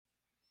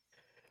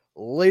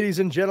Ladies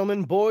and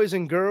gentlemen, boys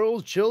and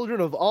girls, children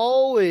of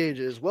all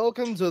ages,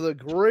 welcome to the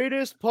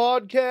greatest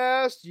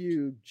podcast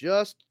you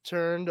just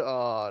turned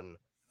on.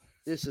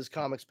 This is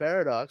Comics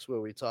Paradox, where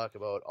we talk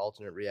about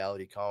alternate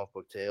reality comic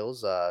book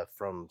tales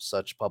from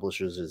such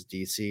publishers as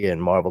DC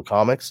and Marvel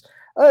Comics,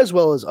 as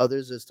well as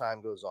others as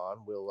time goes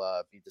on. We'll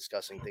be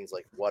discussing things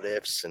like what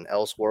ifs and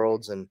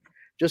Elseworlds and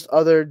just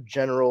other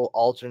general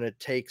alternate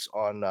takes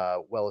on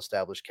well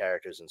established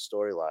characters and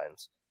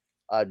storylines.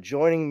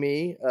 Joining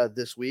me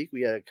this week,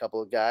 we had a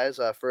couple of guys.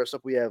 First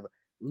up, we have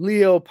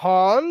Leo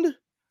Pond.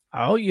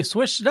 Oh, you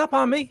switched it up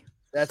on me.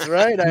 That's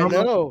right, I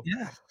know.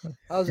 Yeah.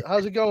 How's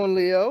it going,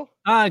 Leo?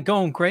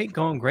 Going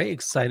great.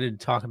 Excited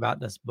to talk about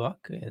this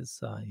book.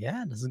 This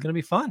is gonna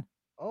be fun.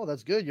 Oh,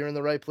 that's good. You're in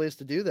the right place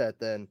to do that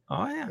then.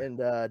 Oh yeah.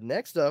 And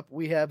next up,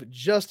 we have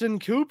Justin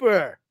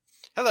Cooper.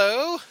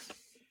 Hello.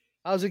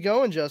 How's it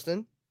going,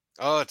 Justin?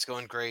 Oh, it's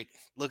going great.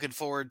 Looking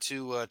forward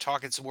to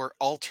talking some more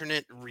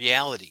alternate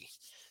reality.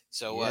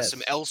 So Yes.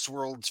 some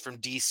Elseworlds from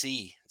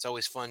DC. It's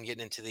always fun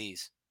getting into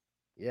these.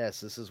 Yes,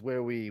 this is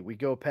where we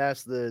go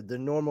past the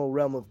normal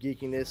realm of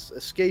geekiness.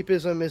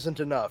 Escapism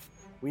isn't enough.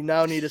 We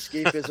now need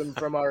escapism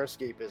from our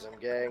escapism,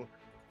 gang.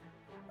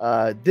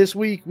 This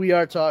week we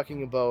are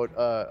talking about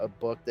a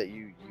book that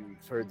you've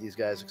heard these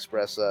guys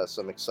express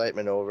some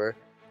excitement over.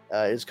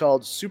 It's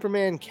called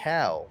Superman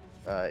Cal.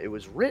 It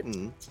was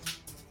written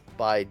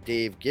by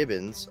Dave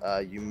Gibbons.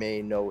 You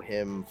may know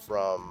him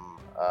from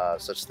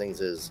such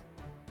things as,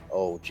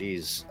 Rogue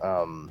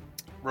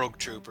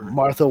Trooper.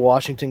 Martha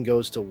Washington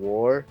Goes to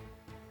War,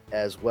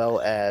 as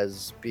well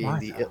as being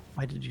Martha.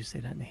 Why did you say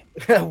that name?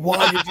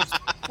 Why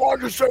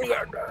did you say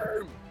that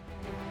name?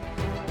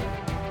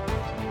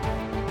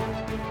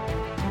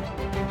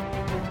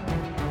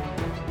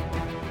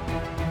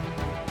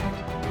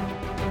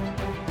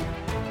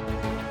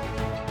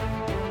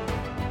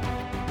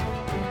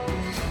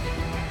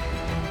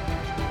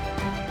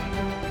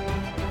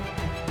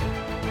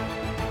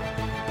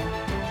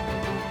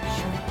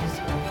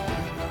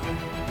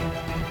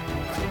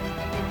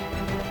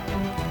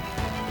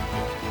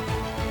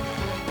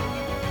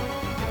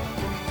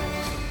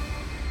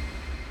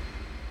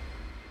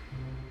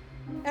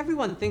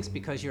 Everyone thinks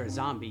because you're a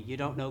zombie, you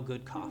don't know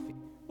good coffee.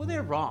 Well,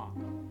 they're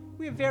wrong.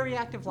 We have very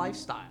active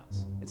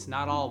lifestyles. It's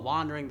not all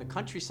wandering the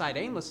countryside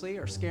aimlessly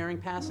or scaring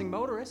passing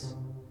motorists.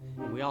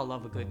 And we all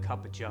love a good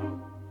cup of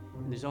joe.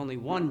 And there's only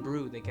one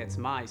brew that gets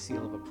my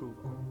seal of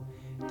approval.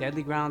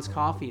 Deadly Grounds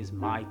coffee is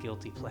my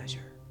guilty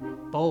pleasure.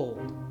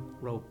 Bold,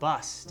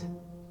 robust,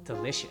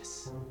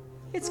 delicious.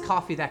 It's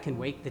coffee that can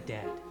wake the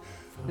dead.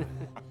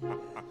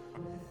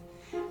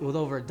 With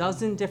over a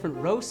dozen different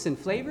roasts and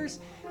flavors,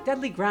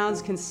 Deadly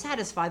Grounds can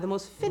satisfy the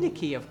most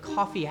finicky of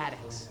coffee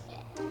addicts.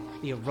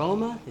 The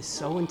aroma is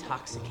so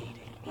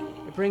intoxicating.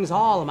 It brings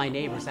all of my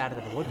neighbors out of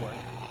the woodwork.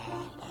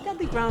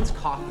 Deadly Grounds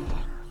coffee.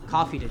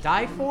 Coffee to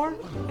die for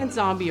and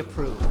zombie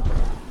approved.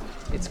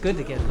 It's good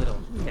to get a little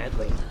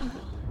deadly.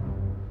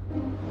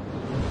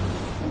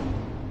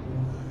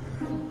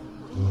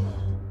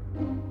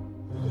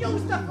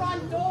 Use the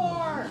front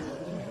door!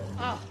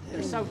 Oh,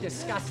 they're so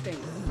disgusting.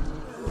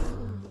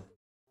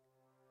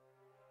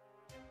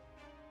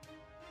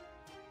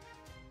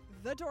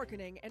 The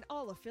Dorkening and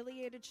all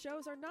affiliated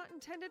shows are not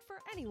intended for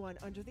anyone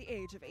under the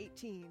age of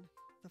 18.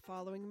 The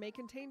following may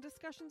contain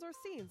discussions or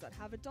scenes that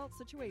have adult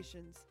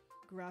situations,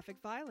 graphic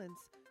violence,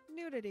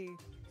 nudity,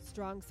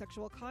 strong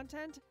sexual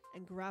content,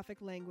 and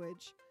graphic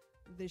language.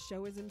 This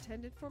show is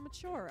intended for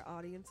mature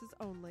audiences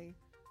only.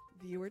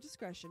 Viewer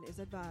discretion is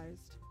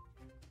advised.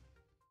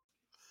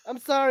 I'm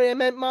sorry, I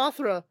meant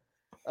Mothra.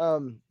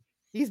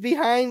 She's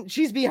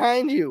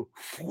behind you.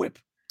 Whip.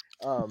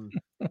 And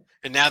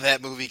now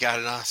that movie got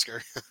an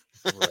Oscar.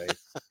 Right.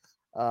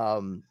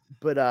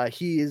 But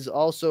he is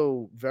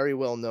also very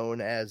well known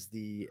as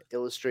the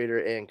illustrator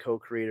and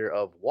co-creator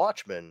of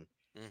Watchmen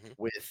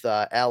with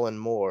Alan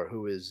Moore,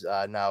 who is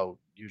now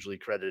usually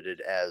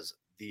credited as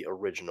the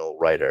original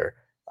writer,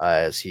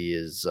 as he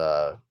is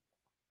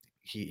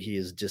he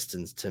has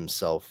distanced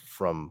himself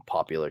from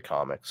popular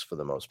comics for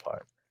the most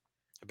part.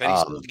 I bet he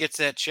still gets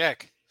that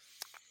check.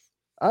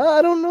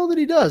 I don't know that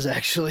he does,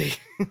 actually,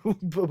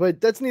 but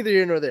that's neither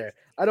here nor there.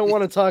 I don't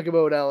want to talk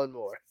about Alan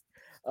Moore.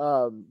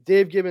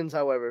 Dave Gibbons,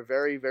 however,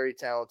 very, very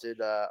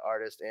talented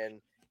artist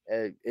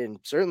and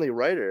certainly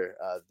writer.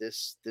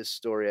 This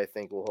story, I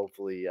think, will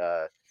hopefully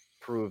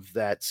prove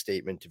that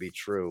statement to be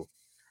true.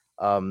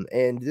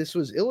 And this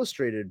was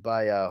illustrated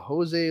by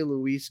Jose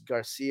Luis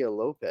Garcia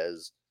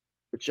Lopez,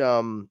 which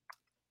I'm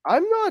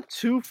not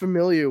too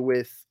familiar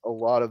with a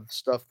lot of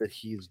stuff that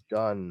he's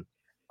done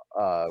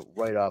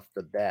right off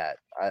the bat.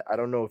 I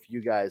don't know if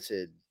you guys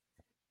had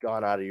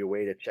gone out of your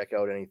way to check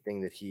out anything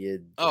that he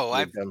had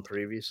done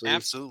previously.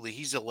 Absolutely.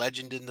 He's a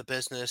legend in the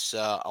business.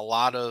 A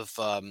lot of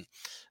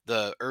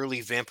the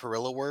early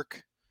Vampirilla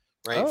work,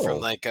 right? From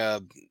like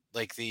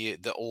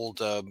the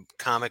old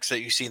comics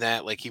that you see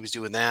that, like he was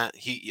doing that.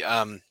 He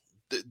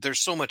there's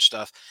so much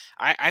stuff.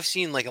 I've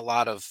seen like a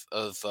lot of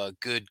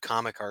good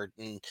comic art,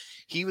 and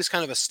he was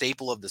kind of a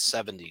staple of the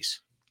 70s.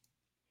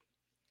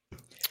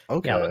 Yeah,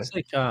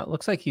 Okay.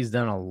 looks like he's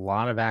done a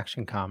lot of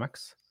Action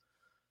Comics.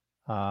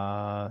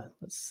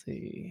 Let's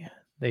see.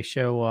 They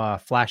show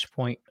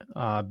Flashpoint,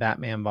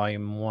 Batman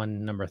Volume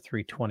 1, number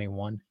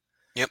 321.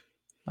 Yep.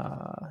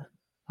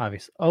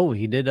 Obviously. Oh,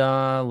 he did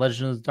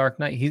Legends of the Dark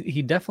Knight.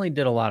 He definitely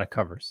did a lot of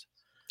covers.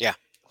 Yeah.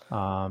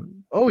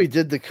 Oh, he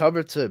did the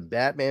cover to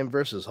Batman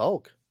versus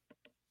Hulk.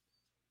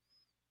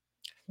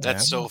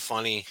 That's Yeah. so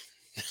funny.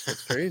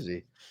 That's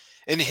crazy.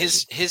 And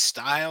his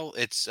style,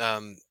 it's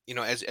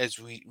as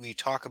we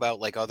talk about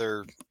like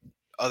other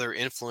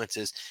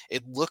influences,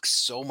 it looks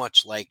so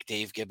much like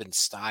Dave Gibbons'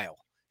 style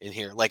in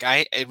here. Like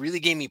it really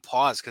gave me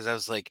pause because I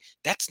was like,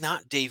 that's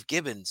not Dave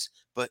Gibbons,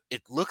 but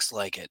it looks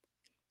like it.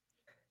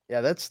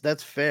 Yeah,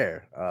 that's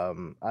fair.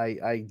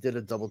 I did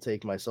a double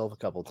take myself a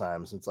couple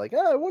times. It's like,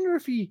 I wonder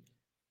if he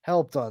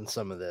helped on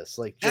some of this,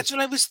 like That's just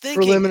what I was thinking.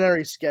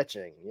 preliminary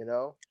sketching, you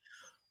know?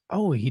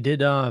 Oh, he did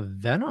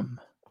Venom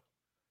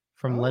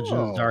from Legends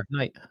of the Oh, Dark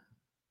Knight.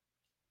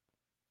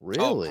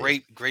 Oh,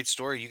 really? great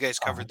story. You guys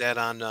covered that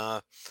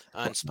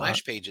on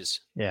Splash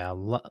Pages. Yeah,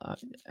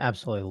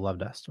 absolutely love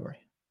that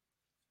story.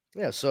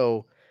 Yeah,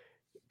 so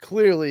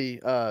clearly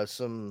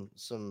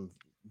some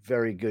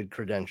very good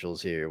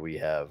credentials here we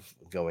have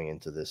going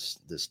into this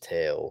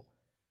tale.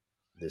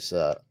 This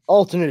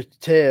alternate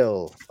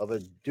tale of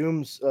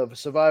of a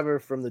survivor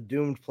from the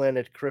doomed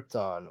planet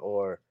Krypton,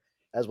 or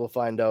as we'll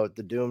find out,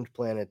 the doomed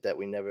planet that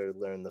we never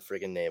learn the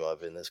friggin' name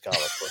of in this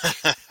comic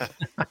book.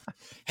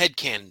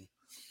 Headcanon.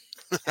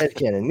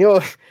 Headcanon. You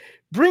know,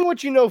 bring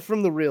what you know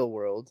from the real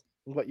world,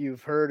 what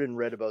you've heard and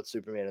read about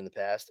Superman in the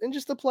past, and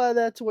just apply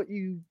that to what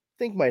you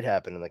think might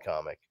happen in the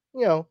comic.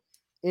 You know,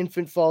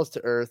 infant falls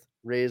to Earth,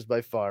 raised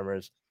by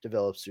farmers,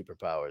 develops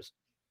superpowers.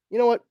 You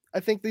know what? I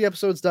think the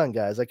episode's done,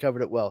 guys. I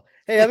covered it well.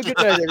 Hey, have a good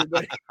night,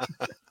 everybody.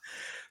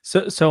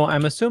 So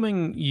I'm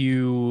assuming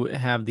you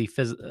have the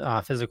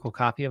physical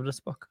copy of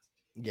this book.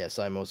 Yes,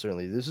 I most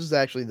certainly. This is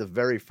actually the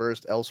very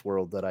first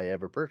Elseworld that I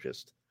ever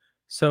purchased.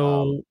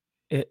 So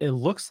it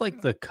looks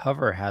like the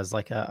cover has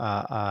like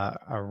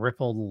a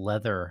rippled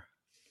leather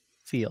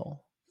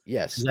feel.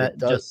 Yes, Is it that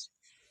does. just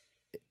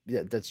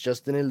Yeah, that's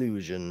just an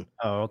illusion.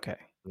 Oh, okay.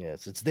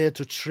 Yes, it's there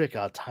to trick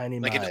our tiny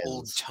Like minds. an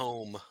old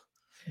tome.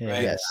 Yeah.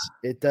 Right? Yes,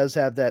 it does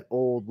have that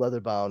old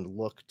leather-bound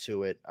look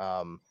to it.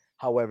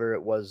 However,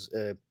 it was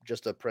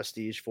just a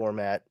prestige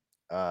format,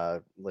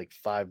 like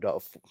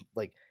 $5,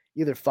 like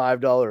either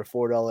 $5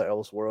 or $4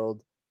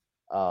 Elseworld.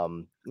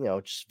 You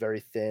know, just very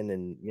thin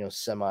and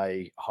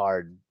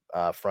semi-hard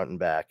front and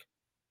back,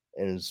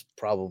 and it's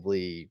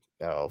probably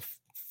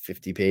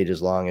 50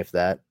 pages long, if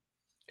that.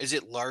 Is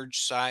it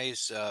large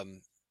size,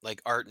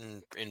 like art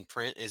in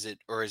print? Is it,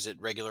 or is it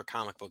regular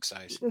comic book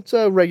size? It's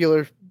a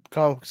regular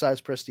comic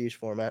size prestige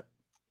format.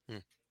 Hmm.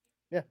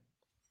 Yeah,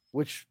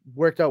 which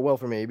worked out well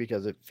for me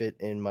because it fit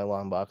in my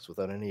long box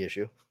without any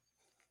issue.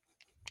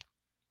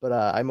 But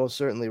I most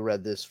certainly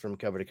read this from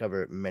cover to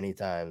cover many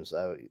times.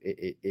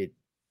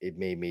 It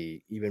made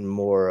me even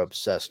more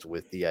obsessed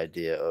with the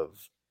idea of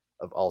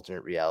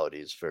alternate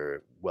realities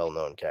for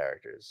well-known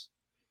characters.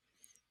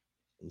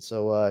 And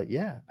so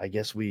yeah, I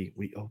guess we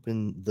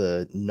open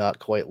the not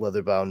quite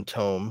leather-bound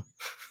tome.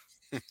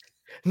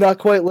 Not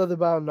quite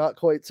leather-bound, not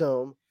quite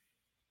tome.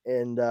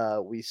 And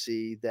we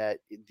see that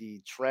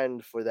the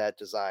trend for that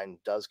design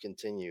does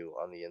continue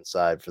on the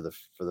inside for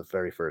the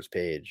very first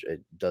page.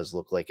 It does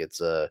look like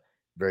it's a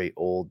very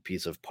old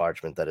piece of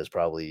parchment that is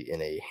probably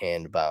in a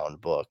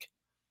hand-bound book,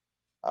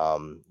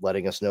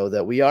 letting us know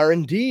that we are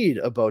indeed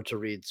about to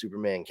read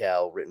Superman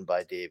Cal, written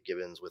by Dave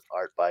Gibbons with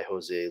art by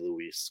Jose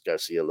Luis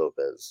Garcia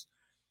Lopez.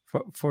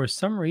 For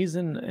some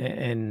reason,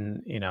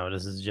 and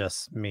this is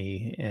just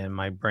me and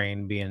my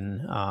brain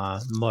being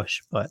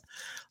mush, but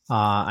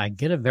I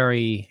get a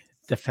very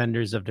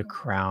Defenders of the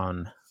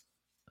Crown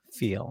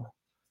feel.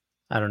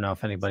 I don't know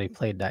if anybody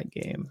played that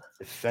game.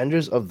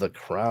 Defenders of the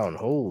Crown.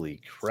 Holy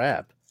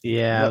crap.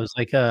 Yeah, No. it was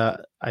like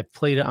I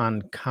played it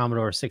on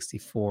Commodore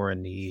 64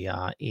 in the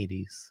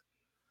 80s.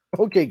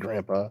 Okay,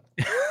 Grandpa.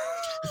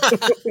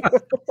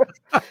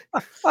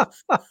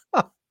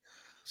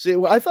 See,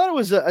 well, I thought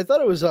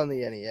it was on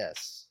the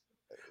NES.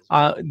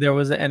 There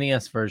was an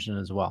NES version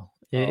as well.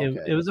 It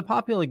Okay. was a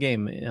popular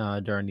game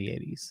during the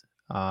 80s.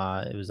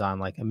 It was on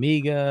like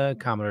Amiga,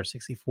 Commodore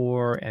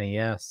 64,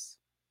 NES.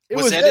 It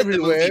Was was that in the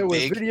movie everywhere where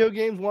Big? video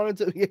games wanted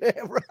to.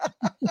 Yeah, right.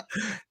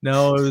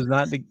 No, it was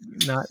not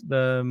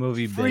the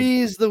movie Big.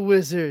 Freeze the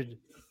wizard.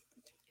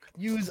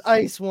 Use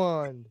ice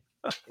wand.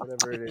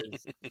 Whatever it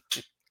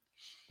is.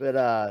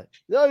 But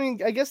no, I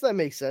mean, I guess that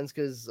makes sense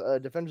because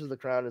Defenders of the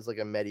Crown is like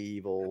a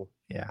medieval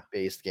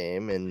based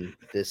game, and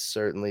this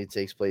certainly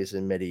takes place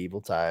in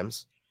medieval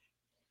times.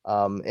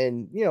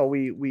 And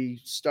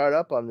we start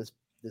up on this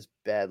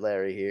bad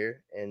Larry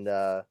here, and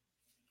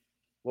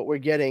what we're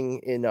getting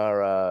in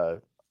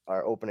our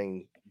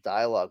opening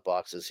dialogue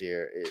boxes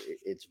here,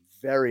 it's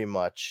very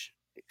much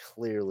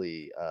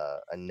clearly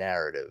a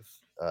narrative.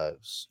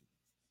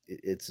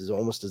 It's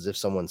almost as if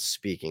someone's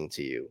speaking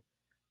to you,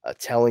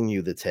 telling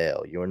you the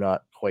tale. You're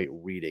not quite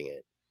reading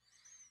it,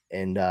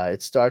 and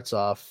it starts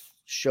off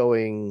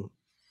showing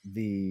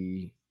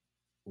the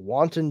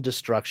wanton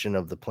destruction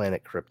of the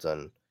planet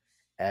Krypton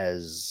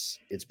as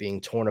it's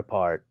being torn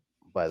apart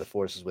by the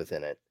forces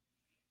within it.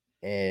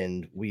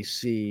 And we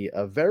see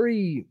a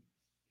very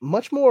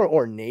much more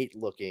ornate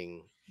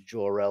looking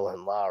Jor-El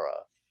and Lara,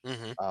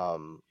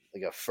 Hmm.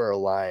 like a fur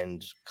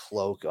lined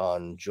cloak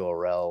on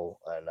Jor-El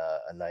and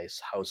a nice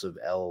House of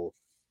El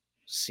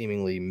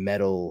seemingly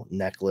metal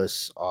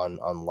necklace on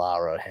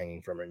Lara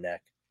hanging from her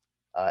neck,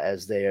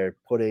 as they are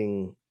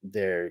putting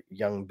their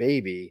young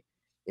baby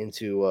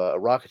into a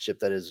rocket ship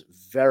that is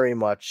very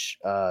much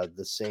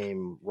the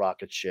same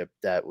rocket ship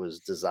that was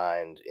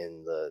designed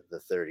in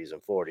the 30s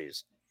and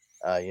 40s.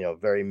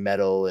 Very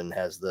metal and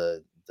has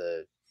the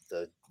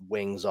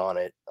wings on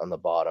it on the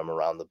bottom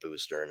around the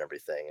booster and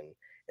everything,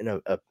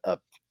 and a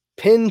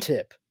pin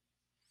tip,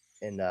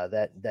 and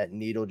that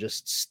needle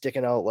just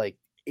sticking out like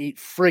 8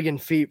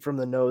 friggin' feet from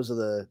the nose of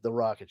the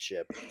rocket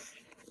ship.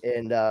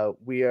 And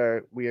we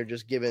are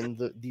just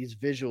given these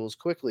visuals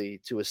quickly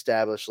to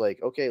establish,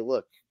 like, okay,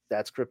 look,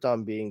 that's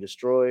Krypton being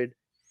destroyed.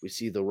 We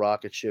see the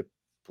rocket ship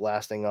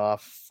blasting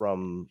off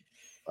from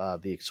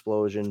the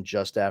explosion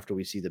just after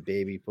we see the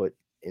baby put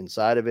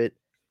inside of it.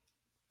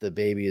 The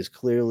baby is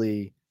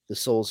clearly the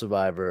sole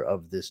survivor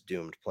of this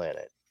doomed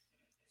planet,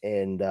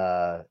 and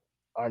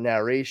our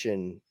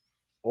narration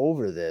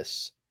over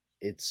this,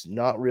 it's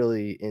not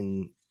really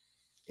in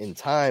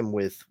time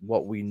with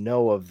what we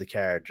know of the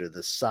character, the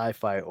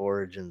sci-fi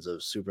origins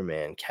of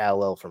Superman,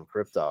 Kal-El from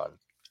Krypton,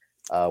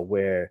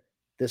 where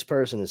this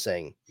person is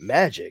saying,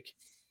 "Magic?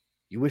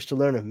 You wish to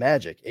learn of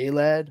magic, eh,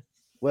 lad?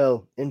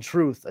 Well, in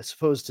truth, I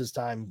suppose 'tis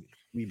time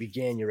we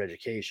began your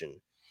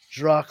education.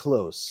 Draw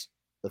close.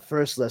 The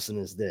first lesson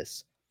is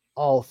this: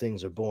 all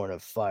things are born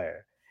of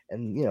fire."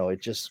 And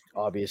it just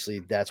obviously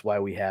that's why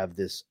we have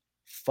this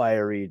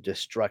fiery,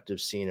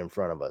 destructive scene in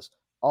front of us.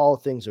 All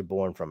things are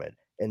born from it.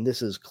 And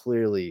this is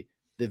clearly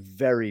the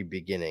very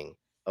beginning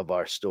of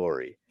our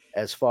story,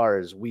 as far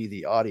as we,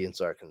 the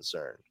audience, are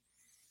concerned.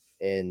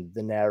 And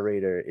the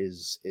narrator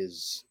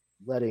is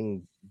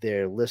letting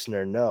their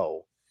listener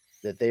know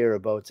that they are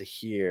about to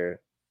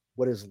hear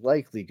what is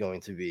likely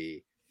going to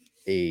be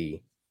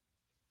a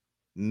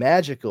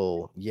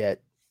magical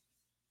yet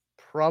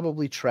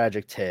probably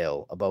tragic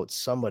tale about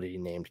somebody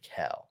named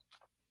Cal.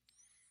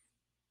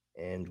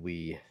 And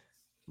we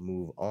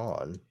move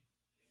on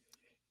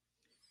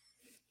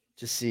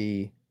to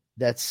see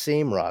that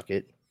same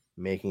rocket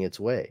making its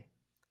way,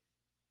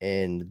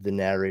 and the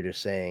narrator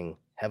saying,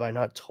 "Have I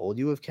not told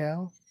you of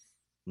Cal?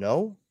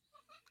 No?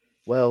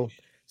 Well,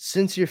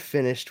 since you're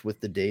finished with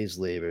the day's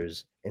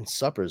labors and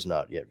supper's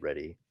not yet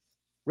ready,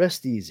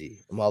 rest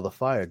easy, and while the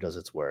fire does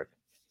its work,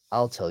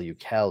 I'll tell you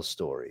Cal's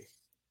story.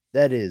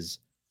 That is,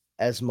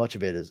 as much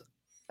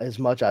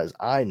as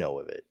I know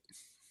of it,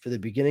 for the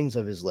beginnings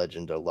of his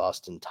legend are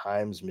lost in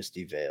time's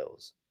misty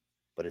veils,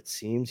 but it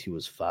seems he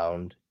was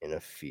found in a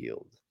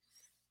field."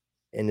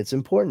 And it's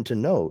important to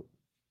note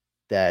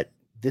that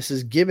this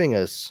is giving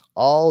us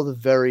all the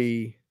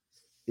very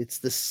it's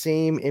the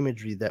same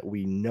imagery that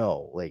we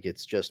know, like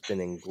it's just been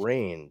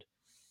ingrained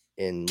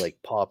in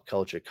like pop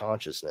culture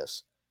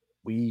consciousness.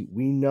 We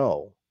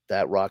know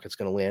that rocket's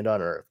going to land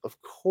on Earth. Of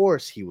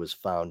course he was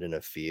found in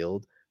a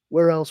field.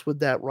 Where else would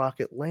that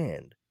rocket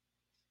land?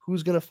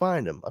 Who's going to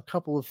find him? A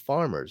couple of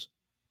farmers.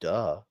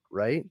 Duh,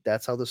 right?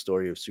 That's how the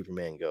story of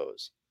Superman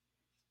goes.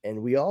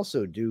 And we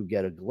also do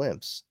get a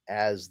glimpse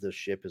as the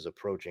ship is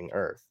approaching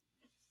Earth.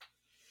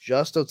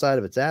 Just outside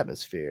of its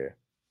atmosphere,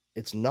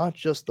 it's not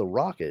just the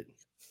rocket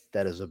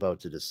that is about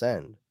to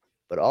descend,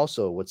 but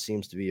also what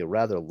seems to be a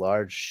rather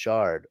large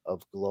shard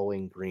of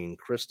glowing green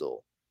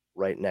crystal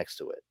right next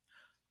to it.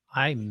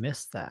 I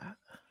missed that.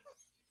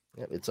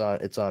 Yep,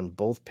 it's on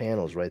both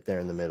panels right there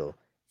in the middle.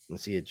 You can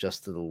see it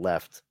just to the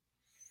left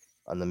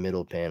on the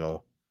middle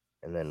panel,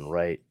 and then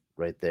right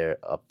there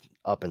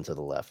up and to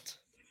the left.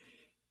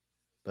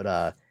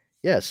 But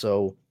yeah,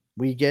 so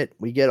we get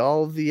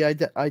all of the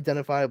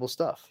identifiable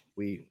stuff.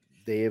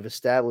 They have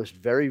established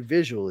very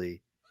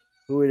visually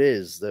who it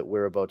is that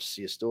we're about to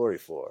see a story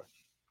for.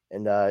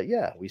 And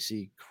yeah, we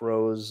see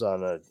crows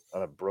on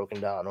a broken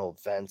down old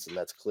fence, and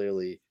that's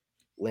clearly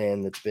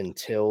land that's been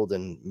tilled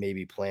and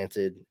maybe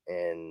planted,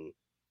 and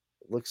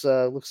looks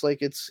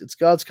like it's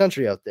God's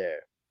country out there.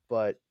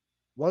 But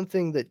one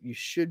thing that you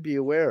should be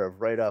aware of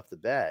right off the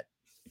bat,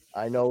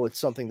 I know it's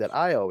something that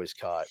I always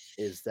caught,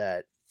 is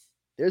that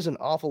there's an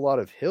awful lot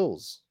of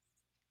hills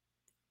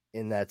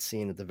in that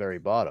scene at the very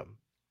bottom.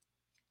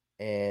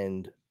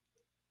 And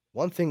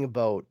one thing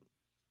about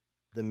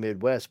the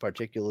Midwest,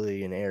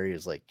 particularly in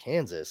areas like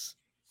Kansas,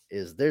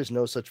 is there's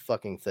no such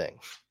fucking thing.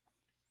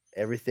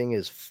 Everything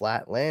is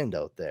flat land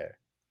out there.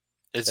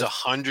 It's That's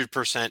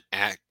 100%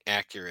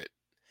 accurate.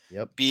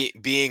 Yep.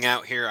 Being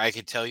out here, I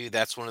could tell you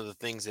that's one of the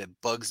things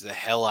that bugs the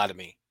hell out of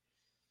me.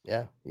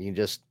 Yeah, you can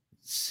just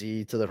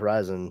see to the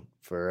horizon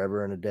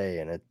forever and a day,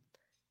 and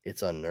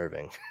it's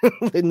unnerving.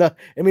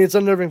 It's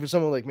unnerving for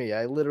someone like me.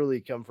 I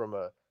literally come from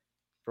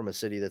a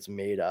city that's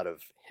made out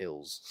of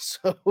hills,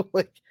 so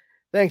like,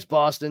 thanks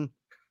Boston.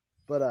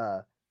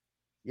 But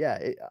yeah,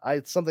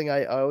 it's something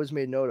I always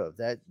made note of.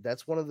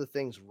 That's one of the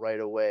things right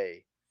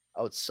away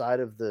outside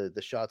of the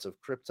shots of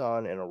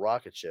Krypton and a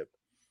rocket ship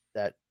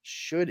that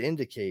should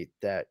indicate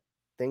that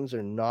things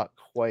are not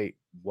quite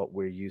what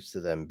we're used to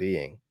them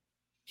being.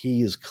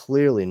 He is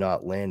clearly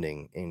not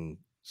landing in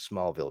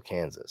Smallville,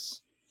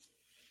 Kansas.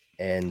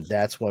 And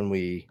that's when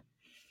we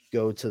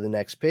go to the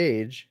next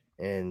page.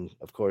 And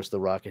of course, the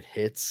rocket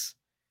hits,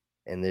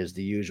 and there's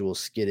the usual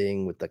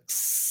skidding with the,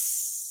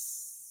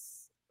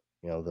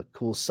 the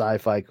cool sci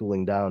fi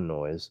cooling down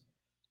noise.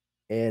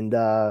 And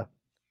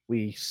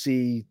we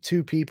see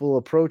two people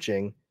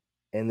approaching,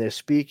 and they're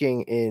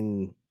speaking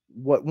in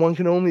what one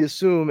can only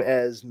assume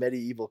as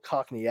medieval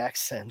Cockney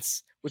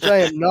accents, which I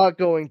am not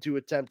going to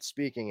attempt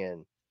speaking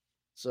in.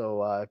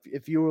 So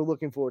if you were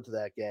looking forward to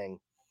that, gang,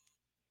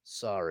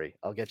 sorry,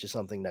 I'll get you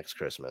something next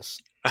Christmas.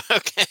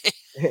 Okay.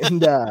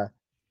 And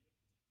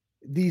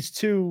these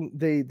two,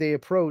 they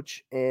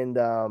approach, and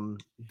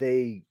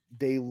they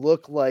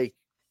look like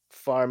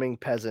farming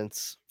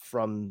peasants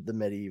from the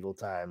medieval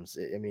times.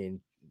 I mean,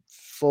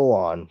 full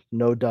on,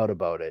 no doubt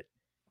about it.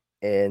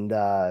 And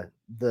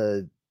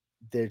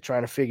they're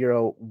trying to figure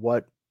out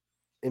what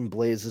in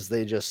blazes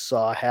they just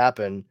saw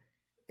happen.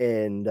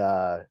 And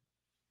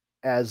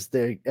as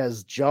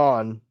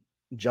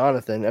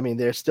Jonathan, I mean,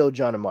 they're still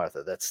John and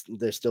Martha.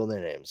 They're still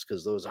their names,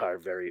 because those are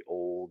very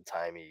old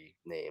timey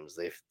names.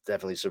 They've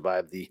definitely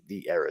survived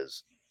the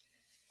eras.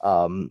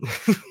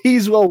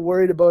 He's well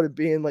worried about it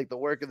being like the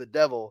work of the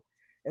devil.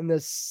 And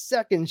the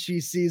second she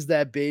sees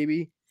that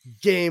baby,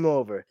 game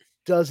over.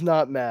 Does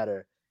not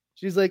matter.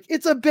 She's like,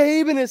 it's a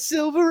babe in a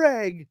silver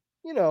egg,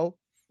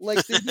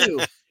 like they do.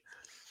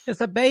 It's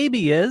a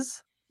baby,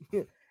 is.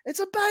 It's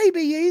a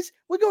baby, is.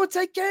 We're going to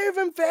take care of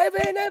him forever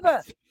and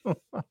ever.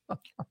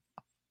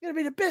 Gonna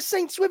be the best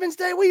St. Swithin's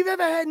Day we've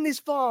ever had in this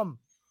farm.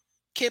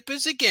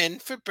 Kippers again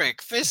for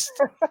breakfast.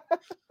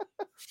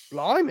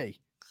 Blimey.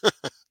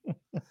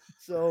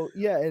 So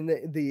yeah, and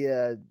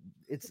the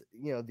it's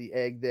the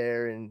egg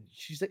there, and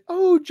she's like,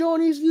 "Oh,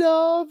 Johnny's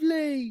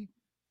lovely,"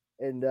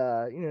 and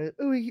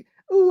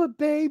oh, a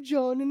babe,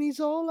 John, and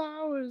he's all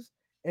ours.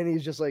 And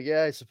he's just like,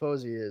 "Yeah, I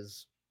suppose he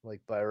is,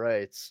 like by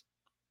rights,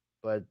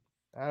 but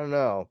I don't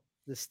know.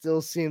 This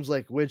still seems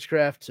like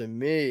witchcraft to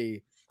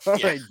me." All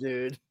right,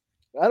 dude.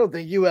 I don't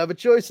think you have a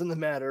choice in the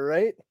matter,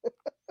 right?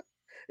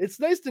 It's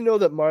nice to know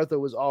that Martha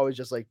was always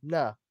just like,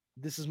 "Nah,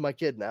 this is my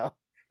kid now."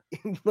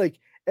 In like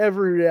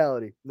every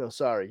reality. No,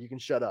 sorry, you can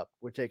shut up.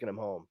 We're taking him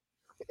home.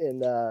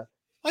 And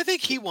I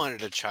think he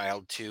wanted a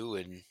child too,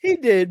 and he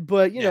did,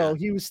 but Yeah.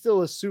 he was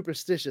still a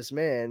superstitious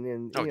man,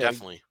 and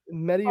definitely.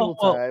 in medieval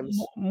times.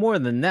 More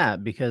than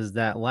that, because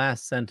that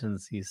last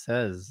sentence he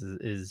says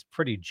is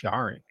pretty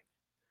jarring.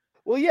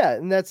 Well, yeah,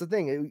 and that's the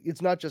thing.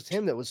 It's not just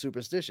him that was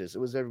superstitious; it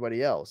was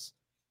everybody else.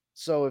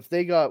 So if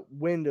they got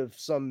wind of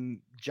some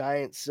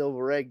giant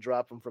silver egg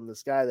dropping from the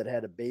sky that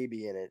had a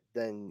baby in it,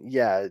 then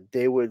yeah,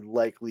 they would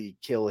likely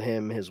kill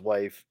him, his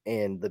wife,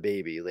 and the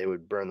baby. They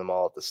would burn them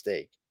all at the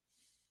stake.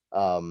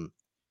 Um,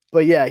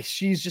 but yeah,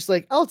 she's just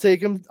like, I'll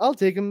take him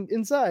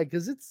inside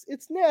because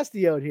it's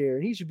nasty out here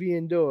and he should be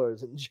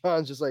indoors. And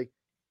John's just like,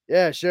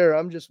 yeah, sure.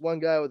 I'm just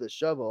one guy with a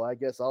shovel. I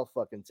guess I'll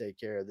fucking take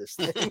care of this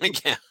thing.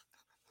 Yeah.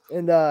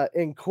 And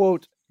in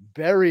quote,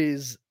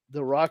 buries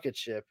the rocket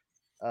ship.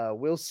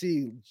 We'll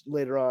see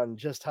later on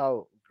just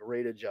how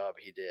great a job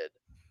he did.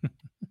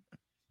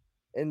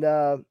 And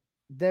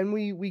then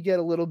we get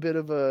a little bit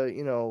of a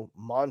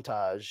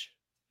montage,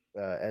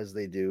 as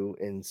they do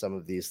in some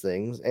of these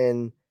things.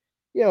 And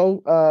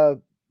they're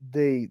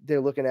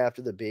looking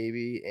after the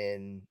baby,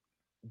 and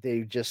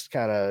they just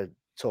kind of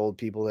told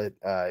people that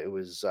it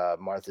was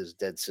Martha's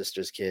dead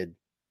sister's kid,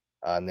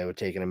 and they were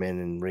taking him in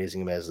and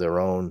raising him as their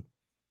own.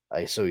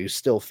 So he was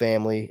still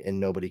family, and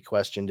nobody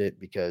questioned it,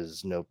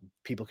 because no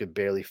people could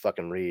barely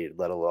fucking read,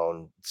 let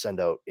alone send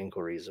out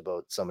inquiries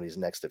about somebody's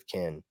next of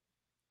kin.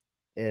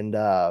 And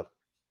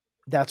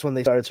that's when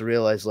they started to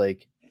realize,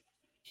 like,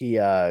 he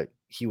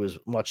was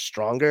much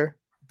stronger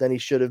than he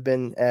should have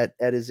been at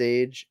his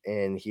age,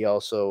 and he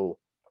also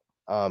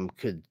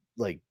could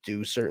like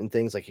do certain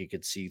things, like he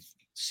could see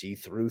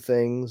through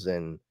things,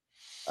 and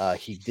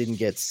he didn't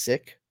get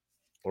sick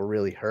or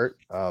really hurt.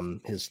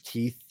 His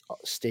teeth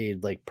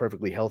stayed like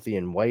perfectly healthy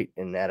and white,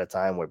 and at a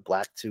time where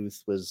black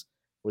tooth was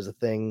a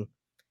thing.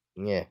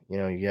 Yeah,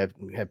 you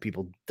have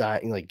people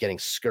dying, like getting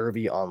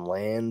scurvy on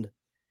land,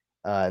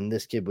 and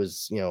this kid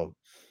was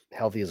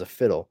healthy as a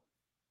fiddle,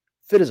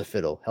 fit as a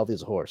fiddle, healthy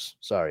as a horse.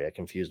 Sorry, I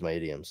confused my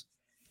idioms.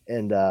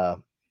 And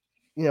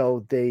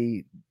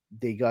they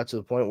got to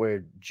the point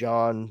where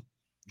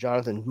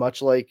Jonathan,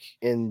 much like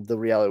in the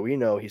reality we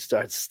know, he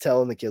starts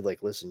telling the kid,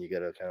 like, listen, you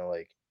gotta kind of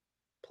like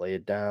play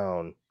it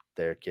down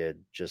there, kid.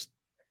 Just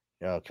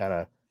kind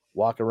of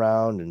walk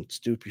around and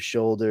stoop your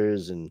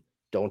shoulders, and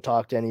don't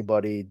talk to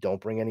anybody, don't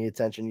bring any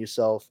attention to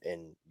yourself,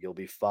 and you'll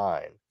be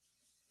fine.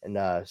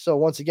 And so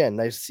once again,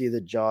 nice to see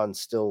that John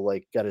still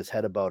like got his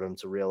head about him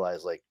to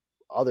realize, like,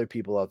 other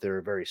people out there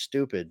are very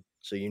stupid,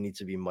 so you need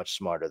to be much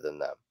smarter than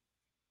them.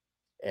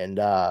 And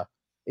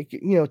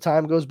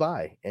time goes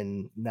by,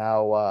 and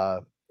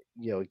now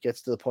it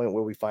gets to the point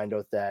where we find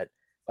out that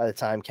by the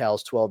time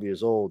Cal's 12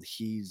 years old,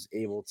 he's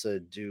able to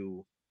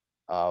do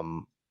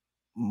um,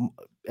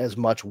 as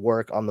much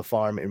work on the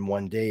farm in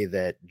one day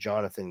that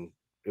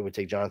it would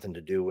take Jonathan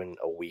to do in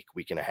a week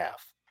and a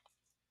half.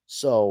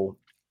 So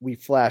we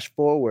flash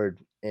forward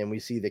and we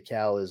see that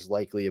Cal is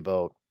likely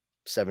about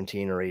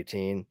 17 or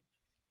 18,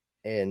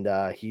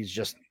 and he's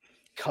just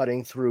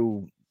cutting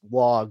through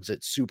logs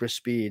at super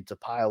speed to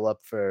pile up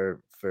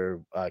for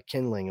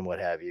kindling and what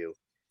have you.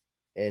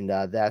 And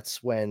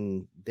that's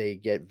when they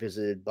get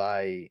visited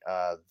by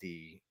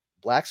the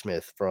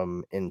blacksmith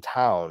from in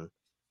town,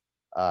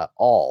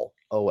 Oll,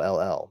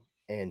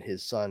 and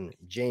his son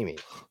Jamie.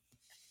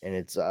 And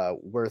it's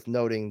worth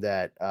noting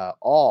that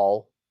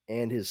All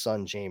and his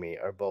son Jamie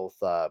are both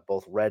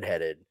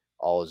redheaded.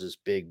 All is this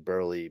big,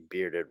 burly,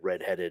 bearded,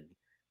 redheaded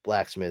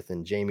blacksmith,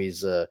 and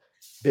Jamie's a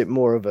bit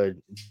more of a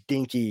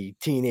dinky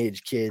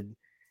teenage kid.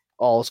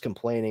 All's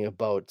complaining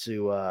about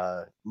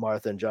to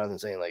Martha and Jonathan,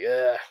 saying like,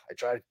 I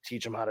try to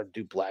teach him how to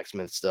do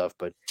blacksmith stuff,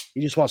 but he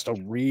just wants to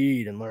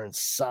read and learn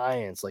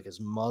science like his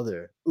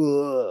mother.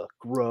 Ugh,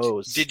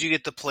 gross. Did you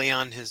get the play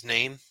on his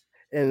name?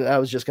 And I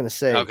was just going to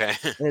say, okay.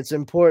 And it's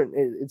important.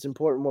 It's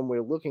important when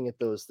we're looking at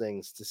those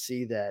things to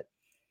see that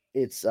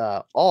it's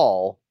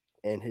All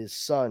and his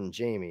son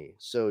Jamie.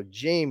 So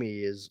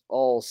Jamie is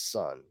All's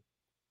son.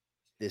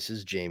 This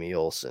is Jamie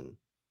Olsen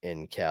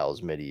in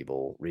Cal's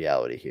medieval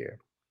reality here,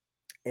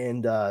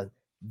 and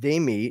they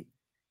meet,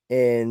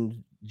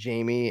 and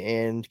Jamie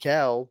and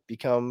Cal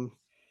become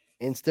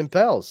instant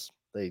pals.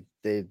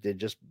 They're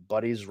just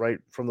buddies right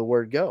from the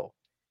word go.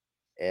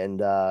 And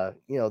the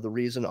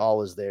reason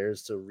All is there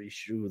is to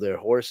reshoe their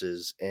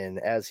horses. And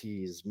as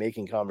he's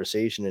making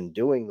conversation and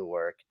doing the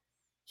work,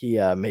 he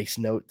makes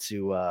note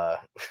to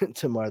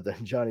to Martha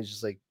and Johnny's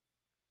just like,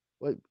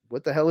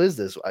 what the hell is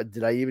this?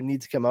 Did I even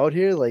need to come out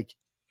here? Like,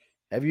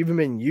 have you even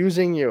been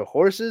using your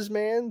horses,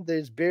 man?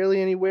 There's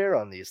barely any wear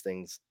on these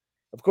things.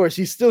 Of course,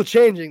 he's still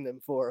changing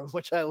them for him,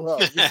 which I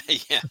love. Yeah.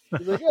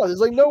 He's like, oh, there's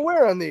like no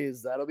wear on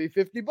these. That'll be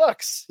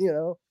 $50,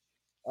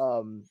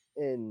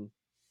 and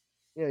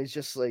he's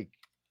just like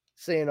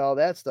saying all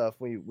that stuff.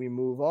 We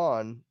move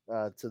on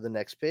to the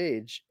next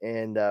page,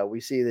 and we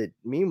see that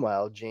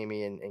meanwhile,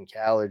 Jamie and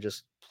Cal are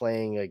just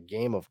playing a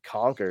game of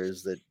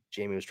Conkers that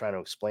Jamie was trying to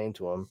explain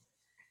to him.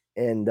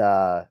 And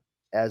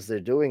as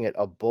they're doing it,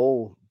 a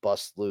bull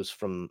busts loose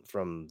from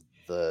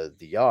the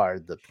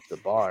yard, the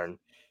barn,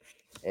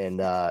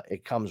 and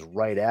it comes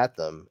right at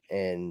them.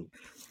 And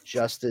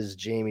just as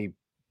Jamie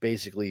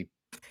basically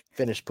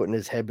finished putting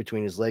his head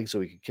between his legs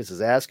so he could kiss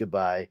his ass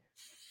goodbye,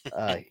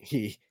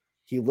 he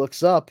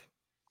looks up,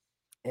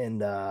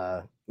 and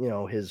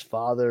his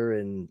father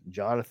and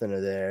Jonathan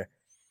are there.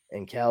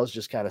 And Cal's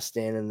just kind of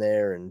standing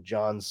there, and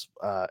John's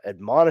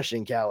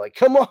admonishing Cal, like,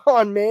 "Come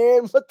on,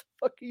 man, what the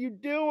fuck are you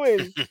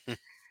doing?"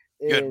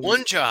 You had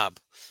one job.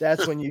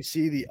 That's when you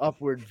see the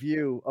upward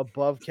view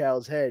above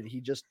Cal's head. He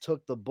just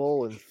took the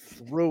bull and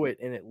threw it,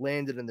 and it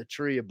landed in the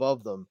tree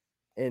above them,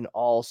 and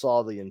All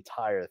saw the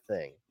entire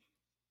thing.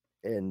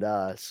 And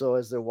so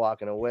as they're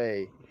walking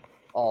away,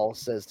 All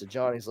says to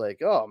John, he's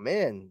like, "Oh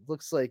man,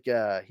 looks like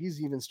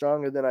he's even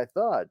stronger than I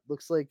thought.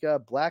 Looks like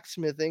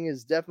blacksmithing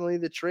is definitely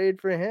the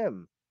trade for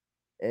him."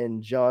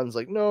 And John's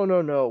like, "No,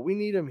 no, no, we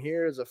need him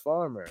here as a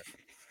farmer."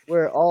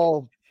 Where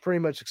All pretty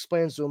much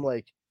explains to him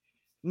like,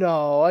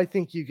 "No, I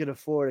think you could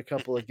afford a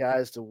couple of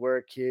guys to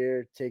work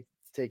here, take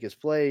his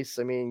place.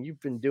 I mean, you've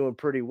been doing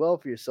pretty well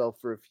for yourself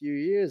for a few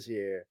years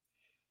here.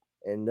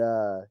 And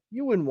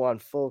you wouldn't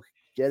want folk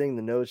getting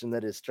the notion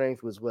that his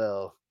strength was,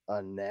 well,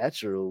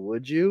 unnatural,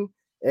 would you?"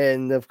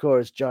 And of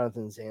course,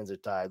 Jonathan's hands are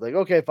tied. Like,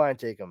 okay, fine,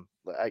 take him.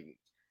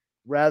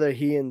 Rather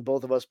he and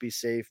both of us be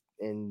safe,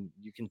 and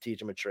you can teach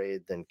him a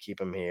trade than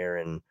keep him here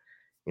and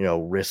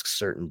risk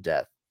certain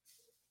death.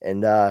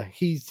 And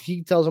he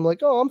tells him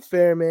like, "Oh, I'm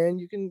fair, man.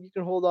 You can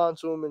hold on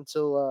to him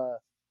until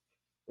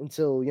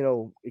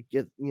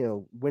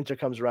winter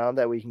comes around,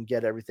 that we can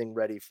get everything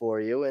ready for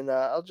you, and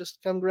I'll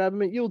just come grab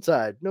him at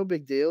Yuletide. No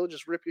big deal.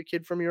 Just rip your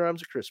kid from your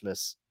arms at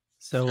Christmas."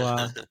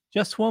 So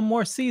just one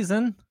more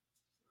season.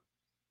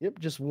 Yep,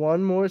 just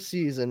one more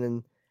season,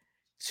 and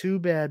too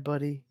bad,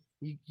 buddy.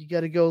 You got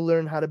to go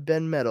learn how to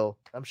bend metal.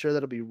 I'm sure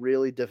that'll be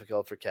really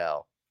difficult for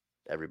Cal.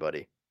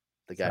 Everybody,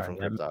 the guy Sorry,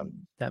 from Krypton.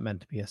 that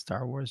meant to be a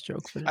Star Wars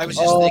joke, but I was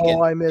just thinking.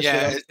 I missed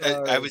Yeah,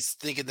 it. I was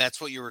thinking that's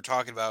what you were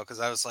talking about, because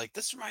I was like,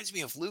 this reminds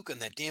me of Luke on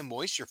that damn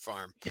moisture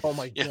farm. Oh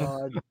my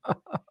god.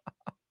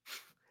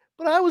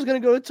 But I was gonna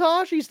go to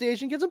Toshi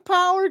Station, get some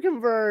power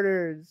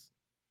converters.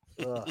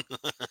 Ugh.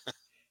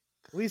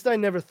 At least I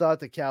never thought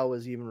that Cal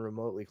was even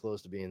remotely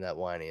close to being that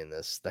whiny in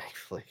this,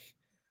 thankfully.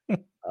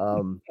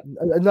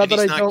 Not that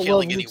I don't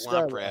love any Luke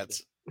womp Skywalker.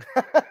 rats.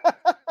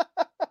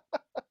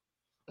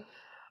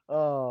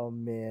 Oh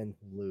man,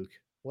 Luke.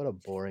 What a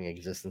boring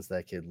existence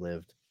that kid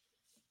lived.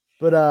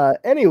 But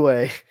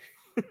anyway.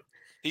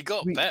 He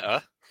got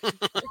better.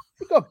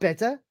 He got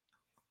better.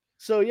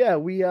 So yeah,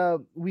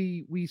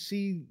 we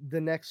see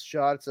the next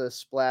shot. It's a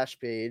splash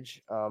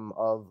page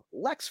of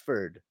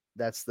Lexford.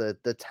 That's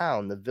the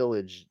town, the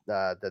village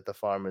that the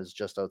farm is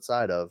just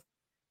outside of.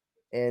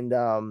 And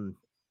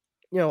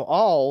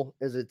all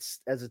as it's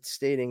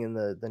stating in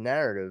the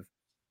narrative,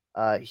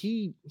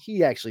 he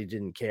actually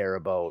didn't care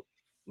about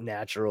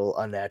natural,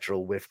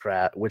 unnatural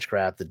witchcraft,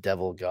 the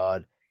devil,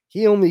 God.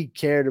 He only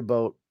cared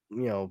about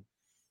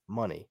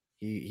money.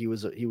 He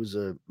was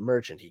a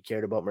merchant. He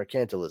cared about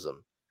mercantilism.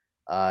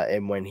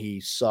 And when he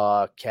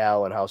saw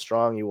Cal and how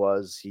strong he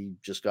was, he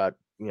just got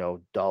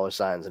dollar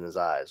signs in his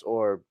eyes,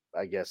 or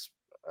I guess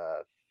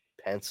uh,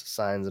 pence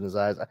signs in his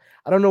eyes.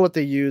 I don't know what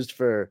they used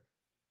for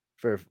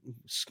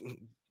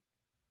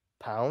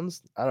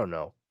pounds. I don't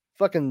know.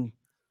 Fucking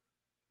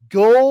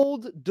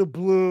gold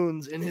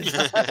doubloons in his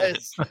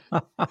eyes.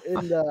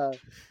 And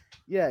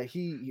yeah,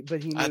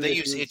 but he knew They that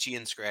use he was itchy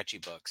and scratchy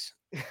bucks.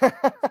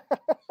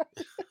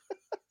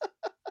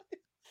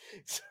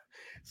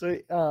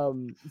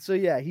 so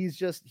yeah, he's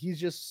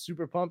just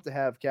super pumped to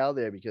have Cal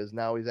there, because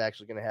now he's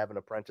actually going to have an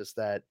apprentice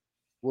that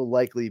will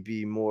likely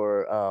be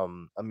more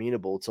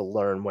amenable to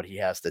learn what he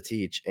has to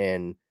teach,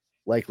 and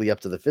likely up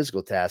to the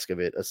physical task of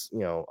it,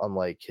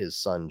 unlike his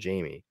son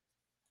Jamie.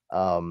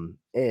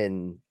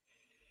 And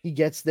he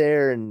gets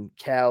there, and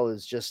Cal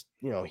is just,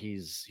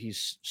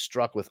 he's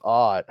struck with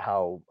awe at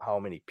how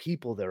many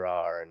people there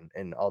are,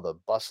 and all the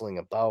bustling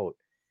about.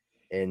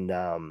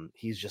 And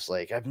he's just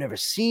like, I've never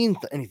seen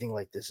anything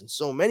like this, and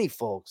so many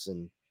folks.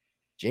 And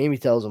Jamie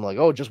tells him, like,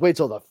 oh, just wait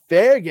till the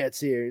fair gets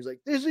here. He's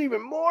like, there's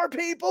even more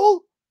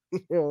people.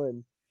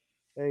 And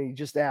he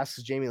just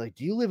asks Jamie, like,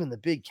 do you live in the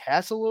big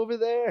castle over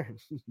there?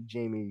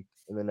 Jamie,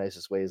 in the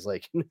nicest way, is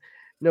like,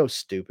 no,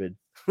 stupid.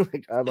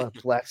 Like, I'm a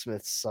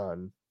blacksmith's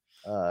son.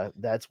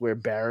 That's where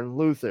Baron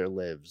Luther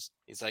lives.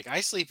 He's like,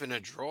 I sleep in a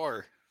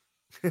drawer.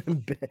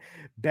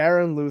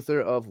 Baron Luther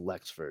of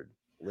Lexford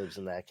lives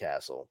in that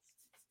castle.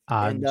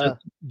 And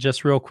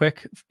just real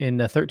quick, in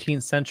the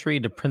 13th century,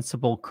 the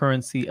principal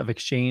currency of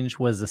exchange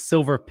was the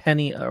silver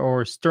penny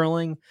or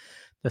sterling.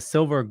 The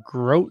silver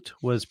groat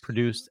was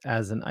produced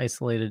as an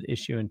isolated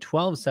issue in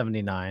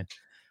 1279,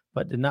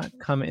 but did not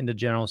come into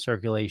general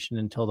circulation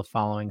until the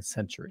following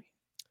century.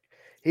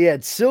 He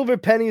had silver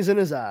pennies in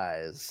his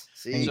eyes.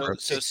 See,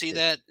 so see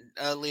that,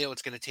 Leo.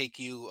 It's going to take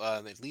you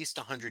at least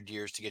 100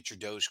 years to get your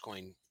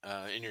Dogecoin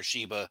in your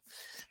Shiba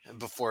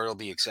before it'll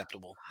be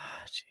acceptable.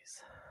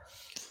 Jeez.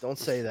 Don't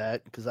say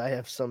that, because I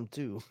have some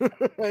too.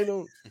 I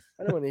don't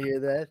want to hear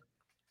that.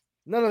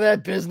 None of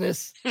that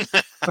business.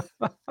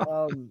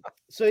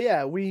 So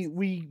yeah,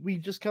 we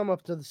just come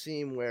up to the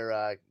scene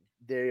where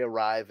they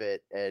arrive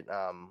at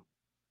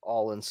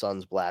All and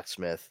Sons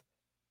blacksmith,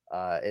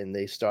 and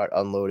they start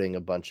unloading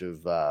a bunch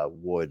of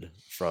wood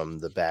from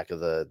the back of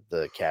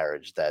the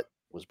carriage that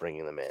was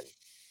bringing them in.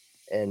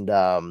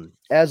 And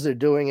as they're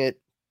doing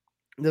it,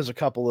 there's a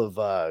couple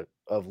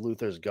of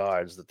Luther's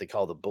guards that they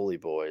call the bully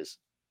boys,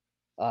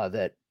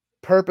 that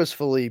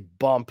purposefully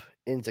bump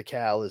into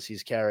Cal as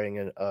he's carrying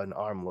an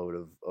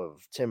armload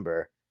of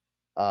timber,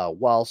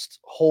 whilst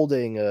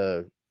holding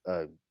a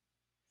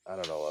I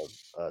don't know,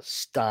 a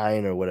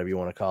stein, or whatever you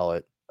want to call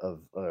it,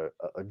 of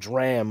a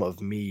dram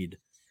of mead,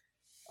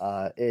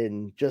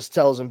 and just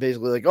tells him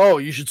basically, like, oh,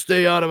 you should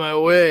stay out of my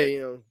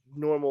way,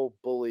 normal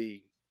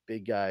bully,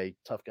 big guy,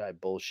 tough guy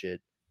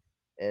bullshit.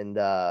 And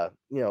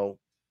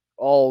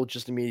all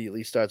just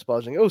immediately starts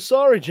apologizing. Oh,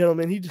 sorry,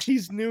 gentlemen,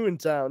 he's new in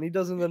town. He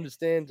doesn't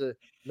understand to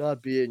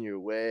not be in your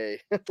way.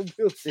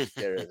 We'll take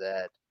care of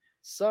that.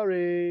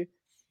 Sorry.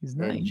 He's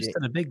not used to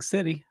the big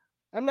city.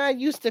 I'm not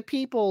used to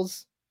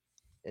peoples.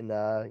 And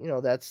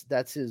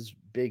that's his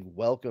big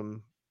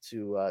welcome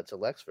to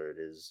Lexford,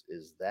 is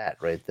that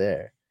right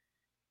there.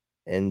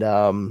 And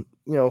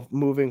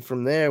moving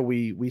from there,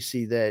 we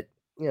see that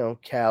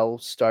Cal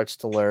starts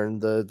to learn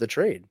the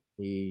trade.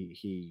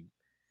 He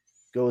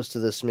goes to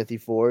the smithy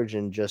forge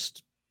and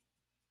just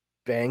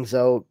bangs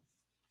out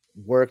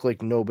work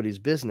like nobody's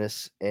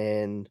business.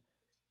 And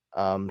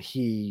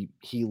he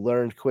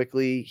learned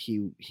quickly.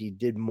 He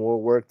did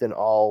more work than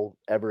all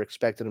ever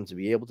expected him to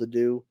be able to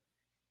do.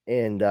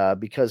 And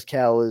because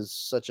Cal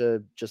is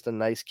just a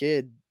nice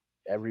kid,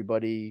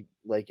 everybody,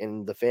 like,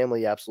 in the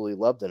family, absolutely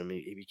loved him.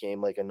 He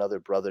became like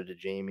another brother to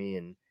Jamie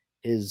and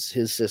his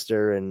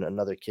sister, and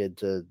another kid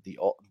to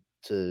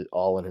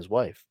All and his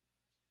wife.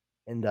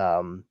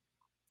 And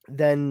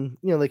then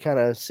they kind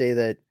of say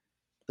that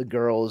the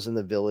girls in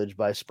the village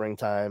by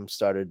springtime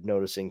started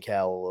noticing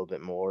Cal a little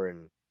bit more,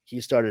 and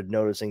he started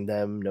noticing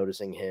them,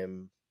 noticing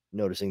him,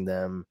 noticing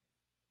them.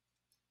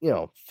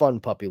 Fun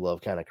puppy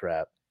love kind of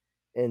crap.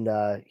 And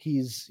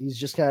he's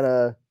just kind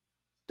of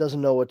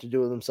doesn't know what to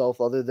do with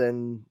himself other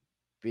than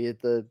be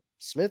at the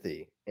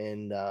smithy.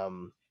 And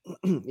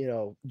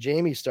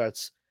Jamie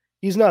starts.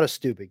 He's not a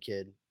stupid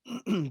kid,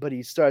 but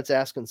he starts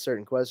asking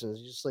certain questions.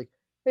 He's just like,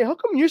 "Hey, how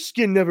come your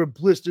skin never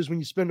blisters when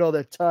you spend all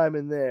that time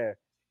in there?"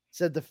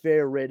 Said the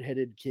fair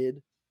red-headed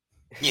kid.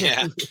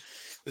 Yeah,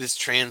 with his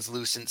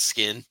translucent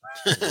skin.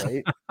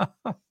 Right.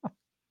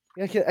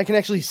 I can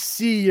actually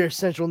see your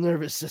central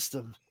nervous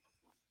system.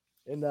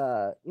 And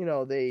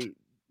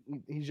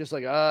he's just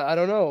like, I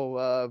don't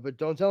know, but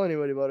don't tell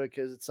anybody about it,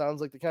 because it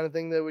sounds like the kind of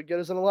thing that would get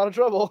us in a lot of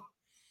trouble.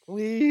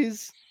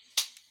 Please.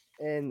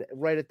 And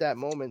right at that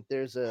moment,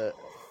 there's a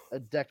a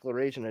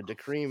declaration, a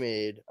decree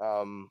made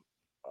on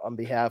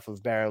behalf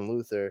of Baron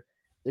Luther.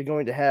 They're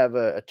going to have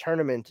a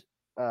tournament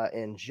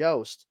and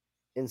joust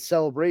in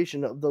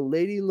celebration of the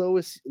Lady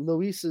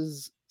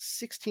Louise's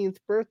 16th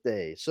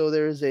birthday. So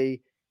there's a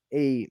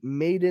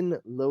maiden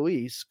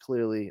Louise,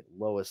 clearly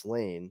Lois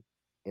Lane,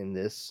 in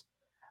this.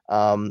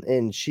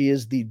 And she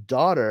is the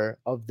daughter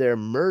of their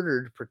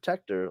murdered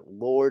protector,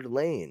 Lord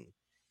Lane.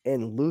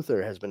 And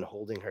Luther has been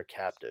holding her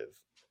captive.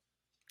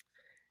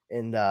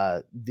 And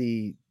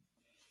the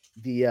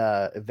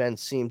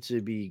events seem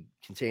to be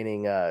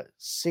containing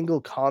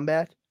single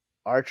combat,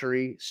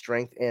 archery,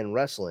 strength, and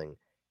wrestling.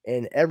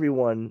 And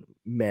everyone,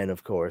 men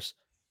of course,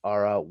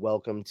 are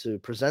welcome to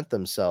present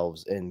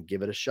themselves and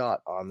give it a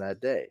shot on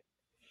that day.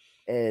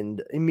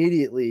 And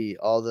immediately,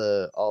 all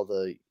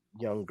the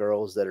young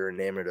girls that are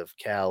enamored of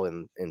Cal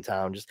in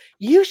town just,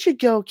 you should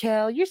go,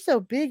 Cal. You're so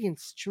big and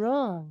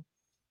strong.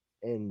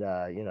 And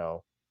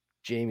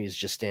Jamie's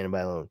just standing by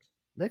alone.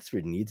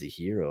 Lexford needs a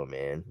hero,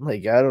 man.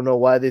 Like, I don't know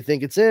why they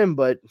think it's him,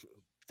 but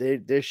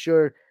they're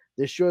sure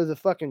the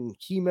fucking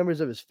key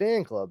members of his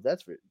fan club.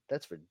 That's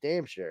for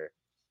damn sure.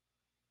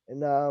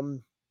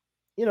 And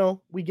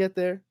we get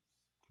there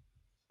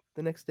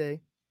the next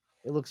day.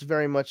 It looks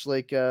very much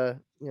like the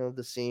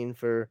scene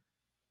for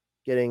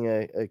getting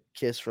a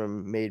kiss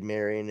from Maid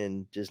Marian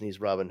in Disney's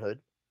Robin Hood.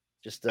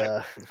 Just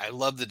I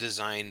love the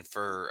design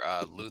for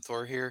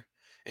Luthor here,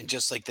 and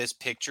just like this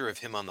picture of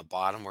him on the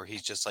bottom where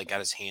he's just like got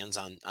his hands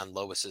on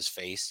Lois's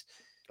face.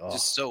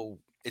 Just oh,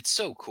 it's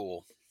so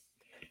cool.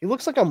 he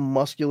looks like a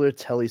muscular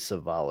Telly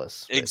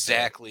Savalas. Right there.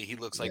 Exactly, he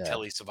looks like Yeah.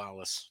 Telly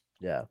Savalas.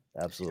 Yeah,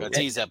 But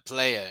absolutely. he's a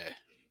player.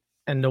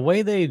 And the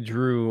way they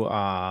drew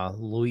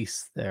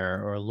Luis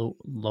there, or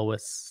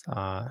Lois,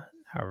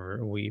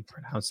 however we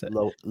pronounce it.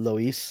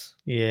 Lois.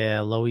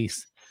 Yeah,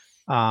 Lois.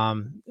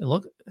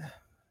 It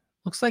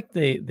looks like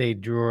they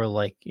drew her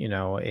like,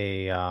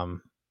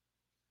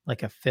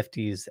 like a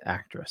 50s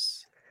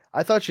actress.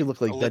 I thought she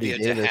looked like Olivia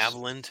Betty de Davis.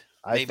 Havilland,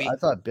 I maybe. I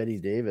thought Betty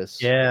Davis.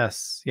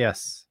 Yes.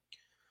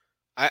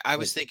 I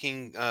was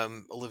thinking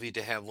Olivia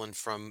de Havilland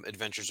from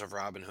Adventures of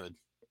Robin Hood.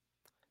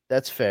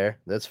 That's fair.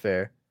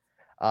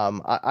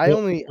 I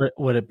only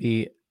Would it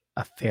be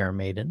a fair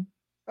maiden?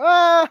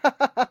 because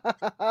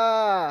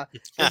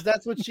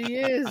that's what she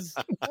is.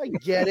 I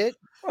get it.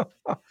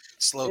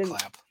 Slow And-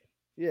 clap.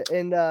 Yeah,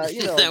 and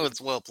That was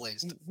well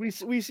placed.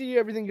 we see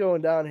everything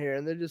going down here,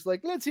 and they're just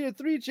like, let's hear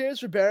 3 cheers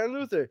for Baron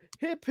Luther.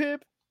 Hip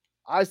hip.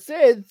 I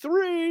said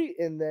 3,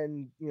 and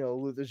then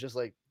Luther's just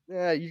like,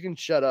 yeah, you can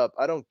shut up.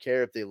 I don't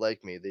care if they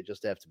like me. They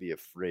just have to be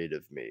afraid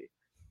of me.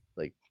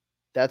 Like,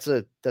 that's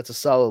a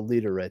solid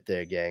leader right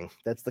there, gang.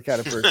 That's the kind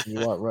of person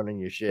you want running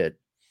your shit.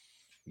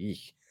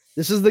 Eek.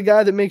 This is the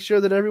guy that makes sure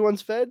that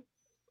everyone's fed.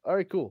 All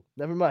right, cool.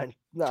 Never mind.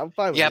 No, I'm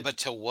fine with Yeah, it. but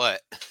to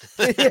what?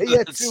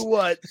 yeah, to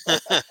what?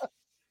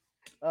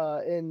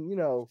 And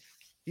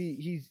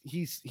he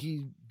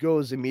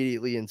goes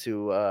immediately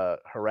into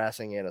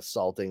harassing and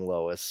assaulting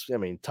Lois. I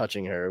mean,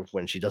 touching her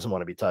when she doesn't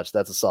want to be touched.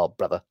 That's assault,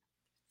 brother.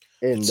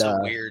 And It's so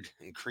weird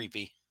and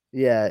creepy.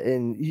 yeah,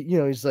 and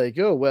he's like,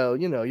 oh well,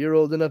 you're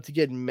old enough to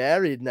get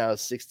married now,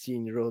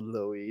 16-year-old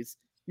Louise.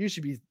 You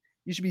should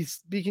be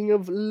speaking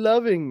of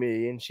loving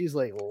me. And she's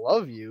like,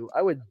 love you?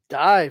 I would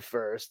die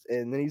first.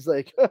 And then he's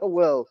like, oh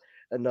well,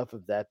 enough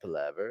of that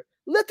palaver.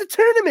 Let the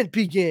tournament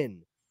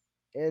begin.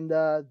 And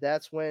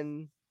that's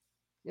when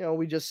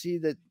we just see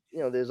that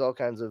there's all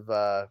kinds of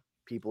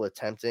people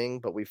attempting,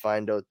 but we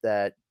find out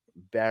that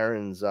the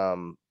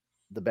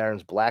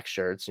Baron's black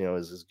shirts,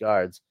 as his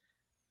guards,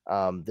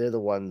 they're the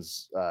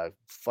ones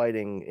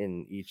fighting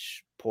in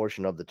each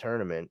portion of the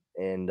tournament.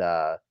 And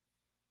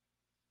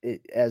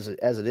as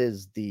it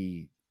is,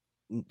 the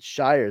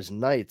Shire's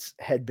knights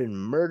had been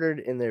murdered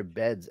in their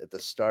beds at the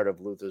start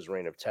of Luther's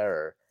reign of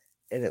terror,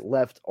 and it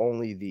left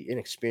only the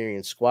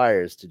inexperienced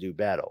squires to do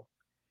battle.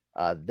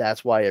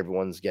 That's why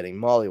everyone's getting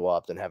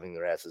mollywopped and having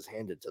their asses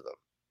handed to them.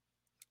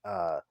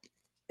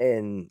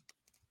 And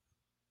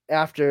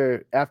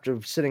after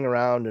sitting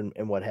around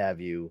and what have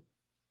you,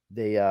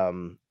 they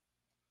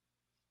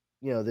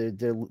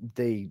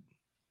they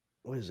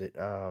what is it?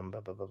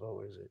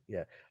 What is it?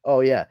 Yeah. Oh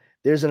yeah.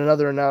 There's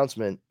another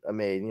announcement I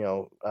made.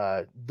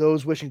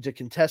 Those wishing to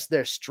contest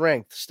their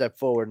strength step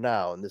forward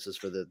now, and this is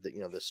for the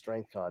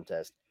strength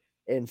contest.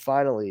 And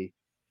finally,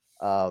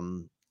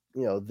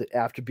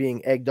 after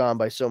being egged on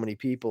by so many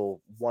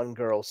people, one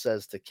girl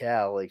says to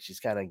Cal, like, she's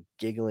kind of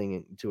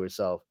giggling to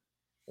herself,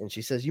 and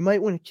she says, "You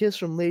might want a kiss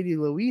from Lady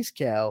Louise,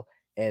 Cal."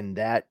 And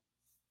that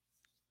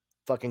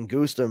fucking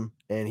goosed him,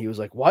 and he was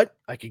like, "What?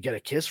 I could get a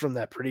kiss from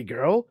that pretty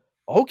girl?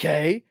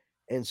 Okay."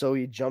 And so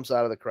he jumps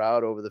out of the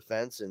crowd over the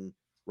fence and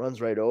runs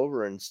right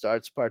over and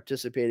starts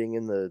participating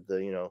in the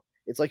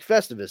it's like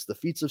Festivus, the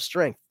feats of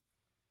strength.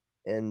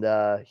 And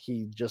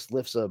he just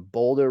lifts a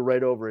boulder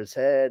right over his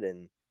head,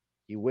 and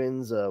he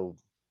wins a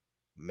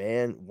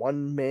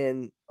one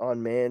man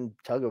on man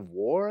tug of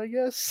war, I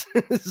guess.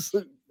 It's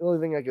the only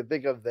thing I could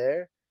think of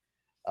there.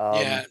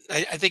 Yeah,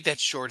 I think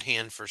that's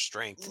shorthand for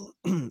strength.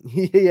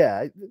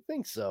 Yeah, I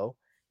think so.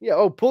 Yeah.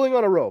 Oh, pulling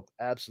on a rope.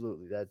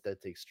 Absolutely.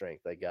 That takes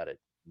strength. I got it.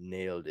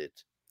 nailed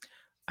it.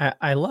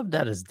 I love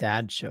that his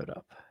dad showed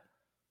up.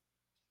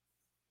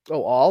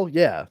 Oh, all?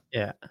 Yeah.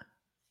 Yeah.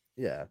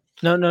 Yeah.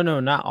 No,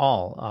 not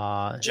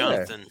all.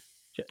 Jonathan.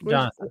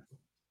 Jonathan.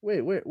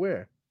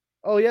 Where?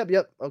 Oh, yep.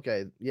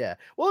 Okay, yeah.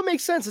 Well, it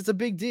makes sense. It's a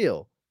big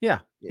deal. Yeah.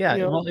 You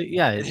know? Well,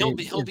 yeah. And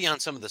he'll be on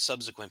some of the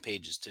subsequent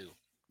pages too.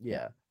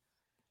 Yeah.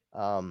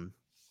 And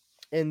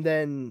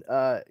then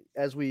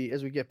as we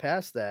get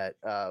past that,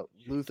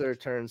 Luther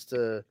turns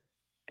to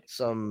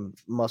some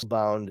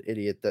muscle-bound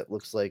idiot that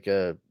looks like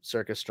a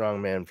circus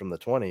strongman from the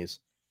 20s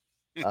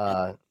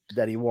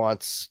that he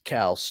wants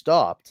Cal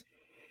stopped.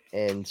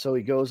 And so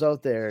he goes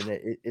out there, and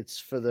it's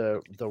for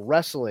the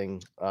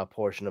wrestling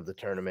portion of the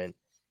tournament.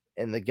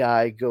 And the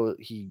guy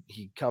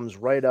he comes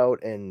right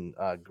out and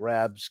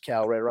grabs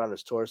Cal right around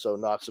his torso,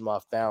 knocks him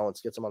off balance,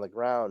 gets him on the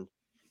ground.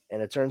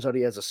 And it turns out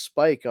he has a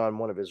spike on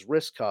one of his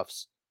wrist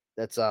cuffs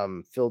that's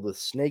filled with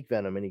snake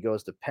venom, and he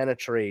goes to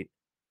penetrate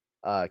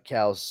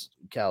Cal's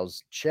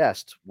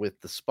chest with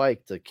the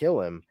spike to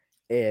kill him.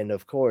 And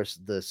of course,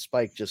 the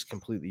spike just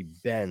completely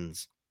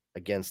bends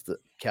against the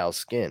Cal's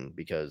skin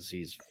because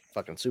he's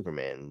fucking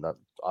Superman.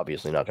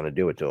 Obviously not going to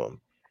do it to him.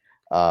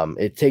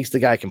 It takes the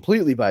guy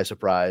completely by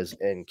surprise,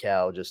 and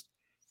Cal just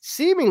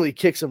seemingly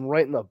kicks him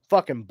right in the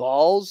fucking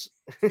balls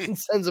and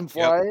sends him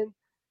flying.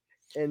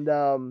 And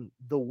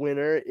the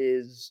winner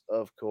is,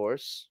 of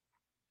course,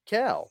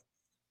 Cal.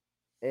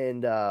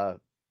 And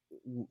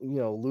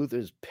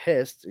Luther's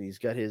pissed. He's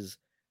got his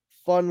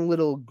fun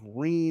little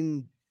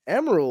green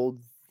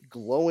emerald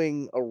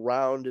glowing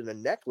around in a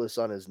necklace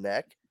on his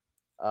neck,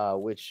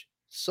 which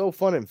so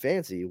fun and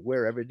fancy.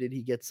 Wherever did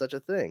he get such a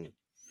thing?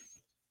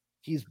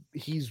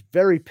 He's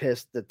very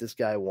pissed that this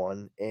guy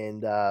won,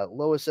 and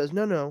Lois says,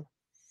 "No,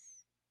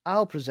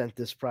 I'll present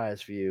this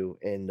prize for you."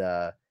 And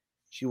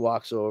she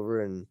walks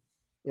over and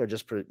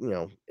just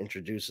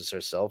introduces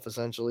herself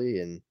essentially,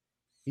 and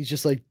he's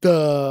just like,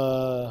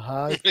 "Duh,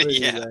 hi, pretty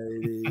Yeah.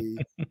 lady.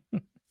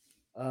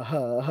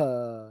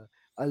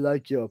 I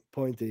like your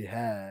pointy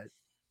hat."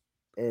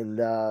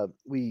 And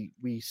we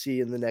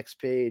see in the next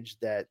page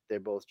that they're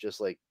both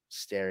just like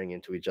staring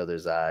into each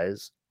other's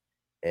eyes.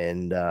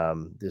 And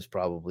there's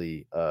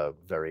probably a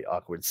very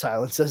awkward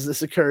silence as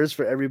this occurs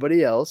for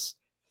everybody else,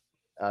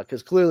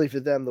 because clearly for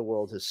them the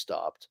world has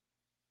stopped.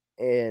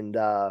 And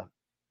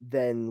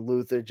then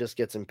Luther just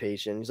gets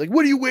impatient. He's like,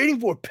 "What are you waiting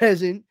for,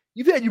 peasant?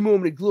 You've had your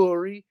moment of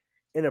glory,"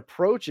 and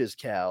approaches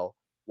Cal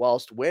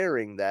whilst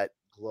wearing that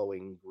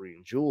glowing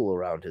green jewel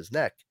around his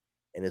neck.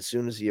 And as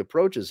soon as he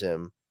approaches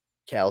him,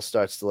 Cal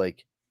starts to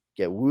like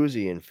get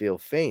woozy and feel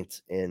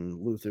faint. And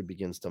Luther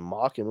begins to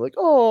mock him, like,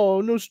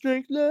 "Oh, no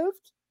strength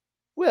left?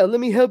 Well, let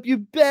me help you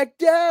back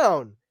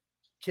down."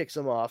 Kicks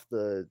him off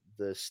the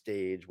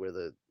stage where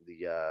the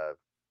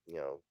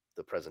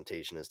the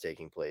presentation is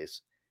taking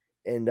place.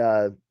 And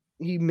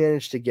he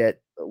managed to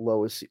get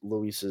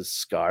Louise's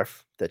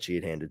scarf that she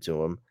had handed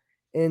to him,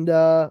 and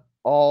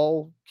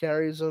all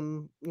carries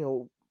him,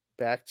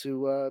 back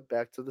to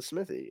the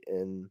smithy.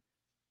 And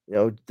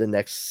the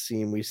next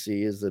scene we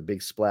see is the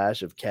big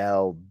splash of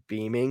Cal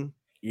beaming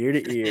ear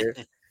to ear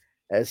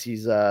as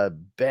he's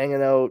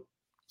banging out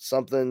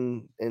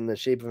something in the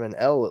shape of an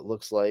L, it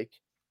looks like.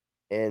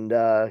 And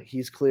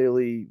he's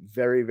clearly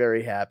very,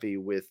 very happy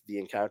with the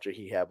encounter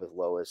he had with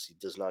Lois. He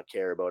does not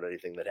care about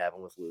anything that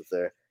happened with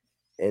Luther.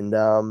 And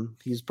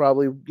he's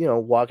probably,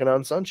 walking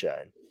on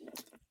sunshine.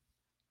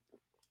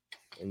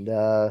 And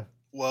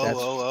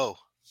Whoa.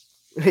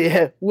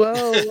 yeah,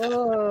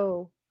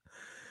 whoa.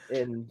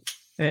 And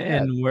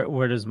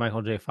where does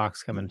Michael J.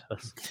 Fox come into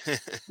this?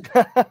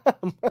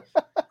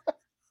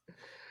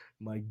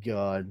 My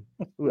God,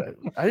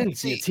 I didn't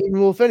see a Teen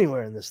Wolf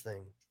anywhere in this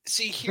thing.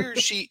 See, here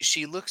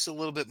she looks a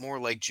little bit more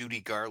like Judy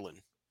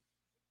Garland.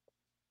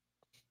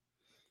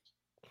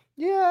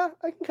 Yeah,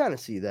 I can kind of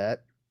see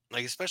that.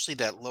 Like especially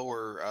that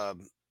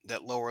lower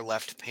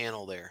left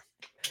panel there.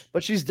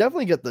 But she's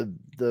definitely got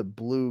the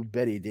blue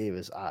Betty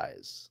Davis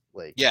eyes.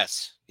 Like,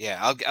 yes, yeah,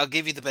 I'll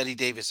give you the Betty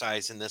Davis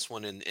eyes in this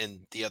one and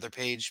the other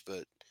page,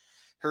 but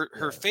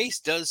her face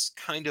does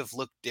kind of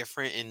look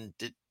different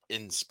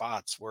in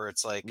spots where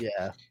it's like,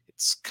 yeah,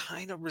 it's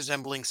kind of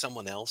resembling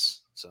someone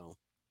else. So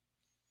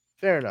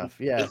fair enough.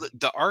 Yeah,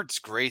 the art's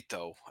great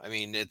though. I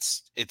mean,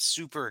 it's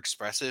super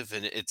expressive,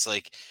 and it's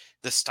like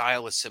the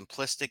style is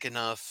simplistic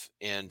enough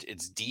and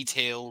it's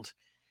detailed,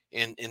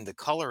 and the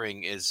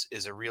coloring is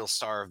a real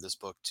star of this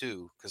book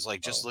too. Because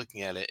like just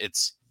looking at it,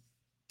 it's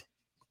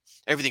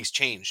everything's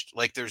changed.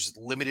 Like there's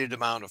limited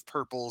amount of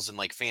purples and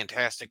like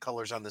fantastic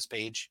colors on this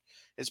page.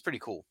 It's pretty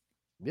cool.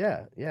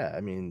 Yeah.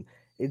 I mean,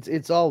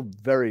 it's all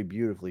very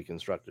beautifully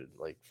constructed,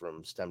 like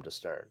from stem to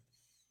stern.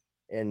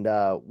 And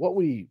what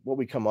we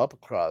come up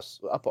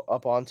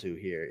onto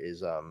here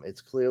is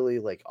it's clearly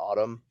like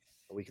autumn.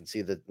 We can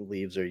see that the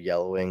leaves are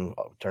yellowing,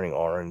 turning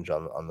orange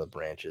on the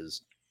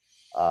branches,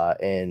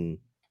 and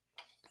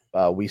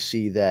we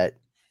see that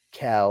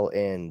Cal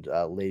and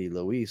Lady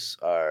Louise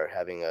are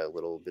having a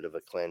little bit of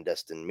a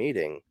clandestine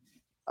meeting.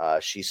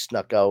 She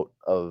snuck out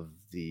of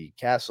the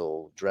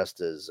castle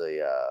dressed as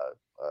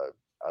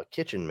a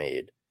kitchen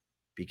maid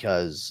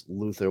because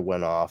Luther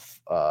went off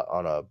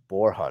on a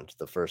boar hunt,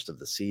 the first of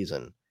the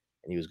season,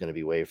 and he was going to be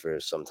away for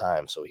some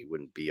time, so he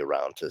wouldn't be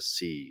around to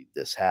see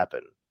this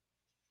happen.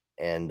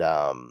 And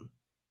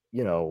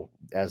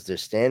as they're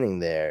standing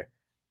there,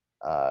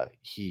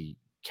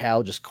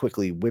 Cal just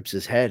quickly whips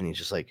his head, and he's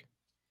just like,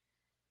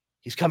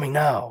 "He's coming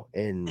now."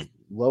 And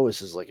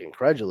Lois is like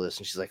incredulous,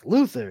 and she's like,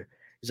 "Luther."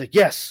 He's like,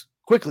 "Yes,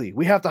 quickly,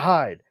 we have to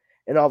hide."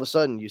 And all of a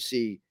sudden, you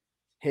see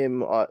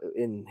him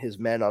and his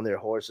men on their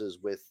horses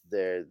with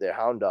their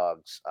hound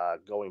dogs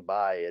going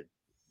by at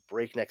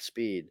breakneck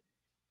speed.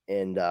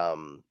 And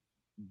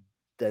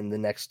then the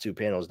next two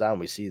panels down,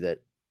 we see that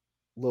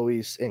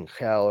Lois and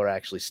Cal are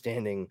actually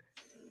standing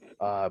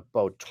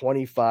about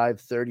 25,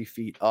 30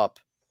 feet up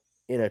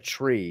in a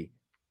tree.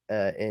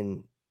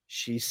 And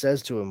she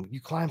says to him,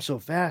 "You climb so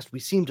fast, we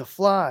seem to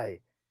fly."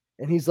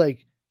 And he's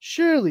like,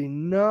 "Surely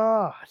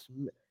not.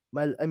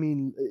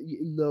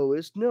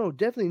 Lois, no,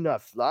 definitely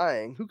not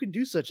flying. Who could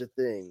do such a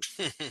thing?"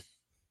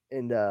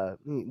 And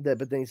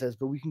but then he says,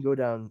 "But we can go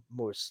down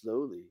more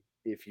slowly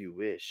if you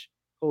wish.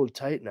 Hold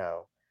tight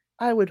now."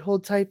 "I would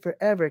hold tight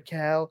forever,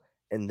 Cal."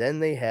 And then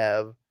they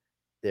have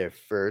their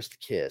first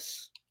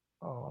kiss.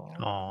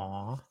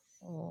 Aww.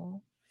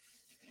 Aww.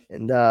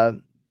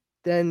 And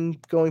then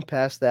going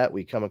past that,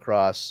 we come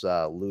across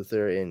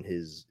Luther and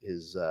his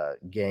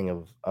gang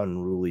of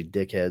unruly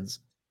dickheads,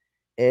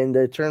 and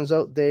it turns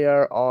out they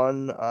are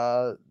on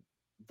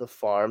the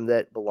farm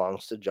that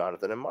belongs to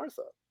Jonathan and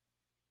Martha.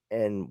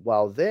 And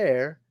while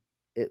there,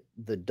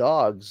 the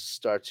dogs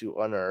start to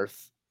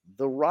unearth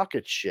the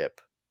rocket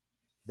ship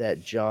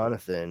that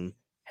Jonathan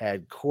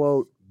had,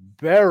 quote,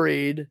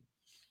 buried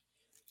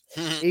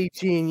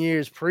 18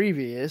 years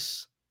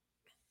previous.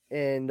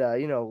 And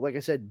like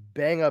I said,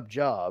 bang up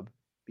job,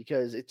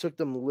 because it took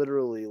them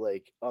literally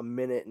like a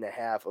minute and a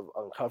half of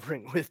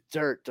uncovering with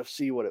dirt to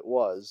see what it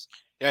was.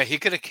 Yeah, he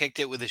could have kicked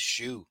it with his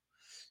shoe.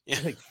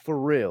 Yeah. Like, for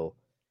real.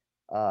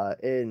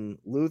 And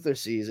Luther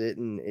sees it,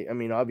 and I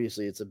mean,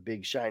 obviously it's a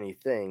big shiny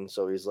thing,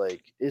 so he's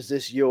like, "Is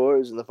this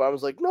yours?" And the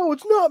farmer's like, "No,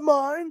 it's not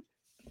mine."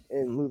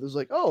 And Luther's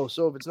like, "Oh,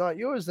 so if it's not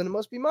yours, then it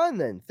must be mine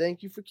then.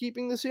 Thank you for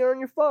keeping this here on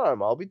your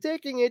farm. I'll be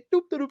taking it."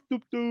 Doop, doop,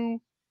 doop, doop.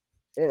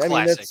 And I mean,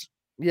 Classic. that's,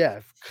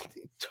 yeah,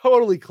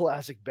 totally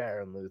classic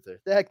Baron Luther.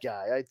 That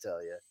guy, I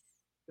tell you.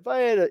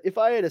 If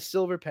I had a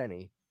silver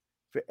penny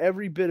for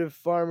every bit of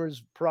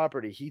farmer's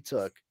property he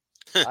took,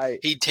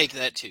 He'd take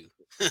that too.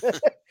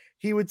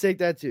 he would take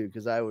that too,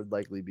 because I would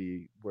likely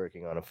be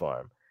working on a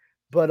farm.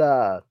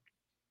 But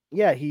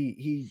yeah,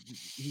 he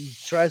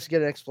tries to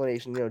get an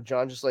explanation.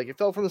 John just like, "It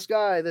fell from the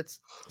sky. That's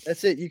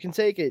it. You can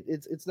take it.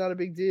 It's not a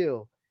big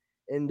deal."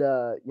 And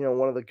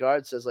one of the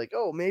guards says like,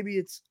 "Oh, maybe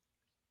it's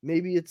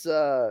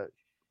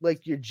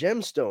like your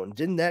gemstone.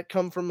 Didn't that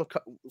come from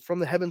from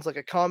the heavens like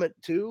a comet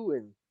too?"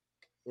 And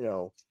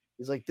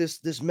he's like,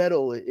 "This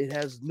metal, it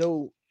has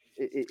no,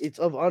 it's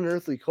of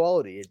unearthly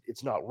quality.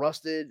 It's not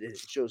rusted. It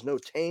shows no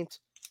taint,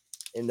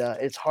 and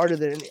it's harder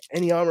than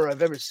any armor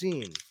I've ever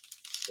seen."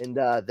 And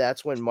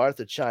that's when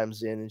Martha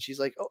chimes in, and she's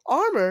like, "Oh,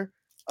 armor?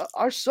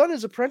 Our son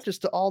is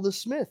apprenticed to Alda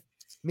Smith.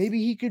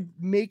 Maybe he could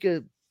make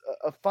a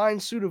fine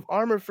suit of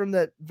armor from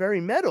that very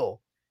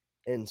metal."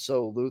 And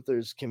so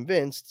Luther's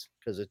convinced,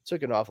 because it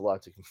took an awful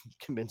lot to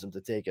convince him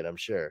to take it, I'm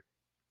sure,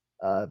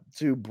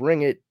 to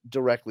bring it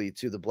directly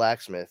to the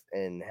blacksmith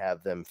and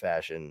have them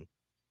fashion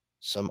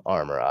some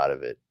armor out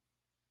of it.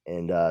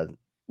 And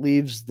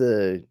leaves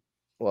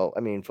well, I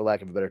mean, for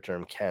lack of a better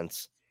term,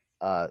 Kents,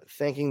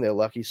 thanking their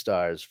lucky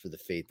stars for the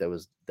fate that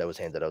was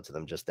handed out to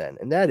them just then.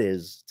 And that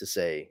is to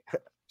say,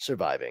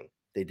 surviving.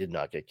 They did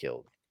not get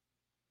killed.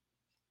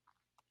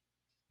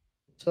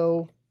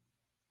 So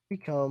we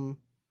come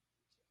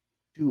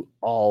to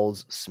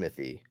All's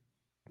smithy,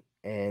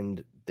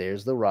 and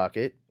there's the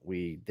rocket.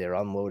 They're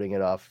unloading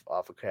it off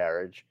a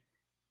carriage,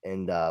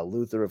 and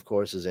Luther, of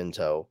course, is in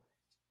tow,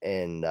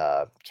 and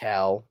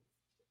Cal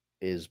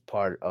is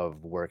part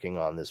of working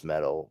on this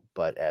metal.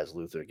 But as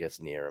Luther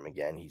gets near him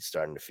again, he's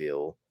starting to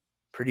feel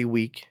pretty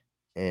weak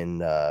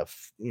and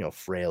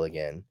frail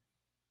again.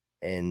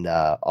 And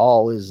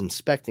All is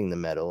inspecting the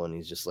metal, and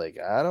he's just like,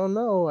 "I don't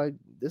know.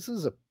 This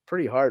is a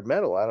pretty hard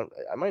metal.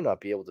 I might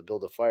not be able to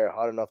build a fire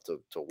hot enough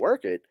to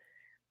work it."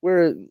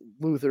 Where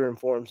Luther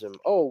informs him,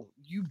 "Oh,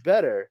 you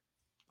better,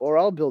 or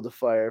I'll build a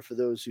fire for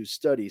those who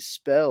study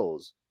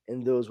spells,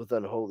 and those with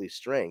unholy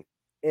strength,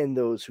 and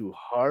those who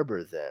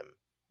harbor them.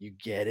 You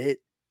get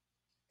it?"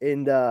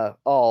 And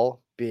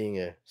All, being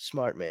a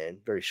smart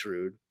man, very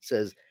shrewd,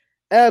 says,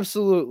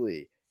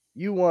 "Absolutely.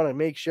 You want to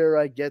make sure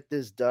I get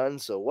this done.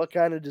 So what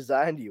kind of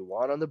design do you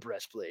want on the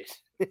breastplate?"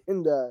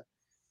 And that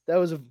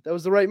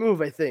was the right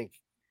move, I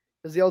think,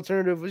 because the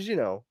alternative was,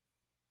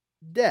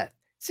 death.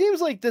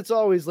 Seems like that's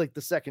always like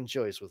the second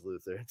choice with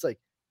Luther. It's like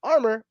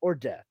armor or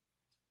death,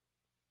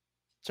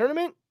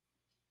 tournament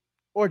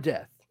or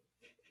death.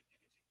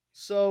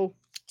 So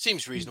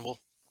Seems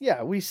reasonable.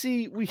 yeah, we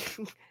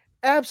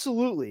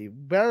absolutely,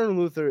 Baron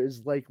Luther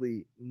is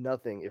likely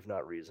nothing if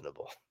not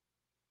reasonable.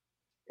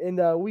 And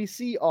we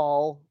see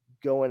All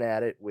going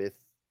at it with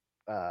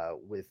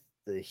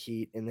the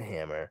heat and the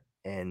hammer,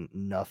 and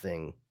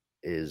nothing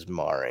is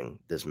marring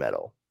this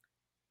metal.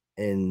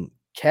 And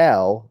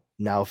Cal,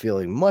 now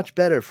feeling much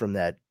better from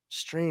that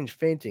strange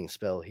fainting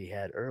spell he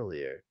had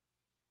earlier,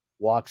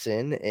 walks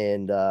in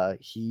and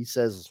he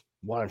says,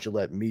 "Why don't you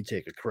let me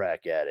take a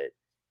crack at it?"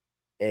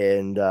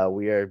 And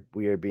we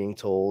are being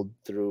told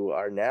through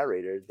our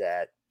narrator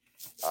that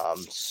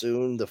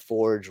soon the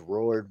forge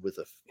roared with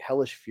a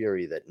hellish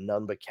fury that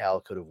none but Cal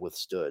could have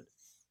withstood.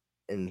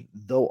 And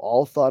though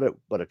all thought it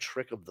but a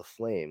trick of the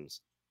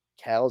flames,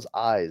 Cal's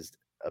eyes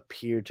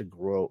appeared to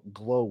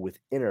glow with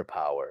inner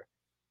power,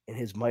 and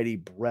his mighty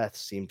breath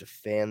seemed to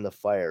fan the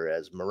fire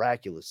as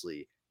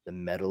miraculously the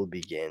metal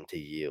began to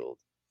yield.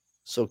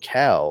 So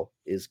Cal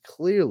is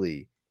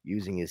clearly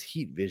using his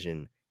heat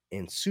vision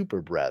and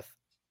super breath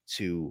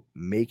to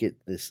make it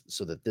this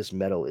so that this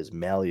metal is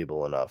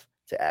malleable enough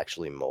to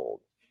actually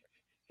mold.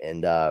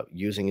 And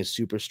using his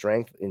super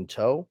strength in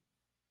tow,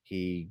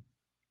 he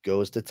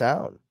goes to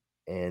town.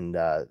 And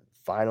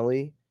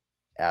finally,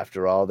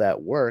 after all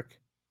that work,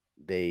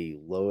 they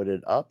load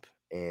it up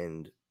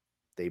and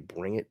they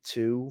bring it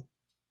to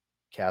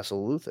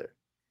Castle Luther.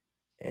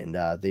 And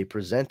they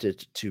present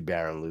it to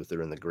Baron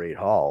Luther in the Great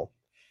Hall.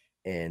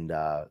 And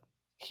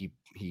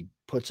he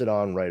puts it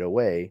on right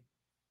away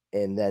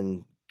and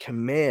then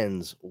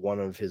commands one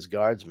of his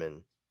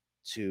guardsmen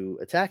to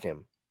attack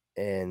him.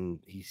 And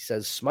he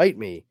says, "Smite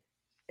me."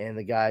 And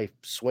the guy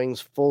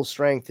swings full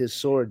strength his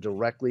sword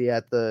directly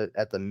at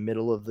the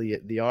middle of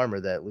the armor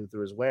that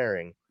Luther is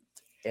wearing,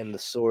 and the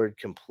sword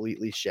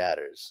completely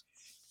shatters.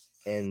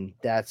 And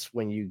that's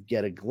when you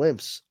get a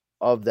glimpse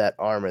of that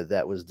armor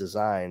that was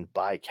designed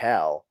by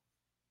Cal,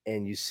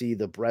 and you see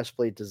the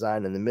breastplate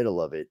design in the middle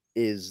of it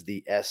is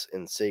the S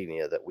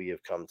insignia that we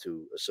have come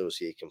to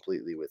associate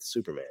completely with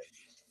Superman.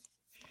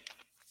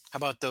 How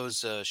about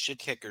those shit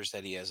kickers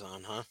that he has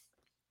on, huh?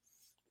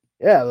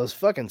 Yeah, those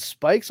fucking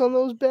spikes on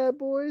those bad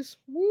boys.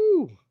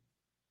 Woo!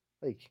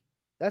 Like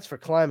that's for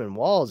climbing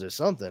walls or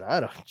something. I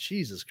don't.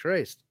 Jesus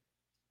Christ!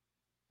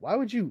 Why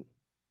would you?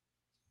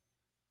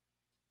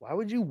 Why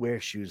would you wear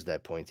shoes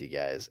that pointy,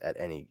 guys? At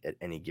any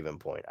given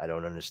point, I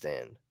don't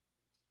understand.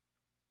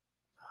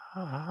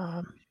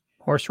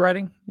 Horse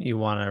riding? You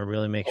want to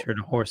really make sure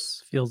the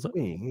horse feels it.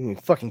 You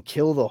fucking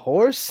kill the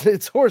horse?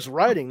 It's horse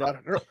riding,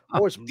 not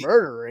horse The-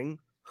 murdering.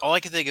 All I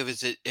can think of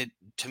is it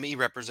to me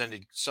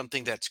represented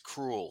something that's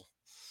cruel.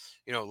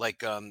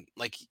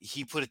 Like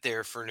he put it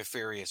there for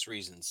nefarious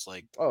reasons.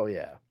 Like, Oh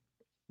yeah,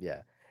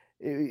 yeah.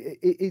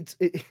 It's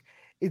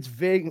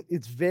vague.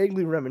 It's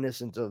vaguely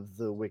reminiscent of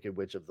the Wicked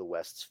Witch of the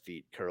West's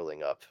feet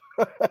curling up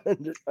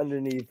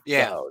underneath the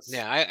yeah, house.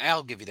 yeah,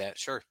 I'll give you that.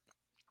 Sure.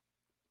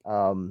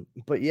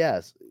 But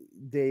yes,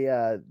 they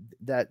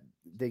that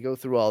they go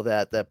through all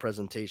that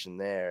presentation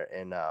there,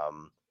 and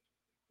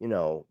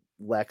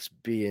Lex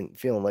being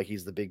feeling like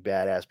he's the big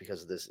badass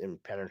because of this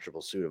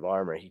impenetrable suit of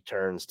armor, he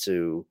turns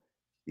to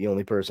the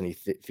only person he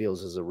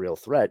feels is a real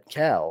threat,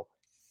 Cal,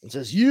 and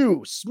says,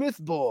 "You, Smith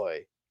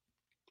boy,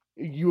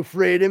 you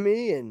afraid of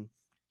me?" And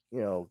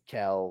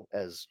Cal,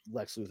 as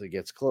Lex Luthor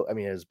gets close, I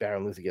mean, as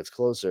Baron Luthor gets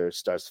closer,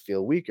 starts to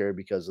feel weaker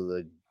because of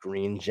the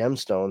green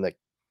gemstone that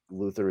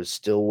Luthor is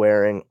still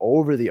wearing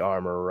over the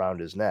armor around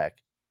his neck.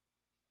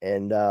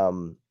 And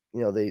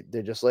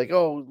they're just like,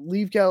 "Oh,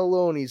 leave Cal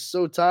alone. He's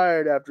so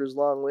tired after his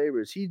long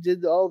labors. He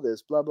did all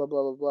this, blah blah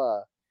blah blah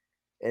blah."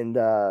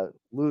 And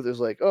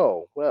Luther's like,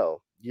 "Oh,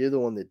 well, you're the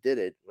one that did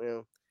it.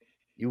 Well,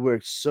 you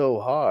worked so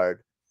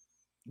hard.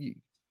 You,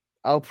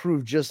 I'll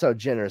prove just how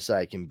generous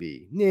I can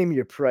be. Name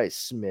your price,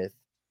 Smith."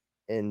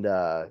 And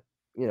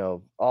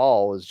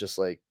all is just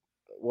like,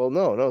 "Well,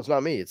 no, it's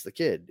not me. It's the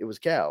kid. It was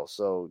Cal.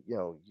 So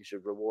you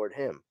should reward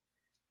him."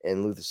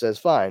 And Luther says,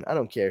 "Fine. I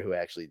don't care who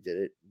actually did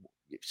it.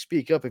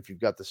 Speak up if you've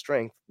got the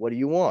strength. What do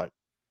you want?"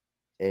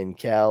 And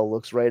Cal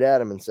looks right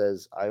at him and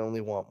says, "I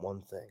only want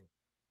one thing: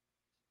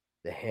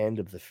 the hand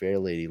of the fair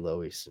lady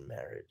Lois in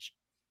marriage."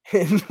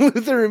 And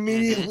Luther Hmm.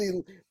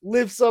 immediately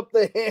lifts up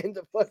the hand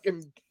to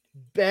fucking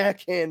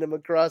backhand him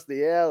across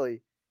the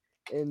alley.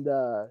 And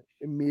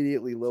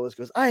immediately Lois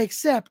goes, "I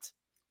accept.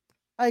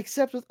 I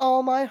accept with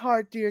all my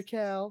heart, dear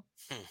Cal."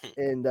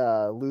 And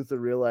Luther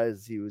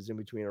realized he was in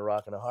between a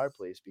rock and a hard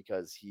place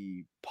because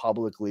he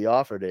publicly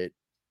offered it,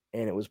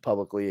 and it was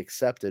publicly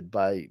accepted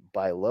by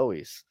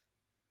Lois.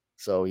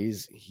 So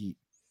he's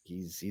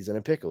in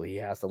a pickle. He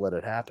has to let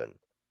it happen.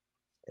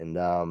 And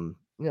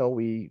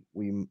we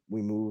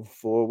move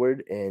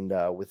forward,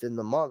 and within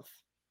the month,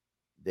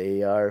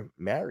 they are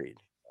married.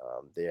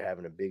 They're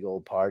having a big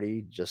old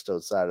party just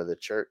outside of the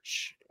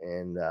church,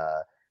 and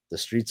the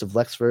streets of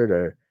Lexford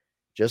are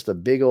just a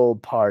big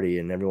old party,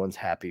 and everyone's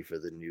happy for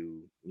the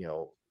new,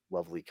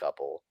 lovely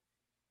couple.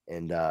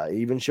 And it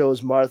even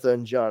shows Martha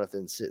and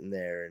Jonathan sitting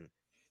there,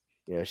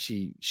 and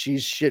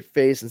she's shit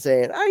faced and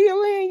saying, "Oh,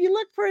 you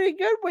look pretty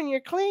good when you're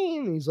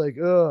clean." And he's like,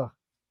 "Oh,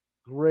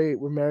 great,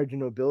 we're married to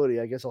nobility.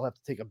 I guess I'll have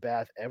to take a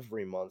bath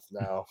every month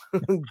now."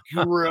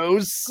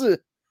 Gross.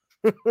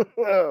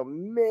 Oh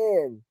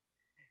man.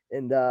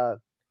 And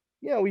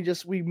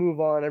we move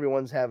on.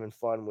 Everyone's having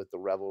fun with the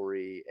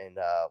revelry, and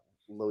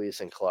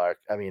Louis and Clark,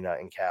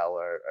 and Cal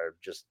are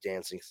just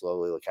dancing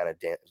slowly, kind of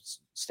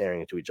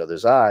staring into each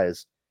other's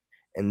eyes.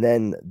 And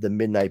then the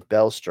midnight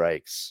bell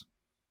strikes.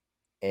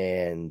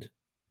 And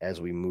as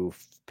we move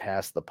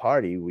past the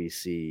party, we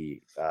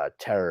see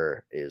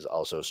Terror is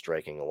also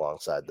striking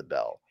alongside the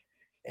bell.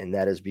 And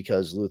that is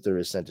because Luther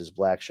has sent his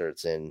black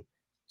shirts in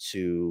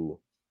to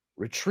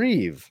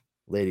retrieve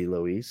Lady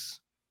Louise.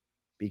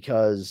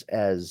 Because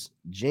as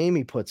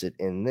Jamie puts it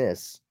in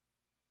this,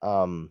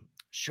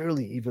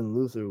 surely even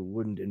Luther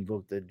wouldn't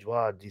invoke the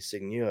droit du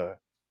seigneur.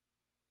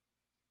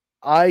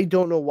 I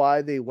don't know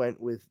why they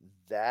went with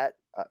that.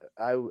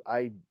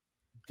 I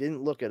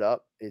didn't look it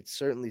up. It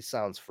certainly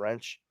sounds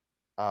French,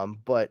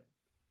 but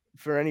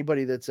for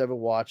anybody that's ever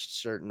watched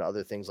certain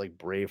other things like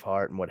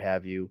Braveheart and what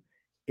have you,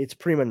 it's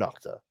prima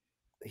nocta.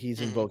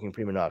 He's invoking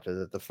prima nocta,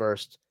 that the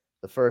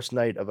first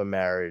night of a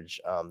marriage,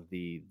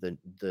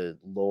 the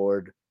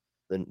lord,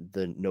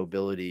 the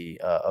nobility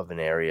of an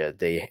area,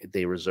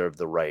 they reserve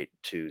the right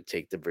to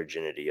take the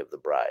virginity of the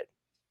bride.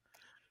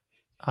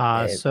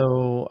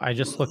 So I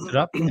just looked it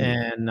up,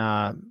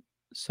 and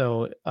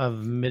so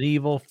of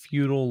medieval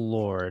feudal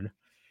lord,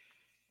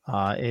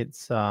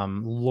 it's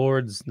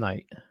Lord's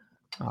Night,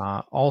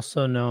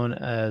 also known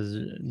as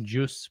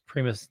Jus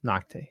Primus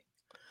Nocte.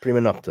 Prima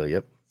nocta,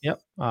 yep.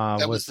 Yep.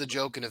 That was the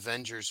joke in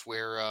Avengers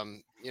where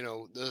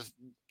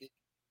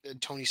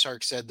Tony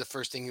Stark said the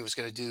first thing he was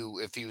going to do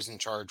if he was in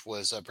charge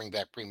was bring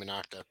back Prima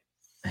Nocta.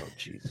 Oh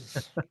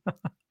Jesus.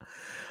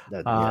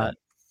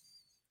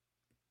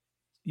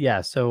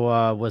 Yeah,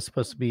 so was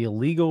supposed to be a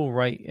legal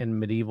right in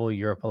medieval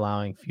Europe,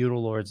 allowing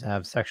feudal lords to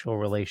have sexual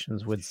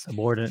relations with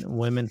subordinate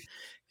women,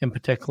 in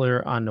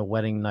particular on the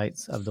wedding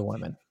nights of the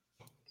women.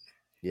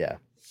 Yeah,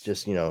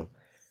 just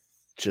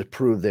to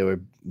prove they were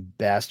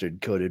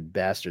bastard coated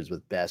bastards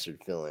with bastard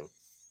filling.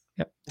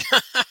 Yep.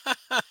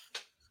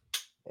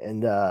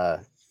 And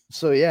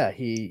so yeah,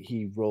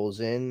 he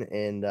rolls in,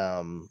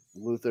 and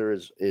Luther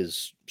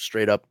is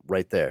straight up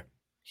right there.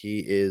 He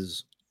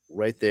is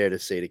right there to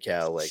say to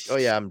Cal, like, "Oh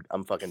yeah,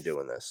 I'm fucking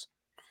doing this."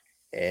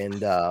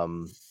 And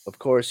of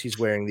course, he's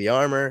wearing the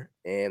armor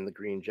and the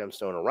green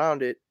gemstone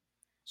around it.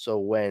 So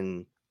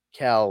when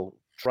Cal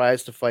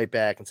tries to fight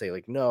back and say,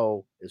 like,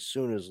 no, as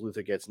soon as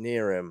Luther gets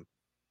near him,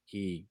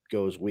 he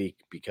goes weak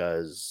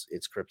because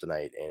it's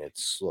kryptonite and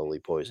it's slowly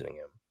poisoning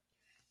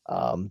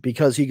him.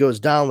 Because he goes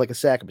down like a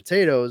sack of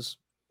potatoes,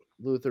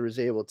 Luther is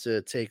able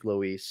to take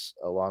Luis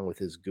along with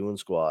his goon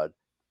squad,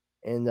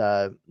 and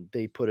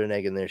they put an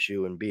egg in their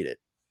shoe and beat it.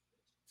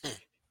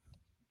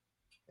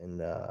 And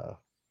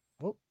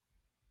well,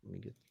 let me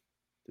get.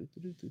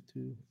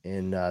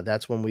 And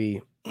that's when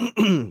we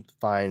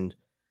find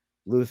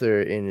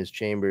Luther in his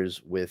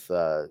chambers with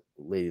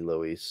Lady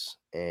Louise,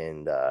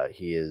 and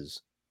he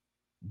is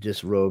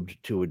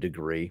disrobed to a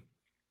degree.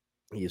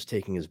 He is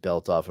taking his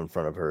belt off in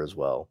front of her as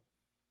well,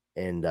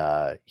 and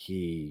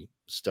he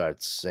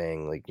starts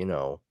saying, like,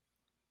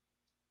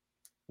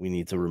 we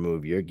need to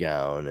remove your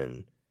gown,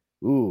 and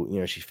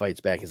she fights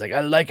back. He's like,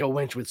 I like a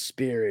wench with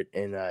spirit,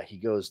 and he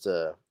goes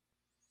to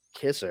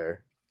kiss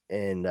her,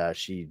 and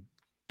she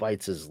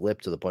bites his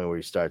lip to the point where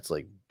he starts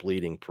like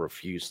bleeding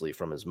profusely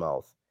from his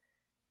mouth.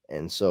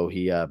 And so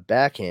he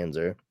backhands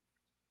her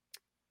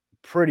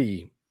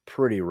pretty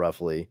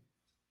roughly,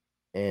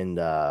 and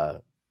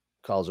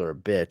calls her a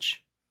bitch,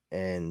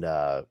 and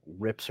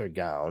rips her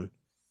gown,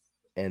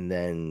 and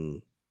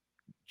then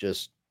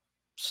just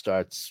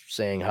starts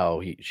saying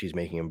how she's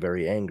making him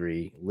very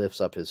angry, lifts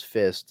up his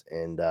fist,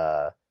 and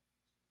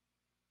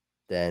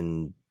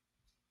then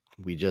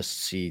we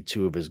just see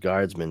two of his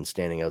guardsmen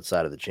standing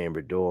outside of the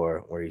chamber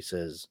door, where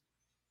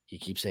he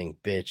keeps saying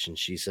bitch, and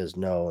she says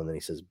no, and then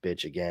he says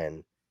bitch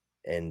again.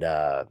 And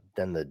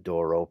then the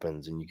door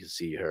opens, and you can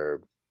see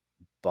her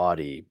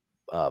body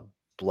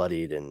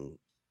bloodied and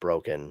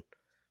broken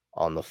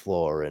on the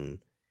floor, and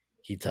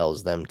he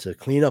tells them to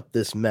clean up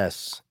this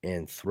mess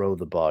and throw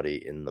the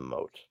body in the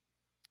moat.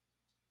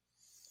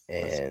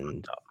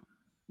 And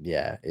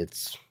yeah,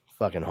 it's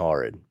fucking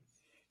horrid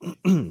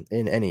in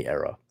any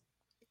era.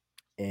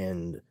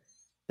 And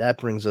that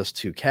brings us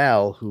to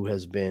Cal, who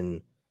has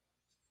been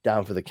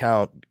down for the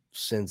count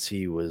since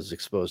he was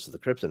exposed to the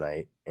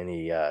kryptonite, and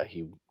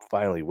he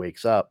finally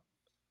wakes up,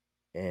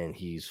 and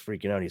he's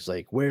freaking out. He's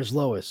like, "Where's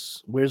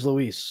Lois? Where's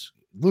Louise?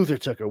 Luther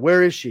took her.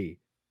 Where is she?"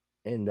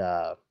 And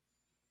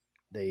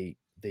they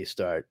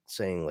start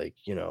saying, like,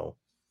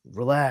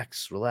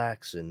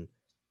 relax, and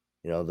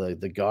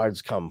the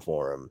guards come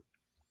for him,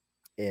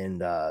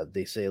 and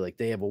they say, like,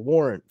 they have a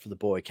warrant for the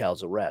boy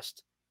Cal's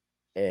arrest.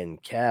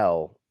 And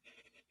Cal,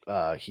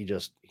 he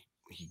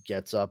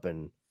gets up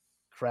and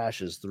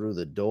crashes through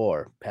the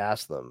door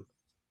past them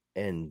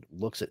and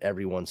looks at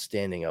everyone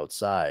standing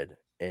outside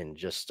and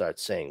just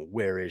starts saying,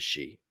 "Where is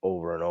she?"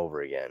 over and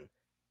over again,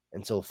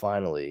 until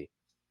finally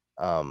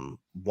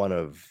one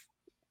of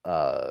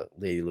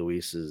Lady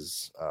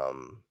Louise's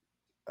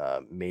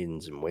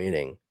maidens in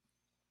waiting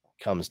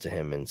comes to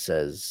him and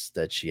says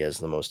that she has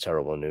the most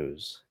terrible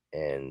news.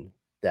 And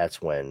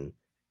that's when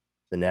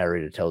the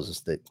narrator tells us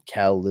that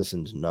Cal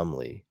listened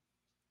numbly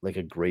like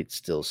a great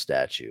still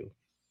statue.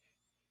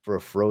 For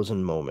a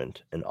frozen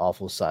moment, an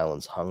awful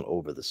silence hung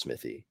over the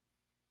smithy,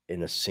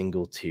 and a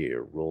single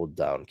tear rolled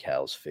down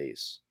Cal's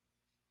face.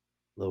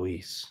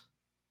 Luis,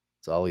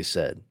 that's all he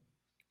said.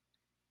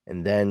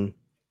 And then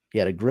he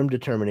had a grim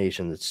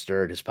determination that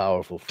stirred his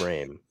powerful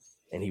frame,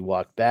 and he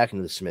walked back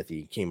into the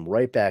smithy, came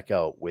right back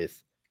out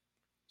with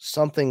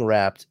something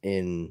wrapped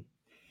in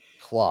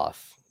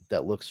cloth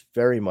that looks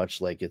very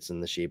much like it's in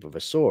the shape of a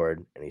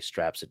sword, and he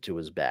straps it to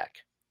his back.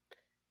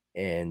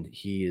 And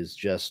he is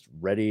just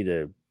ready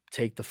to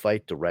take the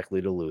fight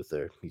directly to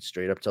Luther. He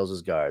straight up tells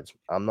his guards,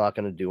 I'm not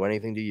going to do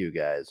anything to you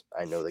guys.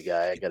 I know the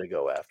guy I got to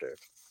go after.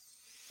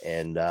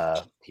 And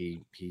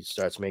he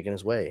starts making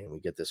his way, and we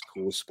get this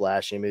cool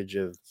splash image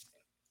of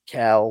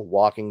Cal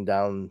walking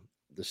down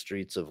the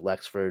streets of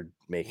Lexford,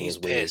 making He's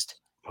his way. pissed.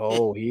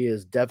 Oh, he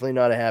is definitely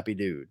not a happy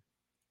dude.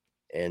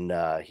 And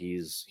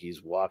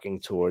he's walking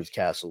towards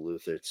Castle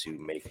Luther to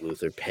make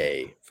Luther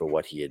pay for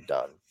what he had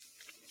done.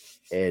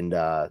 And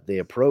they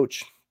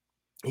approach.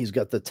 He's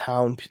got the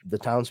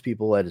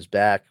townspeople at his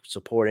back,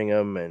 supporting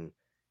him and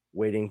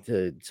waiting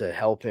to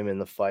help him in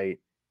the fight.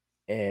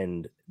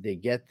 And they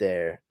get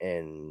there,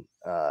 and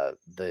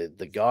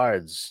the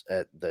guards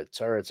at the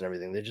turrets and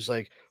everything, they're just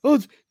like,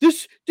 "Oh,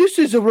 this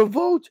is a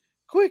revolt!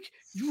 Quick,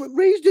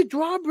 raise the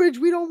drawbridge!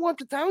 We don't want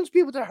the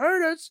townspeople to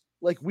hurt us,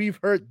 like we've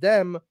hurt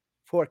them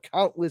for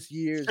countless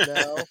years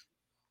now."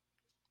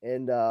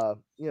 And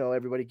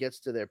everybody gets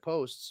to their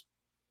posts,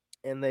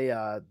 and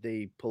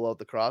they pull out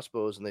the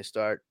crossbows and they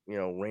start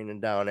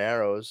raining down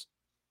arrows.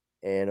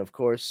 And of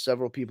course,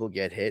 several people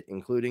get hit,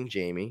 including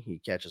Jamie. He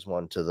catches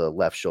one to the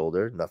left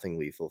shoulder, nothing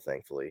lethal,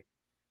 thankfully.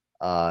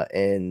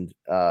 And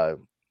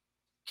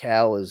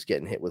Cal is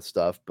getting hit with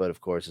stuff, but of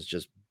course, it's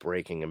just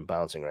breaking and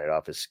bouncing right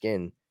off his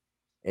skin.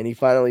 And he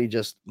finally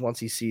once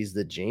he sees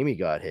that Jamie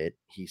got hit,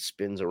 he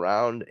spins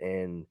around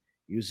and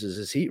uses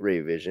his heat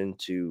ray vision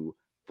to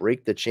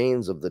break the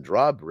chains of the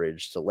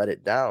drawbridge to let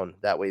it down.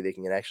 That way, they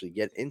can actually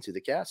get into the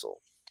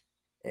castle.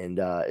 And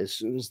as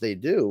soon as they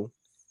do,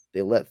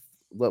 they let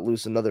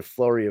loose another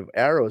flurry of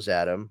arrows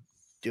at him,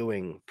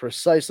 doing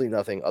precisely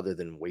nothing other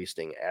than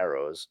wasting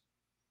arrows.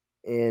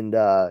 And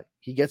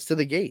he gets to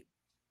the gate.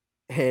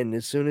 And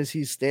as soon as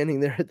he's standing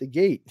there at the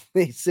gate,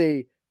 they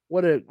say,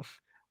 what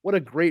a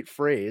great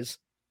phrase,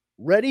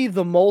 ready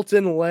the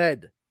molten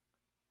lead.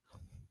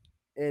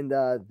 And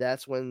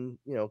that's when,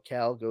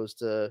 Cal goes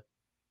to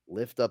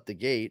lift up the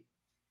gate,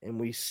 and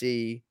we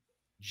see,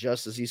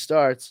 just as he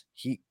starts,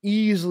 he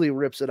easily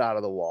rips it out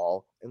of the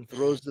wall and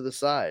throws to the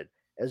side,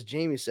 as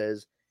Jamie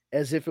says,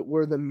 as if it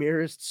were the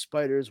merest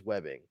spider's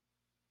webbing.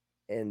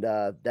 And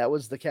that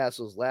was the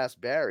castle's last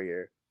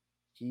barrier.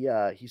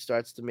 He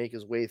starts to make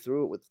his way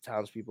through it with the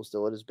townspeople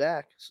still at his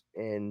back.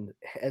 And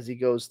as he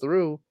goes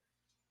through,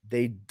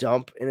 they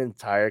dump an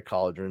entire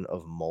cauldron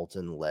of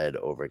molten lead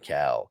over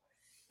Cal.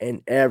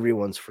 And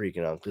everyone's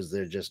freaking out because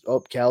they're just,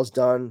 oh, Cal's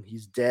done.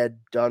 He's dead,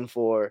 done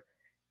for.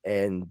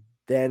 And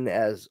then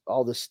as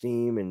all the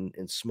steam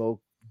and smoke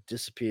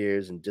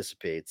disappears and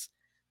dissipates,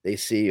 they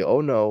see,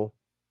 oh no,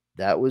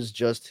 that was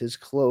just his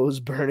clothes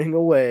burning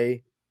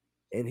away.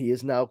 And he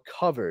is now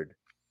covered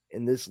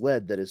in this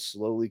lead that is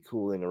slowly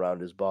cooling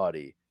around his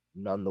body,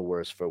 none the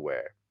worse for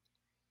wear.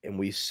 And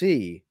we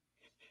see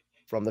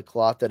from the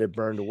cloth that had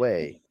burned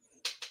away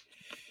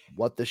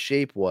what the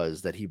shape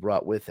was that he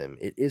brought with him.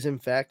 It is, in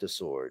fact, a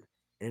sword,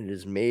 and it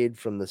is made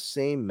from the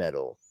same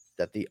metal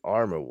that the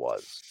armor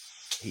was.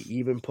 He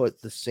even put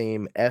the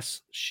same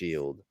S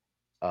shield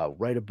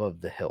right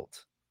above the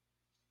hilt.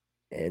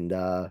 And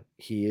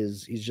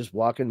he's just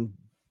walking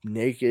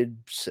naked,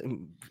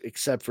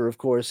 except for, of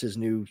course, his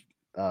new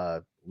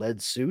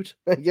lead suit,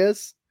 I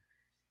guess.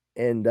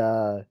 And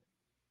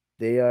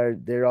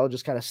they're all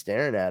just kind of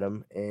staring at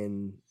him,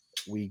 and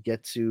we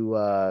get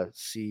to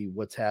see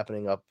what's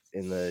happening up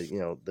in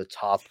the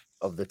top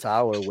of the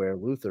tower where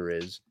Luther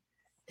is.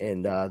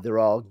 And they're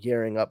all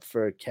gearing up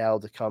for Cal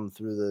to come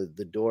through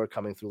the door,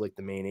 coming through like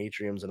the main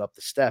atriums and up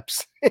the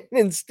steps. And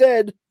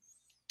instead,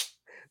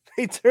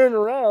 they turn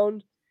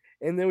around,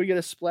 and then we get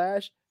a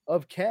splash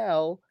of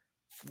Cal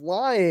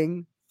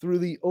flying through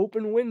the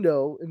open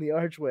window in the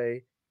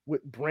archway,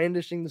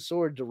 brandishing the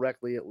sword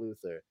directly at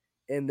Luther.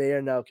 And they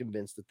are now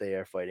convinced that they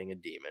are fighting a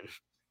demon.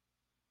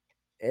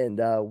 And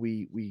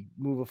we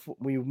move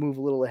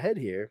a little ahead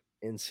here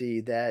and see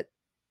that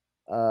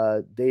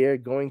they are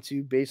going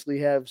to basically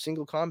have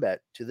single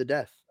combat to the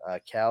death.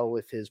 Cal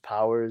with his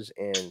powers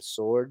and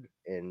sword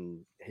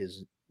and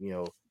his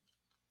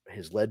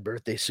his lead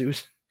birthday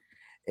suit,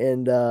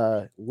 and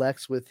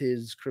Lex with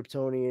his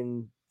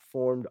Kryptonian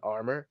formed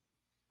armor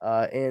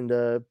and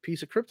a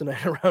piece of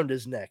kryptonite around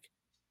his neck.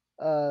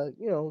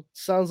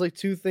 Sounds like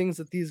two things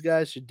that these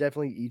guys should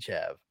definitely each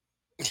have.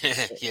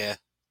 Yeah.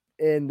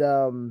 And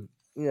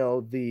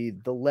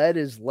the lead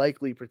is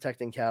likely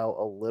protecting Cal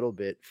a little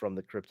bit from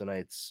the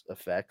kryptonite's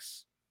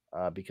effects,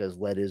 because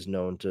lead is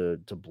known to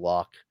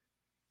block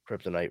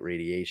kryptonite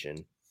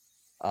radiation.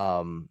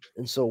 And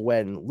so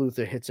when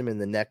Luther hits him in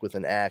the neck with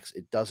an axe,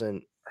 it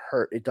doesn't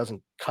hurt, it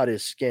doesn't cut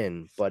his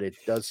skin, but it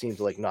does seem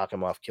to like knock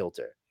him off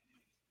kilter.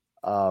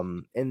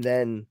 And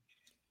then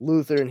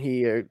Luther and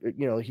he are,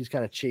 he's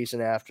kind of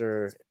chasing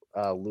after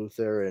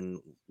Luther, and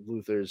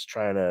Luther's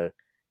trying to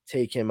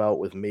take him out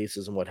with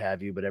maces and what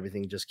have you, but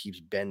everything just keeps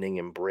bending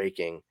and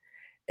breaking.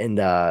 And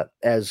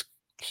as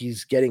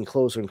he's getting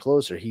closer and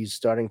closer, he's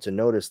starting to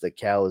notice that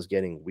Cal is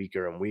getting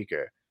weaker and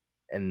weaker.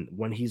 And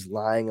when he's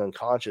lying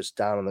unconscious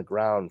down on the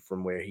ground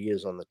from where he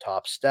is on the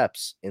top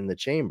steps in the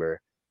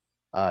chamber,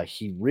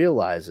 he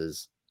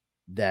realizes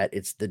that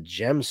it's the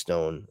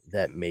gemstone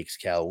that makes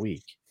Cal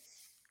weak,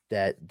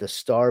 that the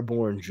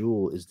starborn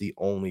jewel is the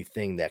only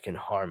thing that can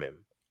harm him.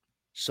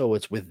 So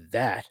it's with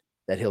that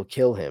that he'll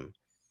kill him.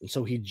 And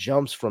so he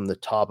jumps from the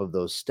top of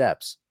those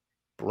steps,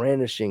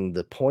 brandishing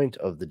the point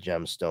of the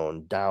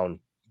gemstone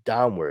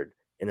downward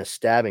in a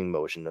stabbing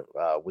motion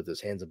with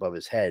his hands above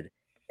his head,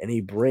 and he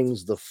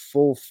brings the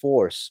full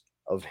force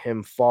of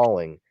him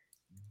falling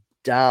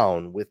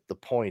down with the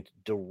point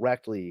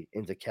directly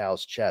into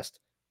Cal's chest,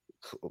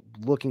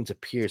 looking to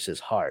pierce his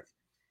heart.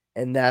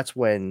 And that's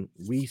when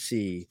we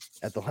see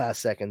at the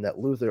last second that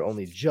Luther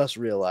only just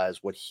realized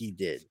what he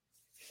did.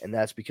 And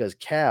that's because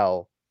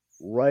Cal,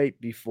 right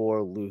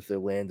before Luther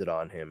landed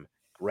on him,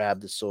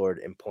 grabbed the sword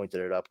and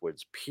pointed it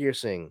upwards,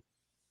 piercing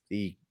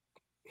the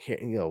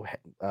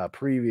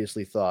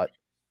previously thought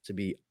to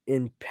be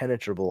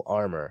impenetrable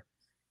armor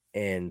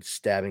and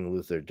stabbing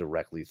Luther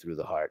directly through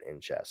the heart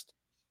and chest.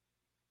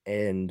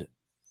 And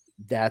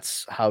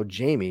that's how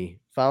Jamie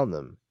found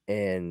them.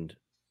 And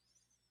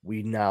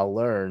we now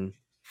learn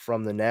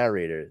from the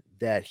narrator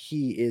that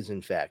he is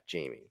in fact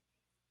Jamie.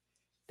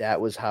 That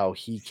was how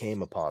he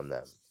came upon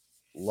them,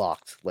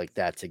 locked like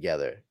that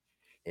together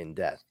in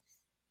death.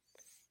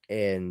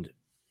 And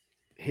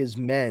his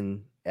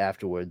men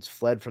afterwards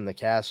fled from the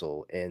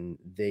castle, and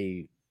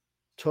they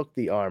took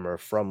the armor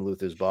from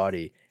Luther's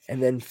body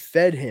and then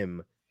fed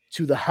him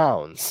to the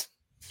hounds.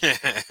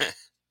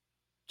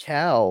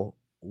 Cal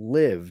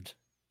lived,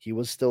 he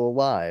was still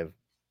alive,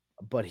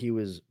 but he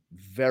was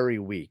very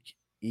weak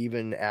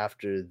even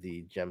after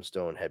the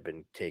gemstone had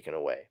been taken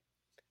away.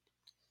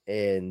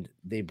 And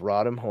they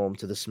brought him home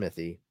to the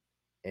smithy,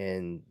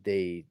 and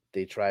they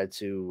tried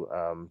to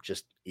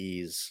just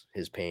ease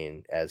his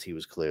pain as he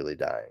was clearly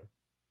dying.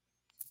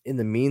 In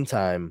the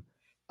meantime,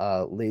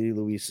 Lady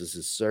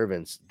Louisa's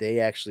servants, they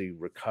actually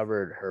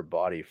recovered her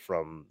body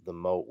from the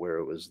moat where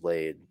it was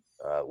laid,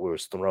 where it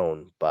was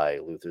thrown by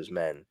Luther's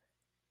men,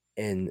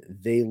 and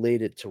they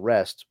laid it to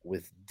rest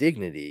with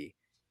dignity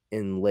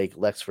in Lake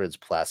Lexford's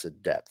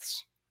placid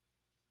depths.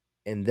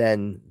 And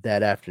then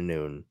that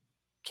afternoon,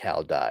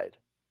 Cal died.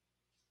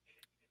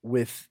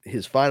 With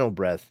his final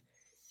breath,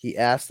 he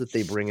asked that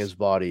they bring his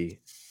body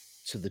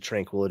to the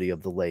tranquility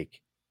of the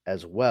lake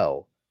as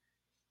well.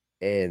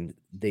 And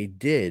they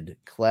did,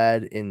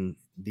 clad in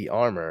the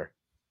armor,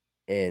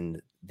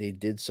 and they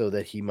did so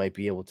that he might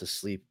be able to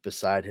sleep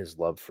beside his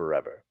love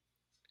forever.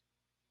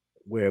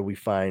 Where we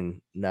find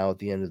now at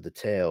the end of the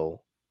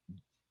tale,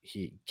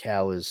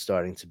 Cal is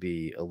starting to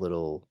be a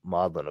little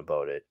maudlin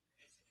about it.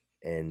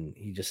 And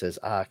he just says,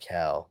 "Ah,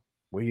 Cal,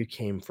 where you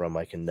came from,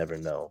 I can never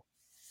know.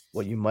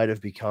 What you might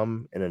have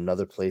become in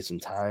another place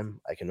and time,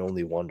 I can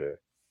only wonder.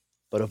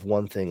 But of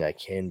one thing I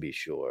can be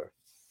sure.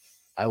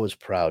 I was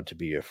proud to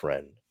be your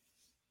friend."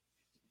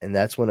 And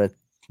that's when a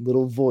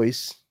little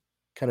voice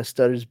kind of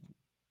stutters,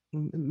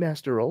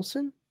 "Master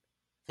Olson?"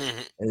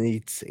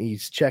 And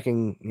he's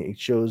checking, he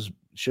shows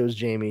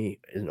Jamie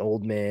an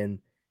old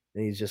man,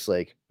 and he's just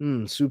like,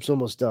 soup's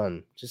almost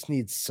done. Just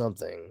needs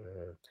something.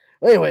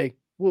 Anyway,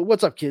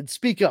 what's up, kid?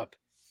 Speak up."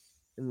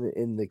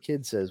 And the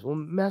kid says, "Well,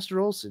 Master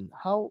Olson,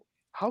 how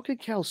could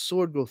Cal's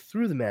sword go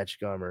through the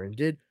magic armor?" And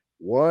did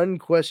one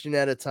question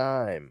at a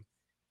time.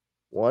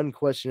 One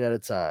question at a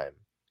time.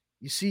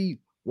 You see,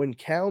 when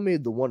Cal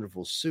made the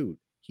wonderful suit,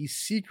 he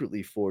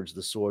secretly forged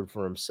the sword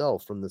for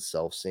himself from the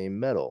self-same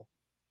metal.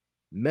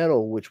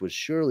 Metal which was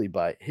surely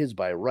by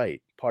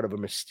right, part of a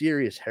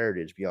mysterious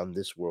heritage beyond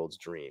this world's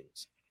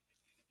dreams.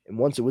 And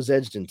once it was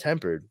edged and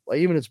tempered, why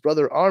even its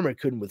brother armor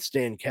couldn't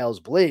withstand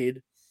Cal's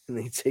blade. And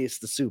they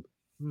taste the soup.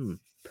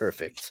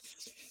 Perfect.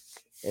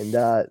 And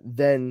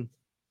then,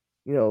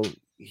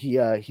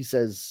 he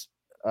says,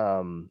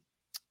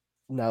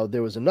 now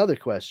there was another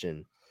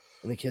question.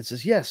 And the kid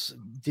says, "Yes,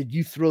 did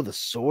you throw the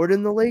sword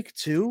in the lake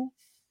too?"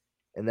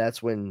 And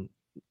that's when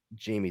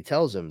Jamie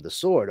tells him, "The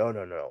sword? Oh,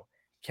 no.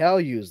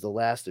 Cal used the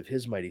last of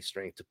his mighty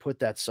strength to put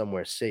that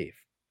somewhere safe.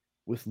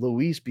 With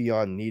Louise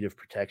beyond need of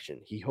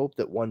protection, he hoped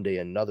that one day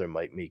another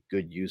might make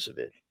good use of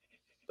it.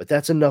 But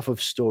that's enough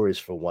of stories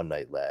for one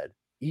night, lad.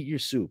 Eat your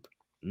soup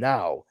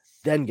now,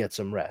 then get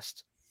some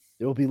rest.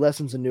 There will be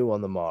lessons anew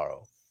on the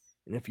morrow.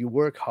 And if you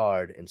work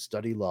hard and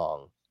study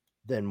long,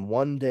 then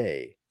one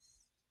day,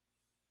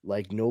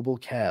 like noble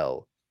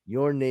Cal,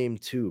 your name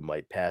too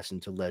might pass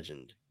into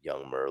legend,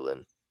 young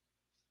Merlin."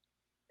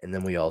 And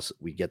then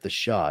we get the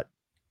shot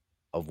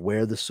of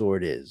where the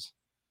sword is,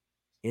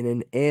 in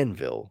an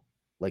anvil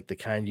like the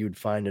kind you'd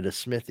find at a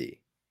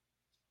smithy,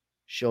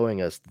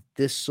 showing us that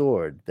this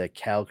sword that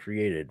Cal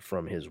created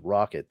from his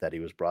rocket that he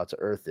was brought to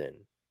Earth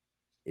in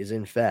is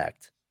in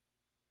fact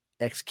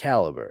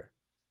Excalibur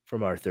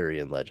from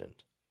Arthurian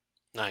legend.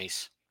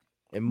 Nice.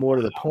 And more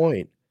to the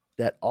point,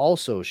 that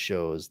also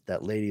shows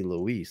that Lady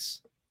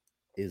Louise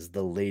is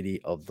the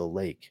Lady of the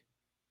Lake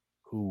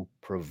who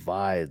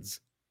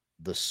provides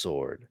the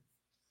sword.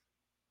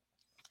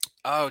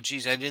 Oh,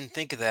 geez, I didn't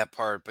think of that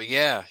part, but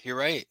yeah, you're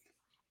right.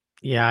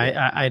 Yeah,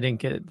 Yeah. I didn't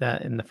get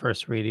that in the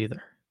first read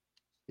either.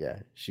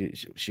 Yeah, she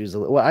was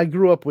well. I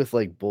grew up with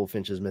like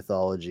Bullfinch's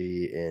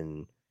mythology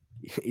and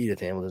Edith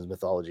Hamilton's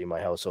mythology in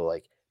my house. So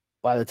like,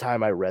 by the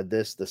time I read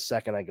this, the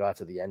second I got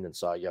to the end and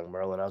saw young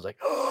Merlin, I was like,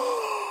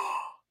 oh,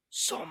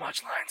 so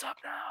much lines up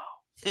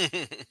now.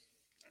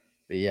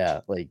 But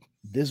yeah, like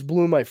this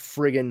blew my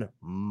friggin'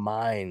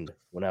 mind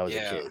when I was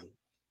a Yeah. kid.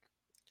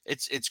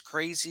 It's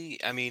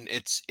crazy. I mean,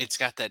 it's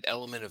got that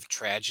element of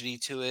tragedy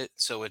to it,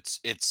 so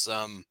it's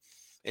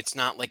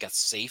not like a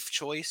safe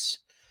choice.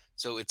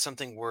 So it's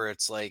something where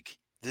it's like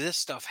this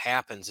stuff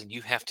happens and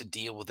you have to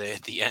deal with it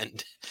at the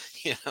end.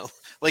 You know,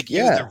 like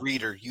you, the Yeah.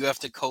 reader, you have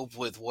to cope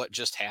with what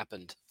just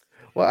happened.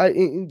 Well,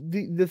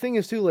 the thing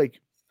is too,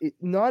 like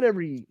not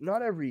every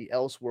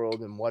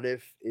Elseworld and What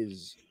If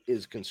is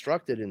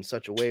constructed in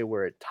such a way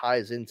where it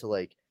ties into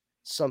like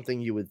something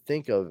you would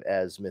think of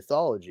as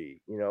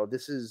mythology. You know,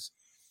 this is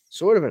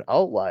sort of an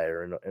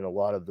outlier in a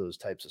lot of those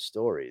types of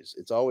stories.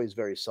 It's always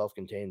very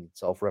self-contained,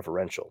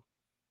 self-referential.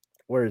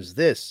 Whereas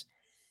this,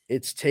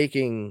 it's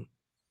taking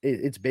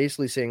it's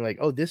basically saying like,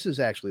 oh, this is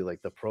actually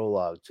like the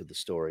prologue to the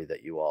story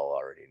that you all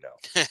already know.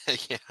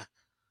 Yeah,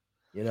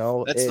 You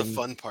know, that's the and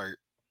fun part.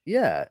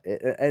 yeah,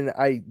 and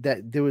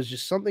that there was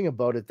just something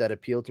about it that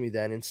appealed to me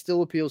then and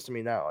still appeals to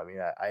me now. I mean,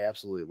 I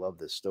absolutely love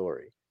this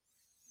story.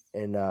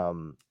 And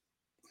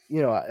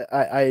you know,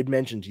 I had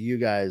mentioned to you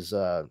guys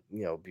you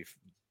know,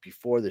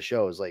 before the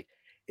show is like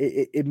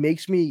it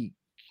makes me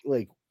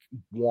like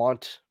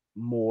want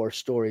more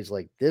stories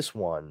like this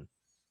one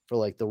for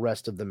like the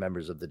rest of the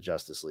members of the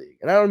Justice League.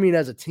 And I don't mean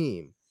as a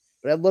team,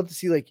 but I'd love to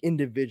see like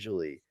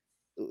individually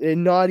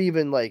and not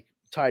even like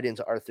tied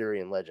into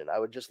Arthurian legend. I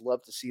would just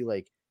love to see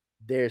like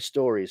their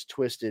stories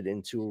twisted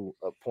into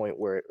a point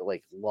where it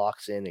like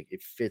locks in,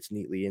 it fits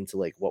neatly into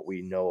like what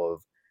we know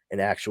of an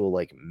actual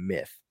like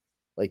myth.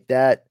 Like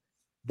that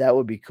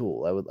would be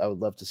cool. I would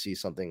love to see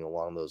something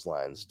along those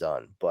lines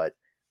done. But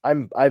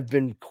I've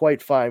been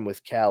quite fine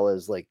with Cal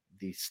as like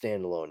the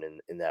standalone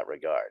in that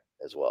regard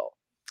as well.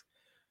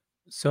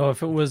 So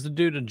if it was to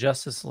do to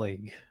Justice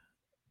League,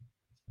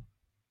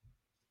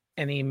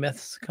 any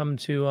myths come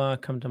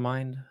to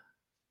mind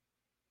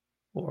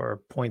or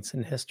points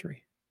in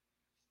history?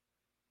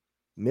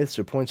 Myths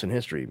or points in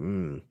history.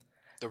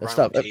 The That's round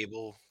tough.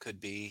 table could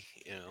be,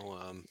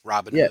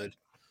 Robin Yeah, Hood.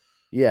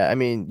 yeah. I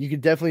mean, you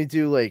could definitely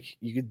do like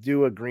you could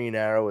do a Green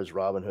Arrow as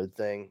Robin Hood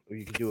thing, or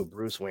you could do a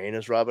Bruce Wayne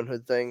as Robin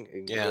Hood thing,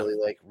 and Yeah.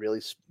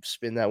 really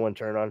spin that one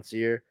turn on its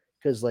ear.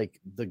 Because like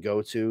the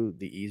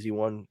the easy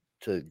one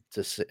to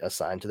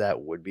assign to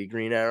that would be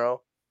Green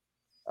Arrow.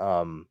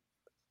 Um,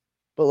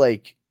 but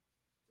like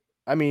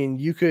I mean,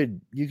 you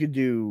could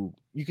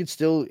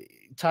still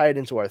tie it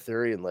into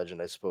Arthurian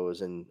legend, I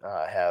suppose, and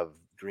have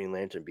Green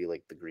Lantern be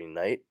like the Green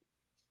Knight.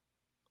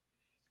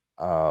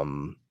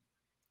 Um,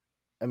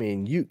 I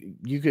mean, you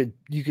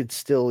could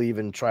still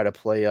even try to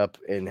play up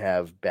and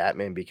have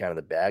Batman be kind of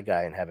the bad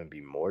guy and have him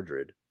be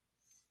Mordred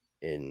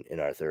in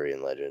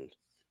Arthurian legend.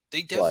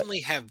 They But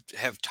definitely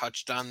have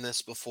touched on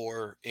this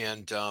before,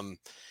 and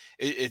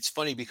it's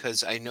funny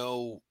because I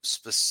know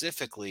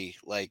specifically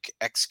like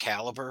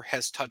Excalibur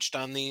has touched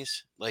on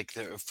these, like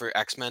for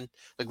X-Men.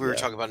 Like we were yeah,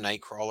 talking about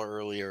Nightcrawler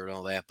earlier and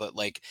all that, but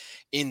like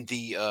in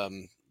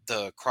the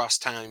Cross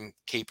Time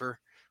Caper,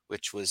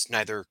 which was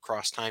neither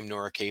cross time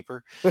nor a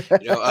caper,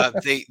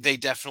 they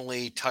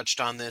definitely touched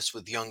on this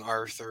with young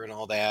Arthur and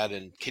all that,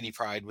 and Kitty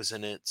Pryde was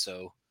in it,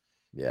 so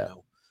you yeah,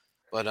 know.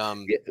 But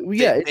yeah, well,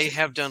 yeah. they It's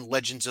have done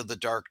Legends of the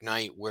Dark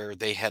Knight where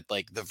they had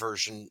like the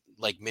version,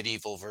 like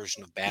medieval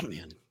version of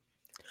Batman.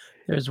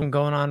 There's one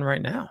going on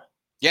right now.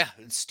 Yeah,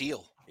 it's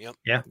Steel. Yep.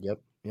 Yeah.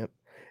 yep.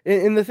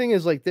 And the thing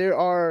is, like, there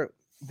are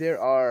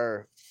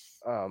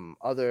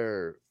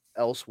other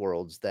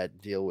Elseworlds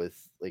that deal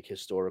with like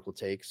historical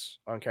takes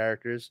on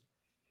characters.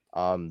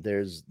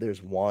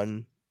 There's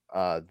one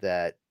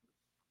that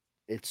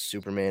it's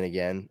Superman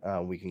again.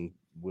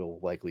 We'll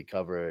likely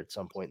cover at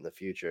some point in the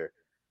future.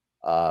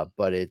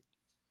 But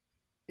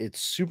it's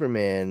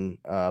Superman,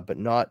 but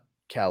not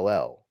Kal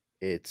El.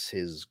 It's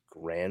his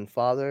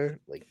grandfather,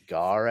 like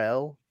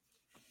Gar-El,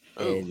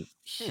 Oh. and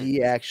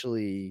he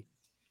actually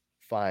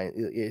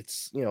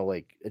it's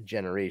like a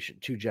generation,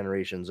 two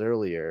generations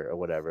earlier or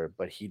whatever.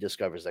 But he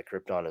discovers that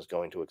Krypton is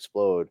going to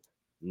explode.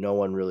 No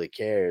one really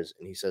cares,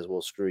 and he says,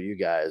 "Well, screw you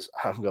guys.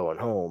 I'm going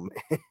home."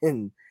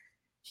 And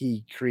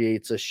he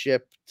creates a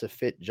ship to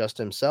fit just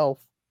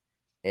himself,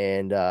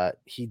 and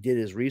he did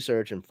his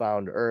research and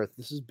found Earth.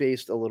 This is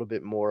based a little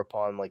bit more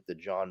upon like the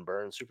John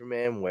Byrne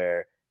Superman,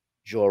 where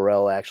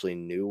Jor-El actually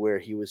knew where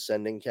he was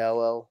sending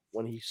Kal-El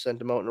when he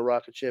sent him out in a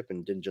rocket ship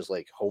and didn't just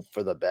like hope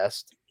for the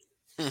best.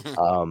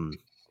 Um,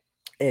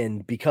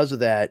 and because of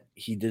that,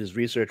 he did his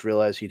research,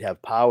 realized he'd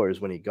have powers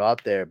when he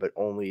got there, but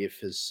only if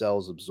his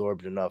cells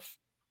absorbed enough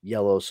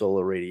yellow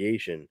solar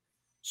radiation.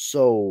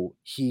 So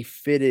he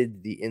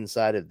fitted the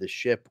inside of the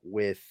ship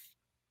with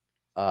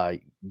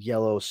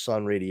yellow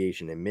sun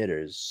radiation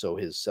emitters, so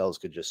his cells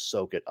could just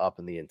soak it up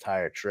in the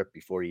entire trip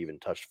before he even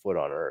touched foot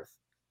on Earth.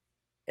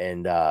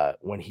 And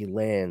when he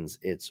lands,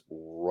 it's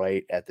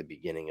right at the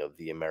beginning of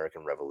the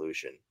American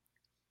Revolution,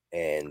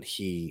 and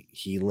he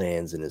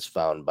lands and is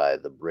found by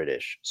the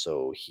British,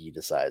 so he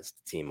decides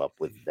to team up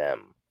with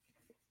them.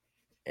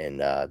 And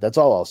that's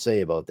all I'll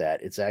say about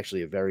that. It's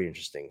actually a very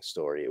interesting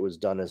story. It was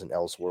done as an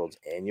Elseworlds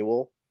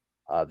annual.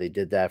 They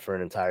did that for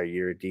an entire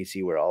year at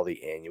DC, where all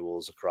the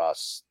annuals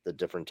across the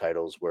different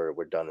titles were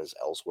done as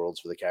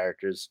Elseworlds for the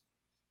characters.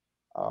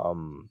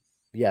 Um,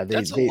 yeah,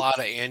 That's a lot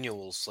of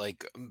annuals,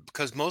 like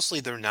because mostly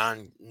they're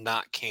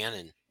not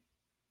canon.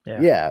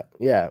 Yeah.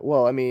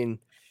 Well, I mean,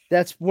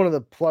 that's one of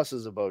the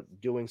pluses about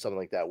doing something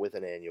like that with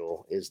an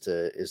annual is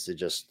to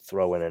just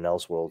throw in an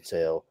Elseworld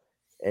tale,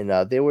 and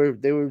they were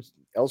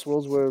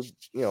Elseworlds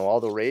were all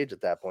the rage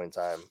at that point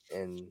in time,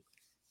 and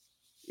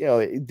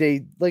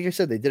they, like I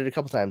said, they did it a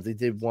couple times. They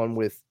did one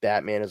with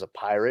Batman as a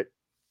pirate.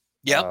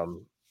 Yep.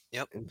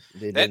 Yep.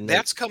 They did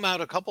that's come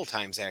out a couple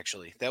times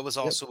actually. That was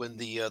Yep. also in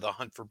the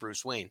Hunt for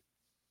Bruce Wayne.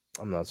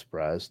 I'm not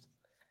surprised.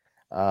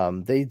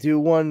 They do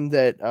one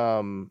that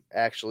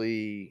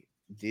actually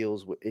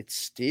deals with it's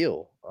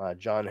Steel,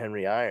 John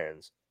Henry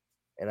Irons,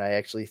 and I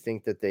actually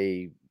think that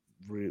they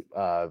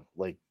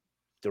like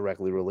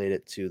directly relate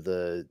it to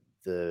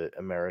the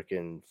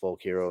American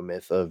folk hero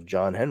myth of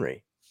John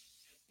Henry.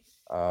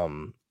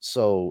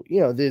 So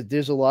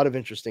there's a lot of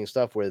interesting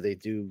stuff where they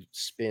do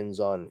spins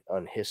on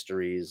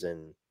histories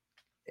and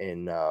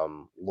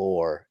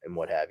lore and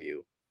what have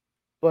you.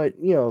 But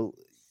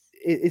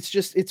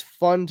it's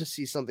fun to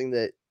see something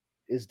that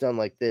is done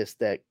like this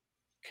that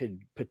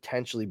could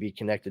potentially be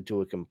connected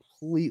to a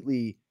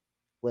completely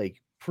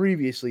like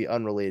previously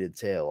unrelated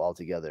tale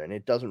altogether, and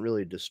it doesn't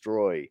really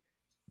destroy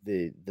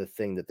the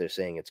thing that they're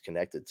saying it's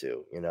connected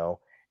to.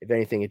 If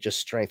anything, it just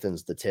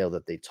strengthens the tale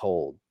that they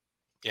told.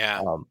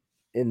 Yeah.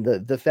 And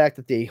the fact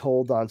that they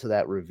hold on to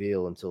that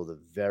reveal until the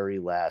very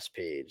last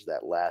page,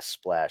 that last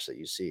splash that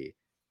you see,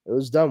 it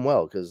was done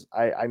well, because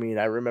I mean,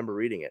 I remember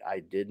reading it. I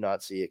did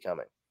not see it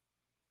coming.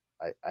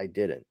 I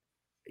didn't.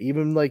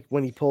 Even like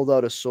when he pulled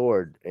out a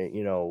sword and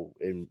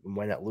and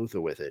went at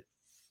Luther with it.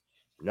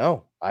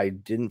 No, I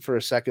didn't for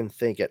a second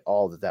think at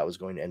all that that was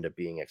going to end up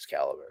being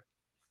Excalibur.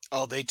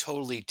 Oh, they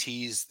totally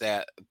teased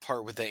that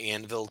part with the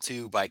anvil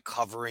too by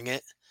covering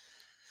it.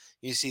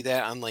 You see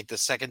that on like the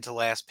second to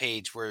last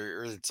page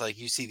where it's like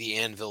you see the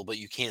anvil, but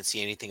you can't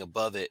see anything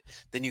above it.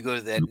 Then you go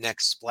to that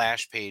next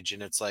splash page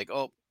and it's like,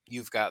 oh,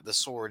 you've got the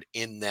sword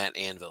in that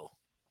anvil.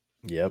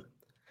 Yep.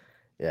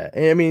 Yeah.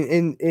 And I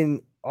mean,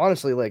 in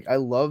honestly, like I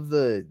love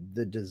the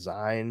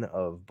design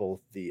of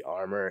both the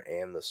armor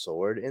and the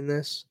sword in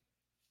this.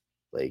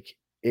 Like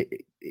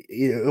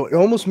it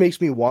almost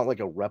makes me want like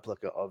a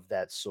replica of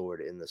that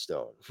sword in the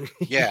stone.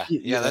 Yeah,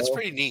 You that's know?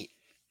 pretty neat.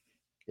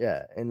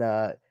 Yeah, and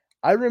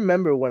I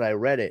remember when I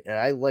read it and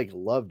I like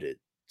loved it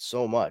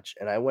so much.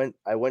 And I went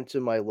to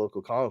my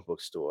local comic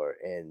book store,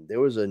 and there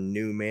was a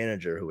new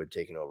manager who had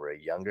taken over, a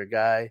younger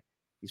guy.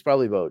 He's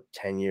probably about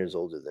 10 years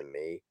older than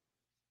me.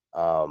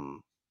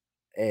 Um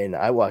and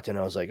I walked in,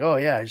 I was like, "Oh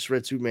yeah, I just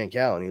read Superman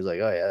Cal." And he was like,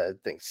 "Oh yeah,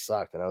 that thing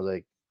sucked." And I was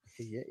like,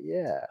 "Yeah,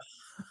 yeah.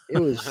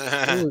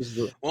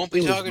 Won't It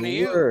be was talking the to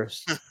you.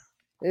 worst.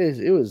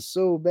 It was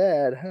so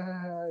bad.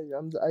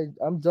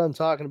 I'm done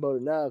talking about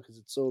it now because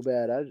it's so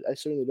bad. I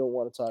certainly don't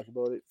want to talk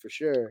about it for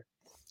sure."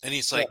 And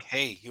he's No. like,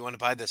 "Hey, you want to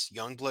buy this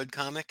Youngblood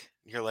comic?"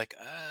 You're like,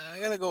 "I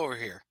gotta go over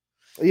here."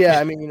 Yeah,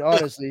 I mean,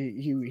 honestly,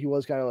 he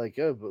was kind of like,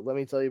 "Oh, but let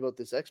me tell you about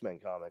this X-Men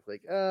comic."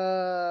 Like,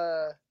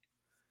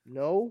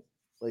 no,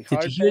 like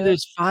Did you hard hear pass.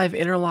 there's 5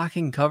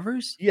 interlocking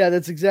covers? Yeah,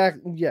 that's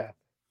exactly yeah.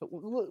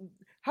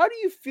 How do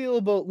you feel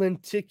about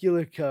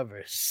lenticular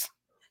covers?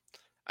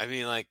 I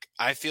mean, like,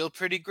 I feel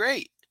pretty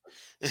great.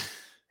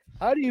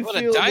 How do you What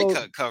a feel die about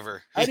cut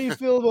cover. How do you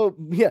feel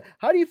about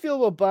How do you feel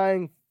about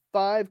buying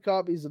 5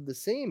 copies of the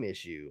same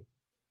issue?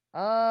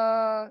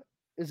 Uh,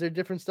 is there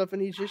different stuff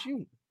in each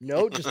issue?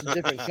 No, just a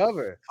different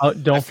cover. Oh, I,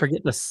 don't f-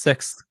 forget the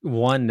 6th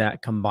one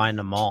that combined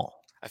them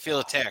all. I feel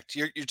attacked.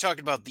 You're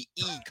talking about the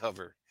E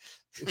cover.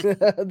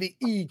 The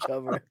E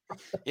cover.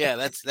 Yeah,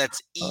 that's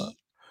Uh, E.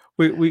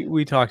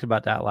 we talked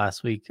about that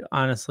last week.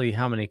 Honestly,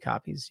 how many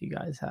copies do you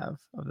guys have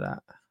of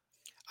that?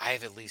 I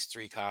have at least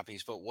 3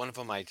 copies, but one of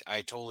them I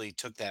totally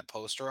took that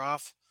poster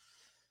off.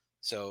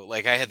 So,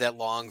 like, I had that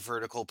long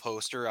vertical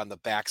poster on the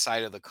back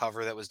side of the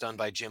cover that was done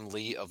by Jim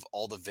Lee of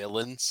all the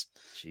villains.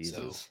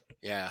 So, Jesus.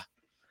 yeah.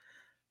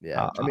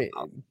 Yeah, I'll, I I'll, mean,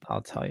 I'll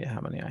I'll tell you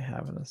how many I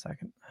have in a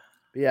second.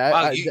 yeah,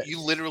 Wow, I you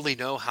literally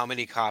know how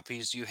many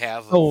copies you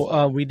have of.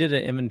 Oh, we did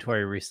an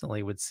inventory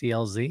recently with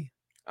CLZ.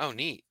 Oh,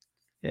 neat.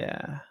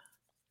 Yeah.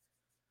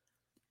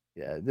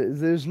 yeah.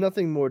 There's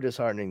nothing more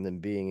disheartening than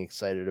being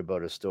excited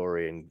about a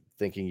story and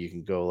thinking you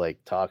can go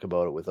like talk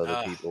about it with other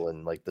Uh, people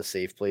and like the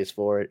safe place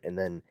for it, and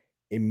then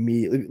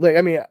immediately, like,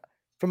 I mean,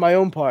 for my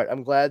own part,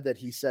 I'm glad that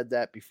he said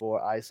that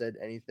before I said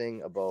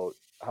anything about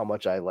how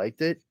much I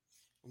liked it.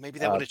 Maybe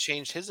that Uh, would have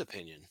changed his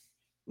opinion.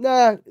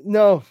 Nah,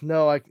 no,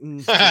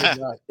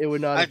 it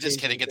would not I'm have just changed his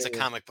kidding. It's a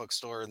opinion. comic book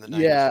store in the 90s.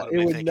 Yeah, What am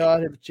it I would thinking?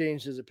 not have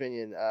changed his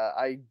opinion.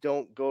 I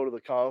don't go to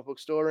the comic book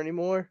store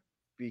anymore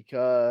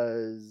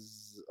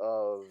because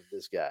of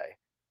this guy.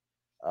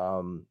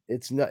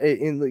 It's not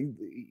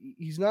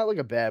he's not like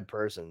a bad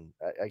person.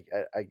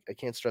 I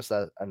can't stress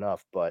that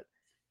enough, but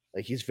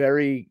like he's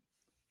very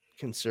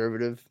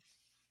conservative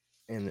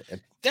and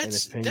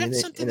That's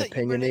something that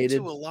you run into opinionated.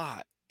 a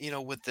lot,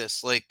 with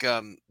this, like,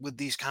 with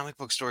these comic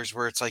book stores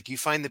where it's like you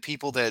find the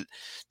people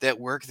that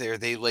work there,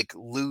 they like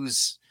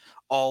lose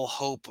all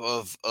hope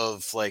of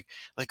like,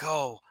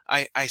 oh,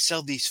 I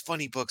sell these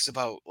funny books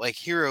about like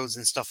heroes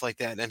and stuff like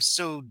that. And I'm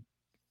so,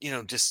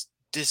 just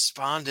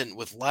despondent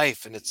with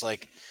life. And it's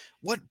like,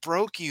 what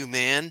broke you,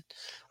 man?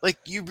 Like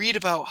you read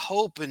about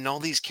hope and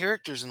all these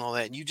characters and all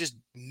that, and you just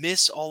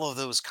miss all of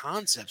those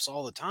concepts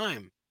all the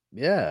time.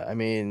 Yeah, I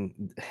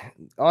mean,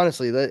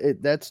 honestly,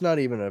 that's not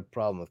even a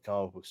problem with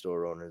comic book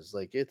store owners.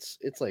 Like it's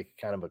like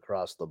kind of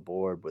across the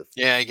board with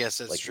Yeah, I guess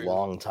that's like true.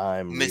 long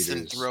time readers.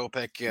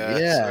 Misanthropic,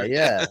 Yeah, sort.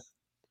 yeah.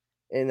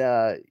 And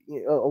a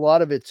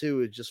lot of it too,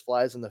 it just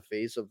flies in the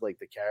face of like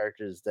the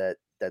characters that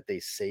they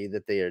say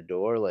that they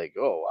adore. Like,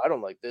 oh, I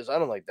don't like this, I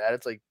don't like that.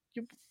 It's like,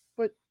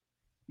 but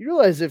you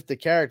realize if the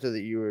character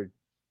that you were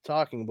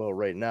talking about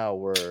right now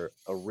were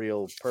a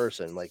real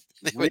person, like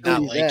They would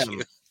not really like you.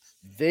 them,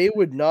 they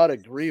would not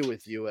agree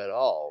with you at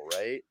all,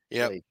 right?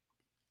 Yep.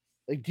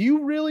 Like, do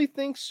you really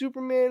think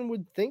Superman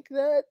would think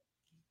that?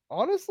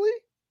 Honestly?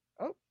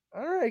 Oh,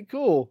 all right,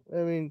 cool. I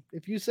mean,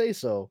 if you say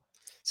so.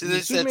 See,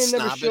 there's that Superman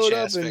never snobbish showed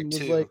up and aspect was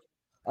too. like,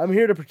 "I'm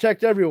here to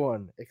protect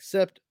everyone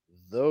except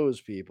those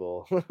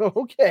people."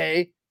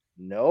 Okay.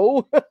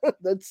 No.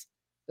 that's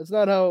that's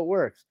not how it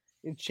works.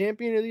 In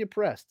Champion of the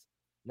Oppressed,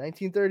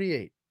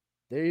 1938.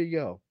 There you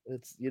go.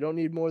 It's you don't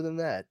need more than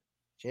that.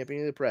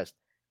 Champion of the Oppressed.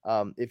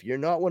 If you're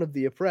not one of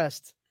the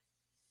oppressed,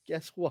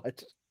 guess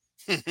what?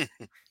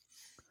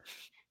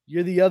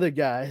 You're the other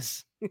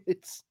guys.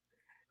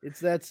 It's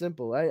that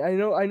simple. I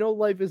know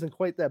life isn't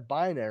quite that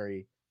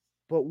binary,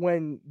 but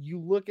when you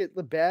look at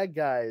the bad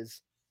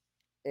guys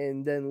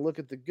and then look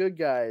at the good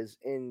guys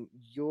and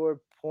your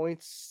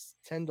points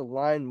tend to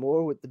line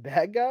more with the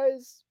bad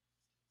guys,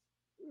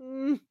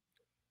 mm,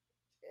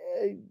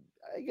 eh,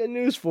 I got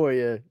news for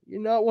you. You're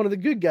not one of the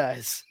good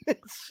guys. Help,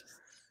 It's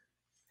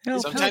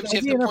help, Sometimes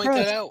just you I'm have to being point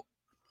that oppressed.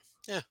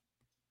 out.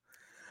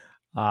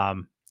 Yeah.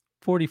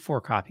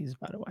 44 copies,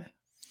 by the way.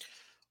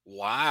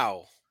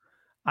 Wow.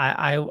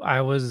 I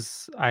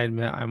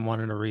admit I'm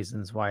one of the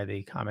reasons why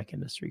the comic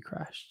industry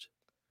crashed.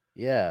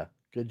 yeah,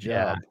 good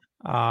Yeah.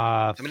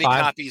 job. How many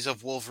 5 copies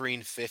of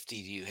Wolverine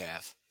 50 do you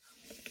have?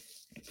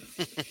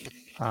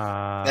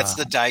 That's uh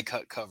the die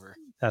cut cover.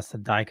 that's the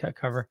die cut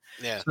cover.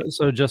 Yeah.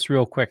 So just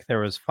real quick, there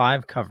was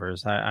 5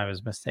 covers. I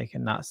was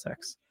mistaken, not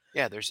 6.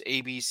 Yeah, there's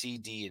A, B, C,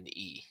 D, and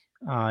E.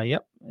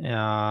 Yep.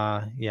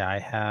 Yeah, I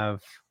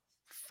have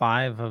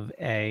 5 of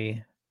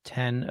A,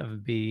 10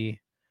 of B,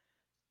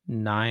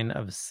 9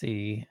 of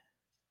C,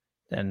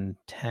 then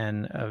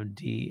 10 of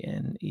D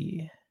and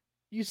E.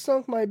 You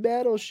sunk my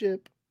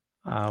battleship.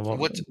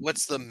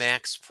 What's the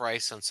max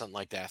price on something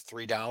like that?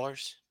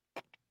 $3?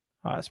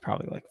 It's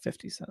probably like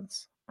 50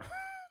 cents.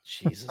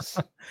 Jesus.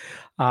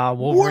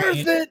 Wolverine,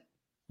 Worth it.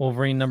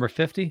 Wolverine number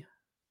 50.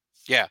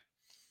 Yeah.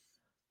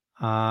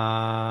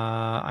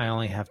 I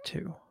only have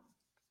 2.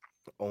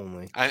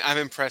 Only. I'm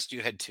impressed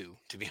you had 2,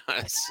 to be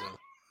honest.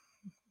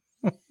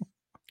 So.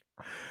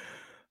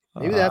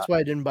 Maybe that's why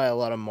I didn't buy a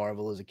lot of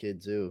Marvel as a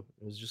kid too.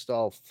 It was just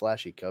all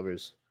flashy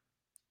covers.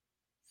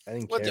 I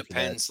didn't Well, it care for that.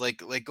 depends.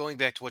 Like going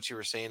back to what you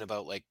were saying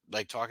about like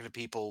talking to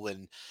people,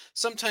 and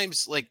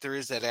sometimes like there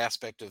is that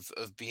aspect of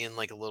being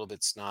like a little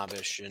bit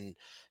snobbish, and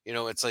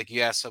it's like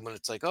you ask someone,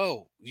 it's like,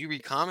 oh, you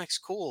read comics,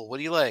 cool. What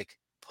do you like?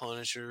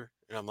 Punisher,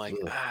 and I'm like,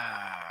 Ugh.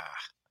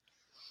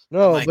 I'm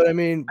No, like, but I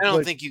mean, I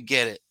don't think you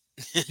get it.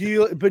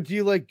 do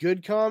you like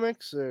good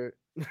comics or?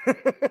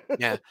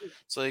 Yeah,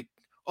 it's like,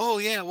 oh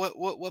yeah,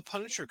 what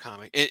Punisher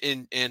comic?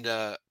 And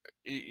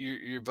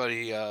your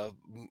buddy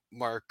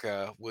Mark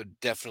would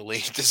definitely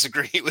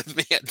disagree with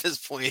me at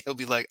this point. He'll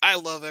be like, I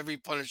love every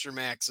Punisher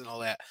Max and all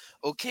that.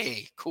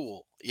 Okay,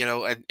 cool.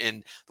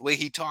 And the way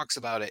he talks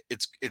about it,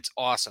 it's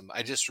awesome.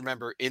 I just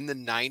remember in the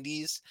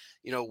 90s,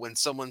 when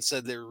someone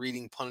said they were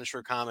reading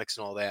Punisher comics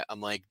and all that,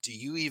 I'm like, do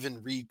you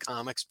even read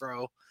comics,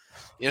 bro?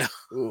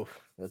 Ooh,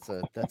 that's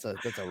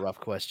a rough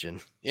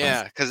question.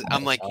 Yeah, because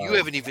I'm like, you hard.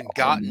 haven't even Oh,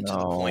 gotten to the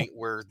no. point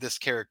where this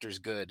character's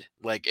good.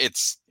 Like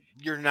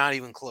you're not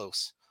even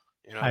close.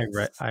 I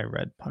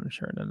read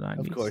Punisher in the 90s.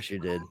 Of course you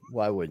did.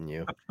 Why wouldn't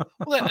you?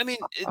 Well, I mean,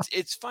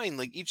 it's fine.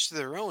 Like each to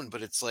their own,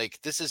 but it's like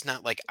this is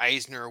not like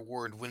Eisner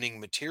Award winning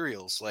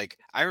materials. Like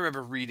I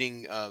remember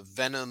reading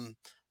Venom,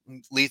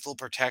 Lethal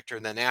Protector,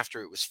 and then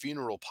after it was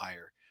Funeral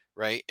Pyre,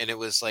 right? And it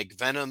was like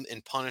Venom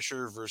and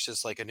Punisher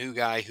versus like a new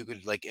guy who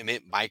could like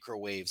emit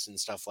microwaves and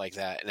stuff like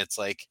that. And it's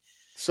like,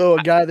 So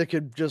a guy that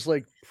could just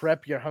like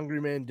prep your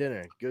Hungry Man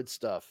dinner. Good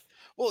stuff.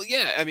 well,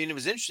 yeah, I mean, it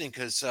was interesting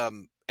because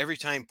every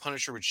time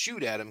Punisher would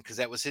shoot at him, because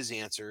that was his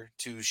answer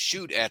to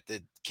shoot at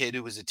the kid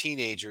who was a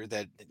teenager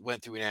that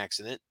went through an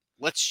accident.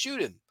 Let's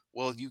shoot him.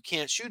 Well, you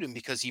can't shoot him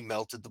because he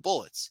melted the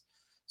bullets.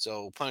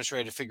 So Punisher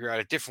had to figure out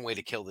a different way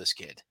to kill this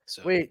kid.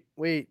 So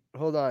Wait,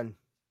 hold on.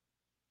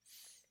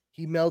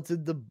 He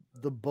melted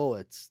the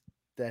bullets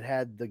that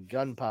had the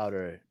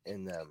gunpowder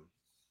in them.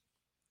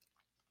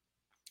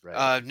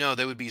 Right. no,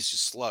 they would be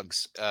just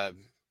slugs.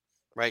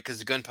 Right, because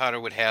the gunpowder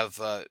would have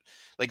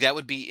like that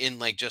would be in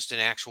like just an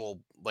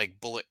actual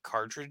like bullet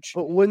cartridge.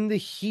 But wouldn't the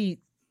heat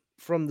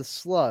from the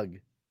slug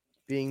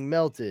being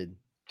melted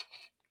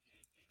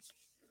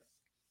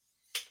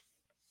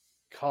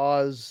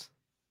cause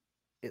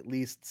at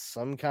least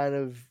some kind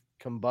of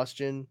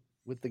combustion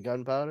with the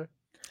gunpowder?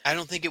 I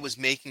don't think it was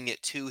making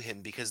it to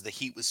him because the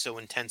heat was so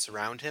intense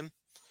around him.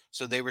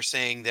 So they were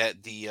saying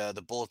that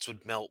the bullets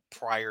would melt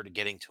prior to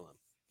getting to him.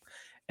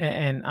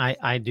 And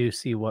I do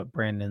see what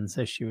Brandon's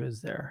issue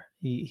is there.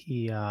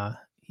 He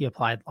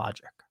applied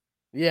logic.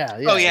 Yeah,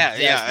 Oh yeah,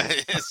 yeah,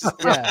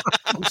 exactly. Yeah.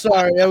 I'm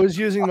sorry. I was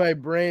using my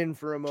brain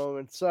for a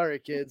moment. Sorry,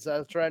 kids. I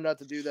was trying not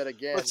to do that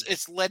again. Well,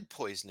 it's lead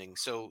poisoning.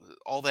 So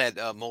all that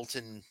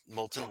molten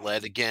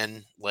lead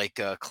again, like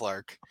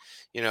Clark,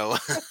 you know,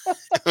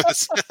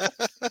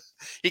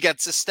 he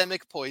got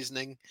systemic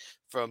poisoning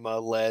from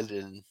lead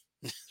and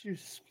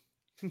Jeez.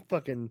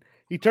 Fucking,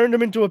 he turned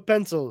him into a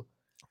pencil.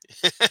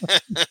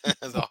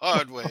 the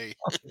hard way.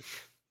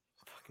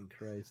 Fucking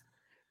Christ.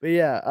 But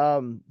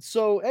yeah,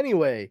 so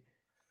anyway,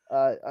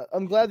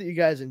 I'm glad that you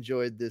guys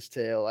enjoyed this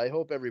tale. I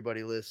hope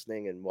everybody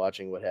listening and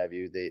watching, what have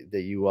you,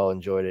 that you all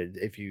enjoyed it.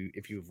 If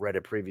you've read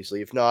it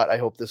previously, if not, I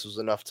hope this was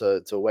enough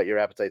to whet your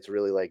appetite to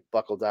really like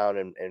buckle down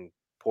and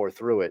pour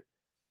through it.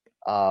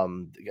 I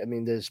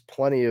mean, there's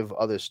plenty of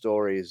other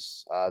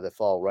stories that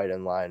fall right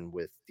in line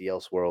with the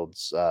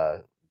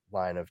Elseworlds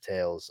line of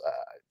tales.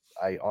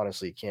 I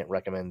honestly can't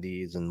recommend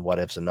these and what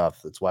ifs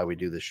enough. That's why we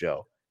do the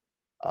show.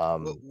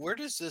 Where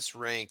does this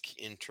rank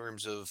in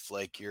terms of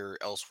like your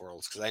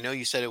Elseworlds? Because I know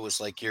you said it was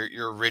like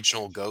your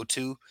original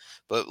go-to,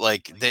 but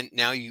like then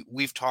now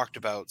we've talked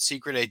about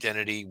Secret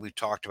Identity, we've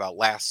talked about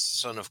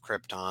Last Son of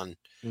Krypton.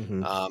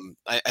 mhm,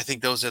 I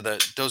think those are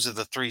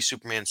the three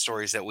Superman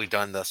stories that we've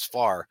done thus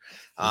far.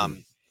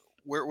 mhm.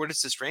 Where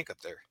does this rank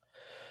up there?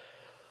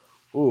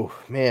 Ooh,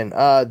 man,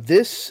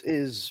 this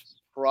is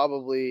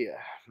probably, I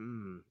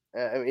mean,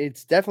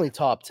 it's definitely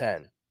top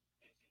 10.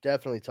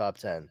 Definitely top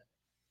 10.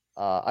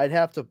 I'd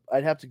have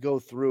to go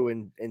through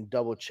and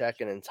double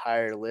check an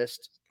entire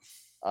list.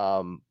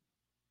 Um,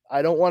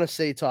 I don't want to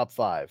say top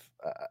 5.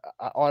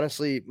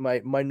 Honestly,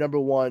 my number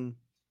one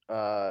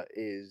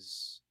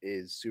is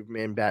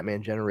Superman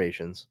Batman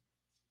Generations.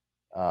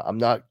 I'm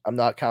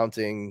not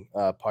counting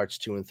parts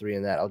 2 and 3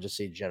 in that. I'll just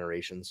say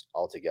Generations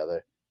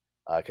altogether,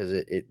 because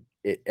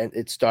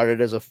it started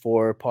as a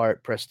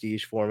 4-part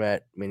prestige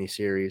format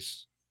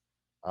miniseries.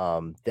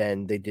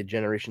 Then they did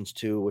Generations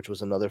 2, which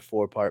was another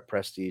 4-part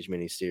prestige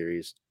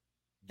miniseries.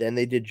 Then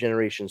they did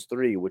Generations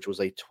 3, which was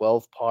a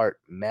 12-part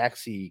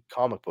maxi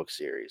comic book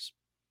series.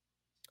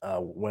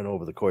 Went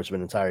over the course of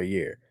an entire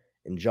year,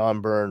 and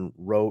John Byrne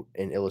wrote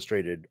and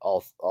illustrated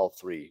all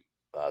 3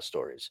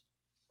 stories.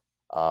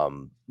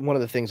 One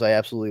of the things I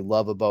absolutely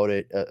love about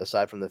it,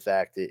 aside from the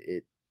fact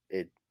it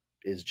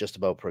is just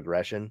about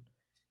progression,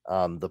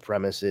 the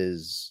premise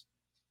is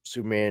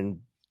Superman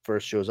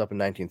first shows up in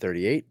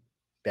 1938,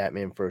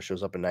 Batman first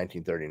shows up in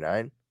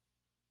 1939,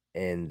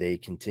 and they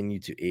continue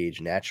to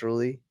age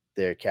naturally.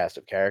 Their cast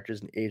of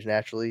characters age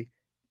naturally.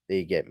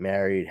 They get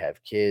married,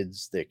 have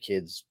kids. Their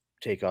kids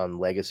take on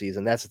legacies,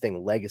 and that's the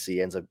thing.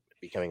 Legacy ends up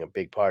becoming a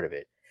big part of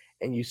it.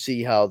 And you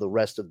see how the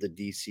rest of the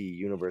DC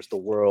universe, the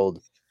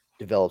world,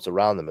 develops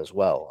around them as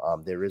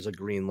well. There is a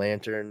Green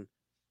Lantern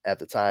at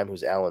the time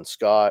who's Alan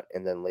Scott,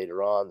 and then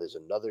later on, there's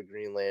another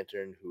Green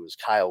Lantern who is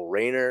Kyle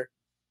Rayner.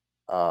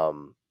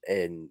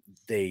 And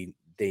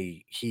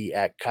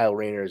Kyle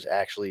Rayner is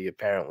actually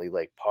apparently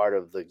like part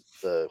of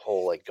the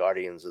whole like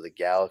Guardians of the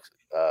Galaxy,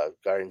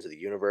 Guardians of the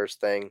Universe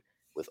thing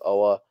with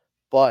Oa,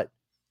 but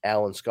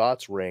Alan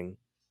Scott's ring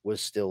was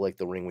still like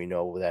the ring we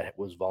know that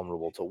was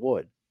vulnerable to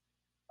wood.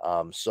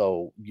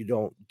 So you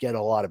don't get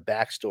a lot of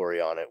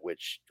backstory on it,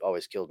 which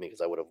always killed me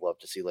because I would have loved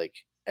to see like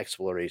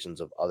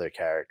explorations of other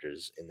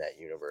characters in that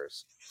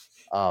universe.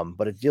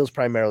 But it deals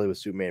primarily with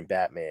Superman and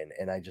Batman,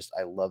 and I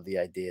love the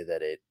idea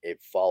that it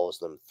follows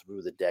them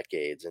through the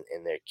decades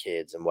and their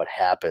kids and what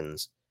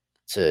happens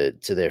to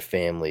their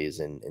families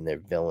and their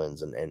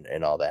villains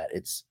and all that.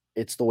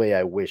 It's the way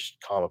I wish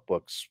comic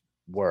books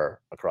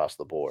were across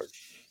the board.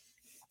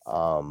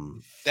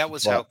 That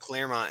was how But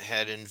Claremont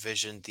had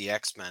envisioned the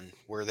X-Men,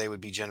 where they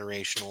would be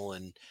generational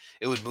and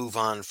it would move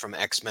on from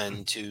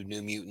X-Men to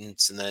New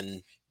Mutants, and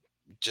then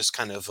just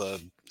kind of a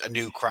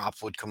new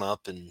crop would come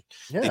up and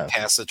they'd yeah,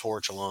 pass the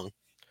torch along.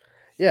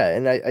 yeah,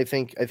 and I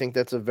think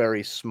that's a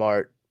very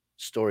smart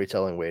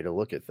storytelling way to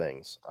look at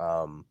things.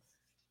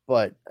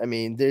 But I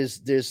mean,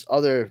 there's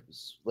other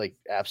like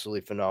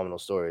absolutely phenomenal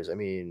stories. I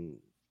mean,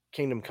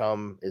 Kingdom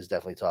Come is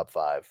definitely top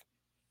 5.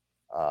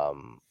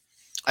 Um,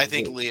 I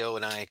think the- Leo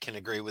and I can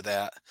agree with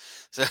that.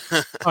 So,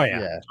 Oh yeah,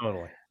 yeah,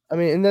 totally. I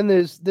mean, and then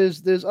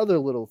there's other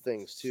little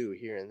things too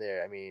here and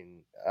there. I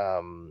mean,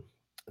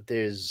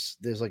 there's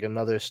like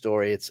another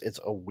story. It's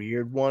a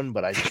weird one,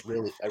 but I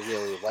really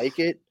like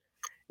it.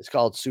 It's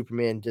called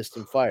Superman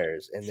Distant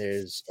Fires, and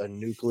there's a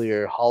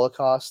nuclear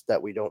holocaust that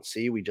we don't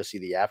see. We just see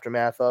the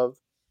aftermath of,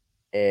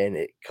 and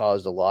it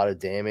caused a lot of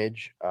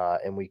damage.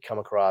 And we come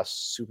across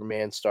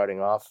Superman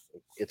starting off.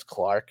 It's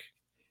Clark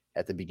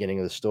at the beginning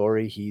of the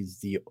story. He's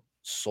the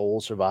sole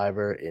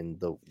survivor in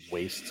the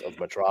wastes of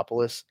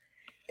Metropolis,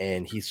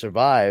 and he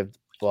survived,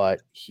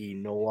 but he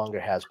no longer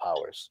has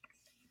powers,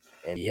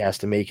 and he has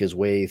to make his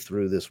way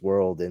through this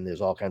world. And there's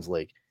all kinds of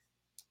like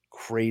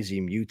crazy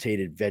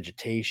mutated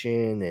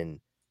vegetation and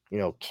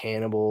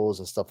cannibals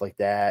and stuff like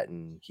that,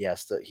 and he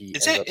Is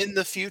ends it up in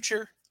the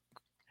future?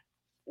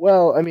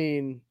 well, I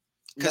mean,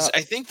 Because not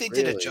I think they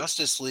did a really.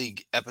 Justice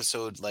League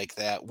episode like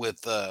that with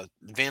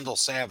Vandal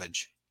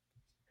Savage.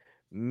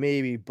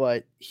 Maybe,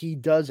 but he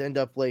does end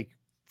up like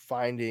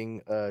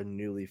finding a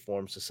newly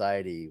formed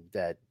society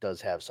that does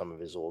have some of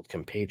his old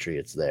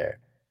compatriots there.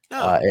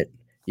 Oh,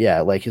 Yeah,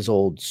 like his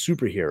old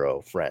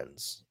superhero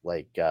friends,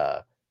 like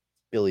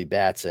Billy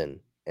Batson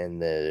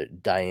and the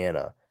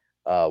Diana.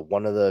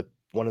 One of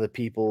the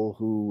people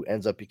who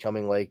ends up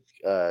becoming like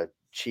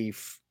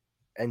chief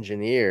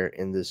engineer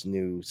in this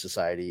new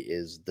society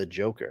is the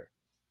Joker.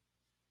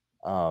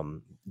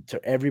 Um,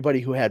 to everybody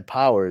who had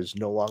powers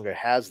no longer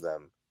has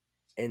them,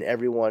 and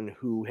everyone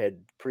who had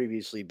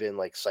previously been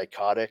like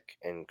psychotic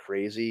and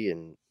crazy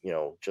and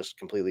just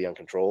completely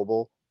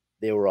uncontrollable,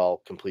 they were all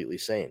completely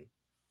sane.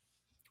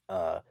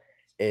 Uh,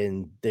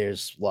 and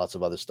there's lots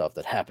of other stuff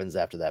that happens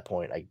after that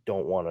point. I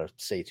don't want to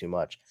say too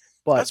much,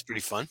 that's but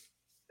pretty fun.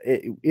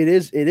 it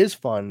is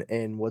fun.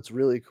 And what's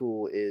really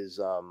cool is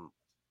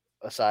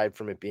aside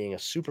from it being a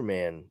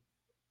Superman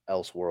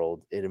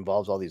Elseworld, it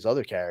involves all these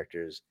other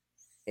characters,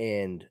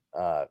 and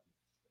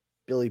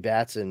Billy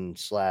Batson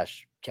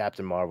slash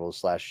Captain Marvel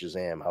slash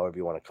Shazam, however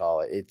you want to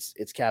call it.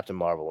 It's Captain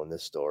Marvel in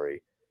this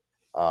story.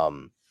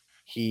 Um,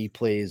 he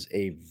plays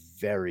a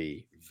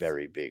very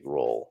very big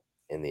role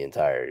in the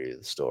entirety of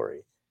the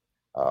story.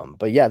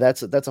 But yeah,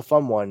 that's a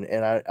fun one,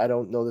 and I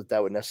don't know that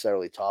that would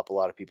necessarily top a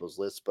lot of people's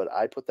lists, but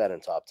I put that in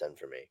top 10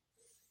 for me.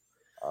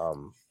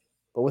 Um,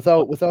 but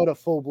without a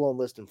full blown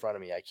list in front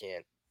of me, I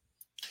can't.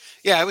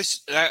 Yeah, I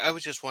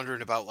was just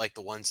wondering about like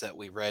the ones that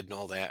we read and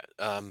all that.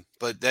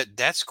 But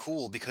that's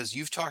cool because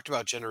you've talked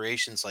about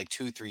Generations like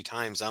 2, 3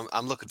 times.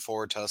 I'm looking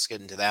forward to us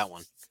getting to that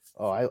one.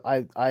 Oh,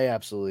 I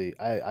absolutely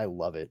I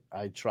love it.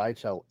 I try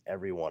to tell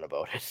everyone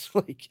about it.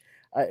 Like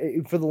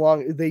for the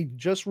long they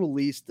just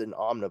released an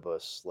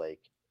omnibus like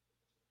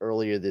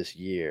earlier this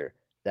year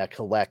that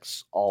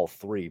collects all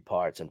three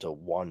parts into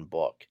one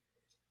book.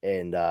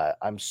 And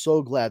I'm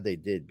so glad they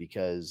did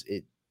because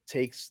it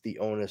takes the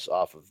onus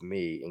off of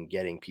me in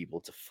getting people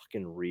to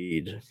fucking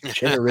read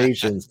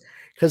Generations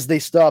because they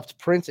stopped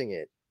printing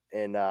it.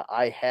 And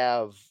I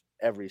have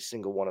every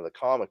single one of the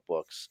comic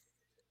books.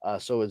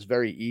 So it's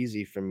very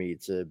easy for me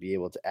to be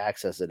able to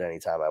access it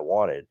anytime I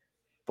wanted.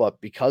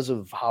 But because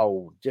of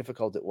how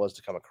difficult it was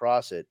to come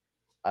across it,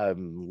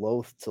 I'm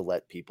loath to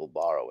let people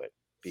borrow it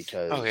Oh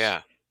because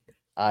yeah.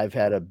 I've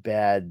had a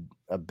bad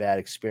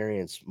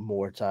experience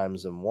more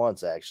times than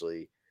once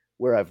actually,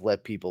 where I've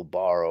let people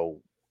borrow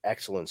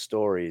excellent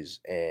stories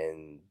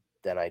and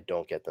then I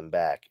don't get them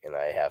back and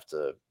I have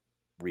to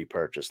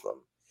repurchase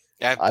them.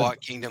 I've I've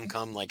bought Kingdom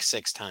Come like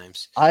 6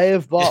 times. I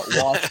have bought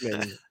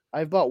Watchmen.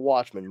 I've bought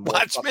Watchmen more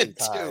Watchmen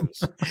fucking too.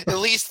 times. At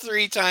least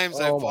 3 times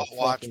I've Oh my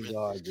bought fucking Watchmen.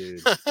 god,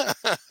 dude.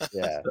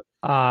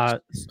 Yeah.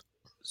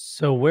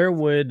 So where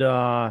would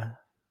I'm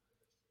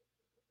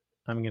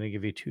going to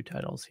give you two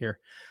titles here.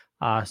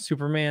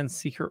 Superman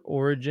Secret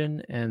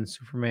Origin and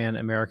Superman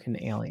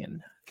American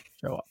Alien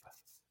show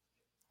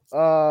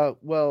up.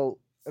 Well,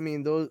 I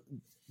mean those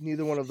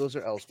neither one of those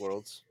are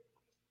Elseworlds.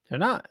 They're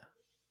not.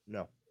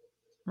 No.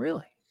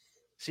 Really?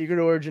 Secret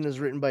Origin is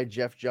written by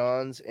Jeff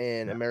Johns,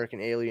 and Yeah.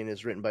 American Alien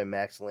is written by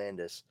Max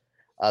Landis.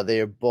 They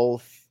are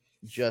both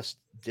just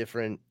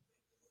different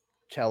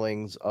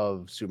tellings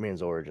of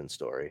Superman's origin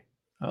story.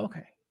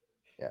 Okay.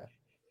 Yeah.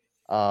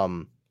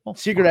 Well,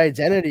 Secret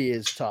Identity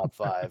is top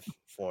 5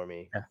 for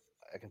me. Yeah.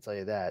 I can tell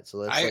you that.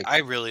 So that's I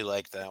really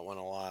like that one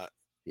a lot.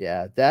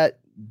 yeah,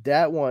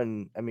 that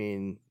one, I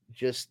mean,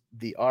 just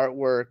the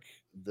artwork,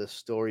 the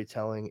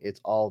storytelling, it's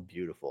all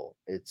beautiful.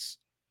 It's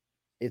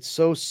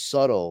so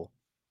subtle.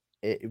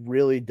 It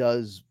really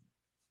does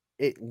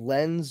it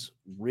lends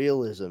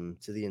realism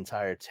to the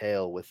entire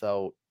tale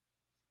without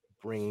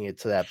bringing it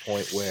to that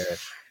point where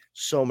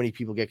so many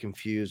people get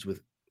confuse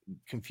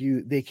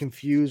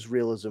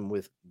realism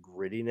with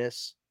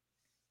grittiness,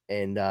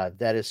 and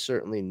that is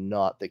certainly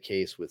not the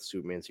case with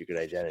Superman Secret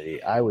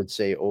Identity. I would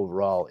say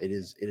overall it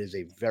is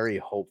a very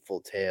hopeful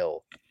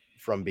tale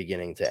from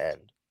beginning to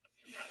end.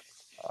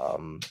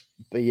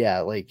 But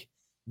yeah, like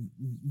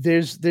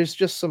there's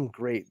just some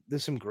great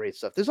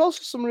stuff. There's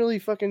also some really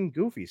fucking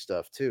goofy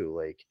stuff too,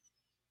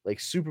 like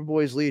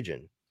Superboy's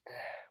Legion.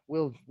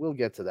 We'll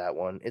get to that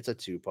one. It's a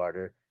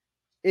two-parter.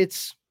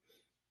 It's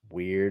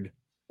weird.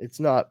 It's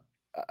not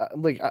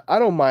I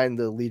don't mind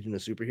the Legion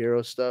of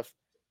Superheroes stuff,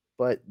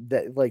 but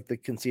that like the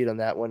conceit on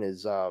that one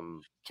is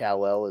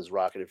Kal-El is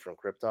rocketed from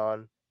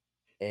Krypton,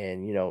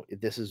 and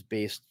this is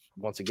based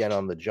once again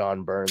on the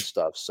John Byrne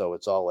stuff. So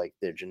it's all like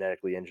they're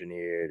genetically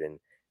engineered, and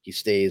he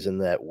stays in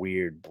that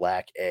weird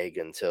black egg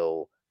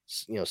until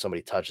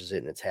somebody touches it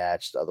and it's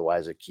hatched.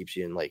 Otherwise, it keeps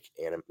you in like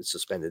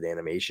suspended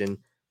animation.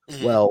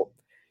 Mhm. Well,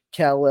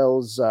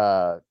 Kal-El's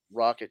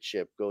rocket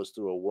ship goes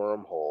through a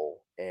wormhole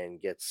and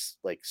gets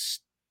like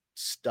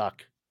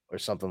stuck or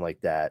something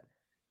like that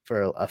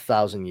for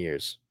 1,000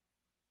 years,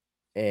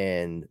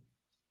 and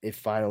it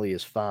finally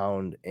is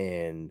found,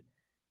 and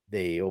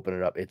they open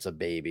it up. It's a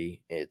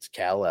baby. It's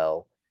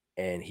Kal-El,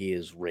 and he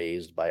is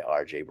raised by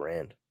R.J.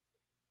 Brand,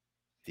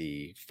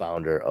 the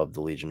founder of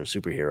the Legion of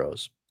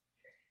Superheroes.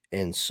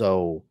 And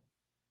so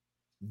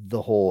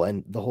the whole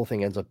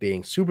thing ends up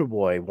being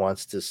Superboy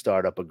wants to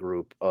start up a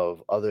group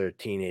of other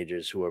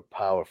teenagers who are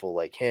powerful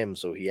like him,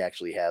 so he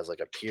actually has like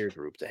a peer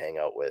group to hang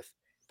out with,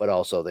 but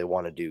also they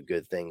want to do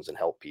good things and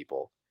help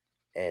people.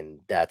 And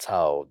that's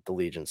how the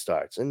Legion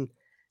starts. And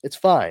it's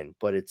fine,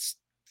 but it's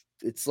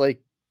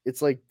like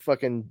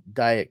fucking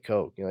Diet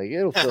Coke. Like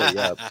it'll fill you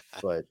up,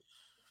 but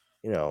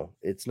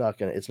it's not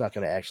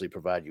gonna actually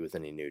provide you with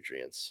any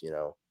nutrients.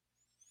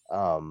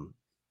 Um,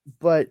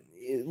 but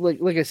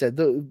like I said,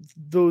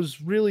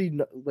 those really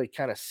like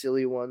kind of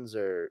silly ones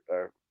are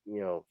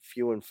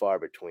few and far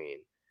between.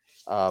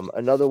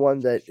 Another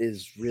one that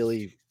is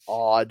really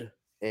odd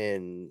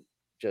and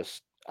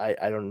just I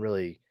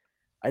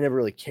never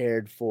really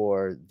cared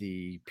for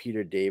the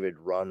Peter David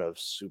run of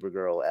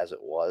Supergirl as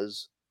it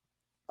was.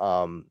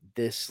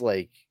 This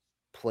like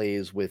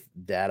plays with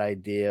that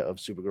idea of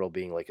Supergirl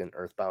being like an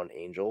earthbound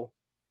angel,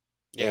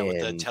 Yeah, with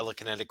the and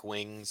telekinetic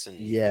wings and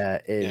yeah,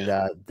 and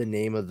yeah. the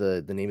name of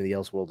the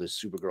Elseworld is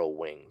Supergirl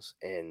Wings,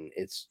 and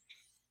it's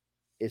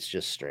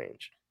just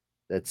strange.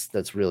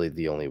 That's really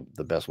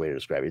the best way to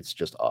describe it. It's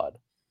just odd.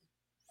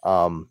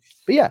 But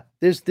yeah,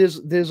 there's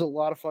a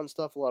lot of fun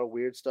stuff, a lot of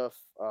weird stuff,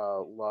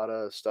 a lot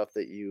of stuff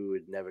that you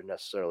would never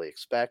necessarily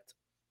expect.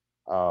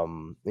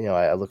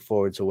 I look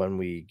forward to when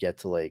we get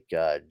to like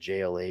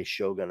JLA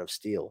Shogun of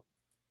Steel.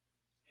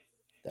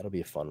 That'll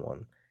be a fun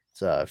one.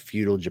 It's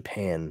feudal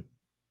Japan,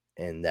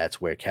 and that's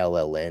where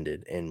Kal-El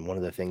landed. And one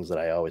of the things that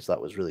I always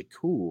thought was really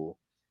cool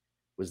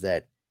was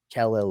that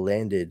Kal-El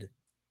landed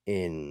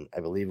in, I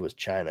believe it was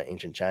China,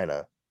 ancient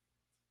China.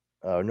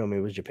 Oh no, maybe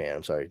it was Japan.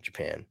 I'm sorry,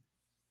 Japan.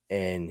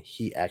 And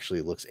he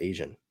actually looks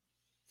Asian.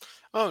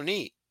 Oh,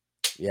 neat.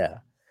 Yeah.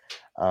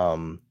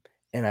 Um,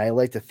 and I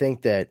like to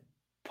think that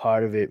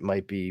part of it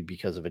might be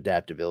because of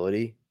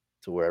adaptability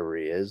to wherever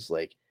he is.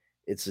 Like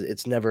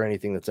it's never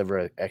anything that's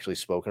ever actually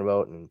spoken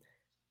about, and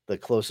the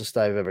closest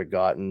I've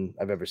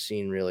ever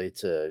seen really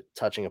to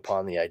touching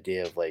upon the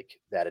idea of like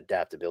that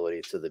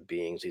adaptability to the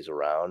beings he's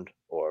around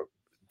or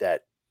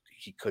that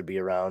he could be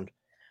around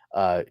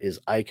is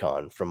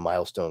Icon from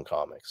Milestone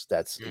Comics.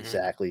 That's Hmm.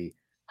 exactly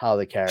how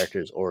the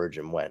character's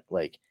origin went.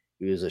 Like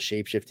he was a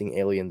shape-shifting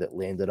alien that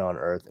landed on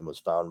Earth and was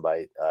found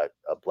by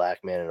a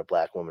black man and a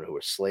black woman who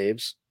were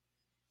slaves,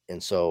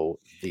 and so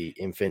the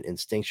infant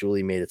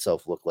instinctually made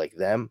itself look like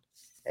them,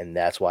 and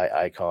that's why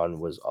Icon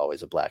was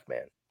always a black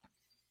man.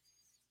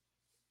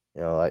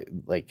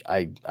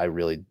 I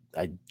really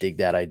I dig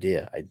that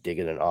idea. I dig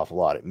it an awful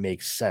lot. It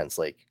makes sense.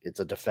 Like it's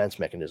a defense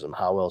mechanism.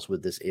 How else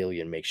would this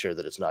alien make sure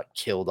that it's not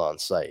killed on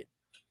sight?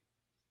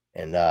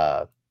 And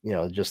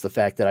just the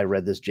fact that I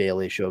read this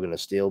JLA Shogun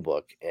of Steel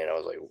book and I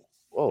was like,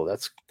 whoa,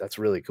 that's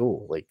really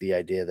cool. Like the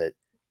idea that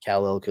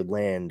Kal-El could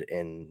land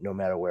and no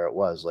matter where it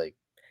was, like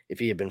if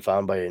he had been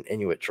found by an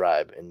Inuit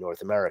tribe in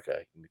North America,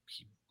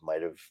 he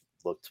might have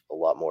looked a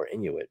lot more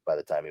Inuit by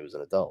the time he was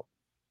an adult.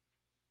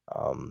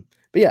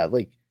 But yeah,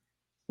 like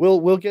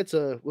we'll get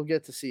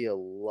to see a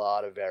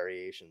lot of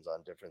variations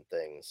on different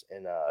things,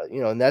 and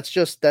and that's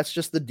just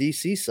the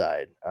DC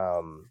side.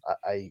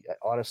 I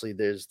honestly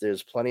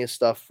there's plenty of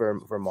stuff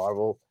for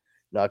Marvel,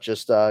 not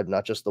just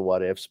the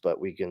what ifs, but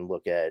we can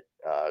look at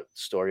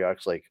story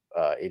arcs like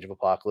Age of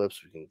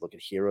Apocalypse. We can look at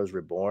Heroes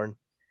Reborn,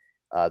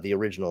 the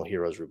original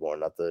Heroes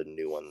Reborn, not the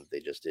new one they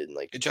just did in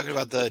like You're talking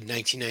about the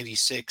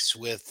 1996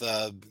 with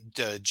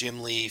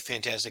Jim Lee,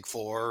 Fantastic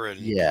Four,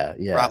 and yeah, Rob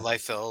yeah,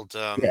 Liefeld.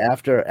 yeah,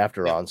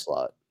 after Yep,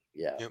 Onslaught,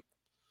 yeah. yep.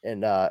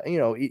 And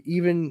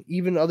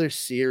even other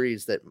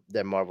series that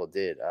Marvel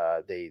did,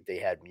 they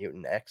had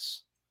Mutant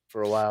X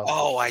for a while.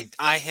 Oh,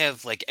 I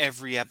have like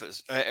every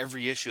episode,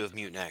 every issue of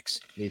Mutant X.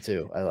 Me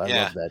too. I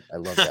Yeah. love that. I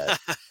love that.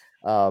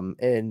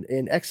 And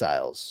in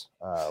Exiles,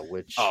 Oh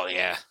which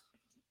yeah,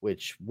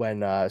 which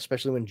when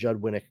especially when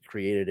Judd Winnick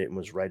created it and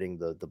was writing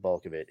the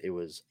bulk of it, it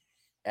was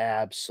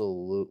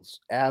absolutely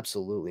it was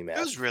really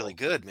masterful.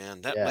 good,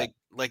 man. That Yeah,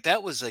 like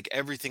that was like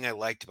everything I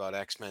liked about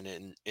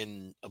X-Men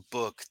in a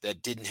book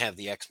that didn't have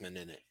the X-Men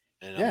in it,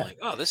 and I'm yeah. like,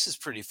 oh, this is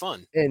pretty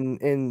fun.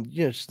 And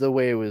just the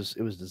way it was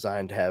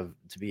designed to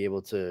be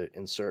able to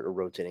insert a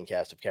rotating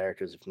cast of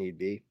characters if need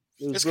be.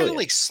 It was It's kind of brilliant.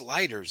 like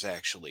Sliders,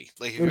 actually.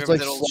 Like, if It you was remember like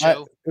that old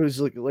show? it was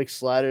like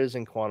Sliders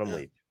and Quantum Yeah,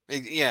 Leap.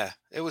 yeah.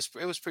 It was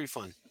pretty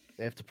fun.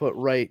 They have to put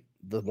right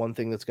the one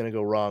thing that's going to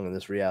go wrong in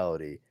this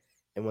reality,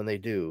 and when they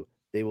do,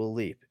 they will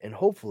leap, and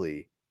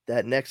hopefully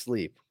that next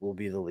leap will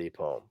be the leap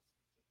home.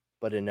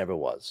 But it never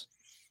was.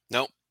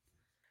 Nope.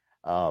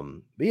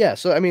 But yeah,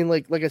 so I mean,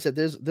 like I said,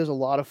 there's a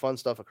lot of fun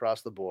stuff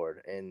across the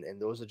board, and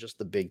those are just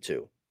the big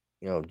two,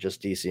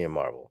 just DC and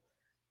Marvel.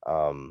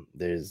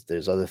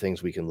 There's other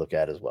things we can look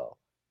at as well,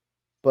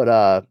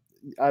 but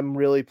I'm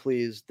really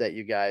pleased that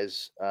you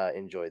guys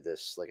enjoyed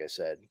this. Like I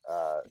said,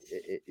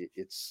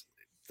 it's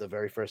the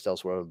very first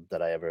Elseworld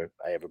that I ever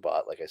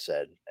bought. Like I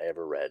said, I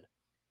ever read,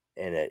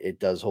 and it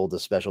does hold a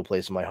special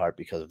place in my heart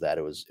because of that.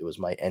 It was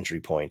my entry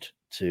point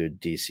to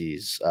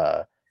DC's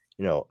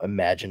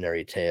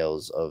imaginary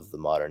tales of the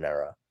modern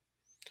era.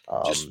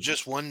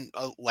 Just one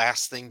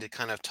last thing to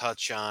kind of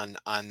touch on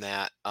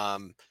that.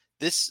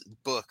 This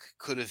book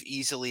could have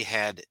easily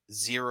had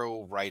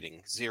zero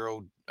writing,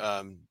 zero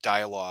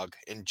dialogue,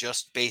 and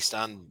just based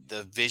on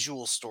the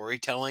visual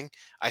storytelling,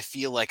 I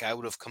feel like I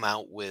would have come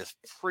out with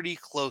pretty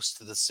close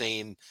to the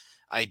same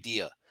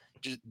idea.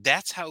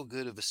 That's how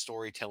good of a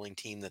storytelling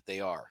team that they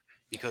are,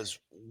 because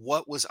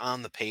what was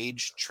on the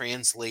page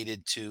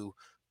translated to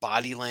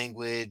body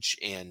language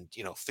and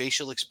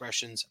facial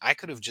expressions. I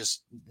could have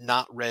just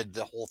not read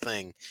the whole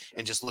thing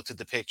and just looked at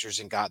the pictures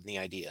and gotten the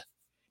idea.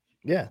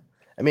 Yeah.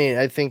 I mean,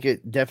 I think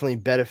it definitely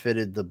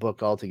benefited the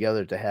book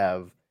altogether to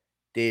have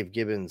Dave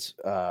Gibbons,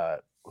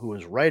 who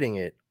was writing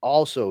it,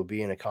 also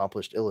be an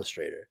accomplished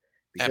illustrator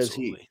because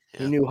he Absolutely.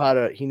 he Yeah.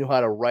 knew how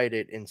to write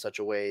it in such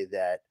a way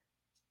that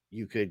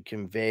you could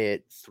convey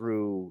it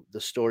through the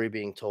story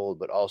being told,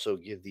 but also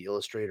give the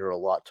illustrator a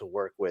lot to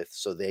work with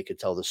so they could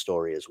tell the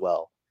story as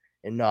well,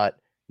 and not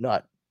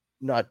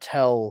not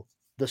tell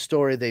the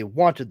story they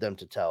wanted them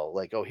to tell.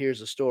 Like, oh,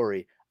 here's a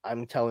story.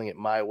 I'm telling it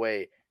my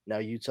way. Now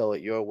you tell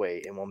it your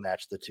way, and we'll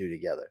match the two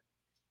together.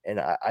 And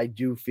I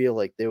do feel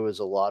like there was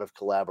a lot of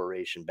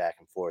collaboration back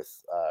and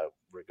forth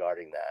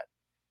regarding that.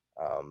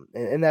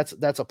 And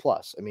that's a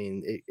plus. I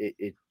mean,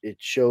 it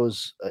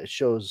shows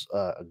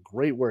a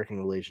great working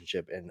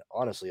relationship, and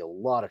honestly, a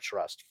lot of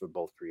trust for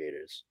both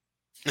creators.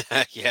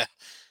 Yeah.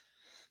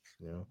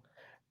 You know,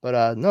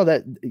 but no,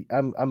 that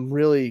I'm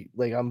really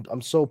like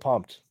I'm so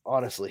pumped.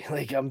 Honestly,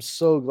 like I'm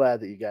so glad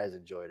that you guys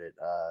enjoyed it.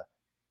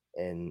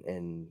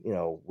 And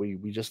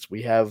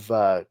we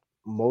have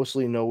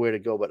mostly nowhere to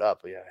go but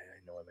up. Yeah,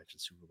 I know I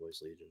mentioned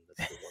Superboy's Legion.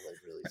 That's the one that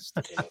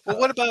really came up. Well,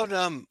 what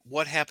about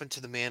what happened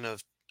to the Man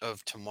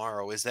of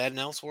Tomorrow? Is that an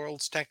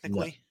Elseworlds No,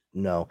 technically?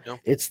 no, No.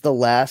 it's the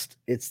last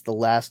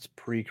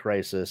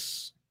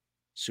pre-crisis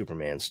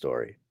Superman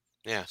story.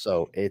 Yeah.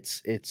 So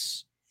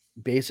it's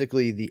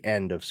basically the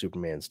end of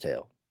Superman's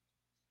tale.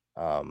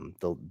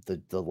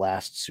 The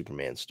last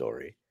Superman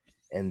story.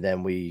 And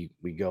then we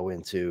go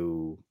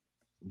into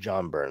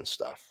John Byrne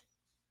stuff.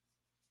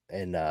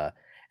 And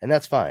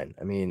that's fine.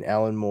 I mean,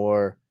 Alan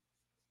Moore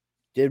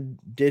did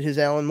his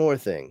Alan Moore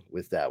thing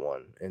with that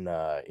one. And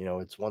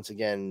it's once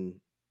again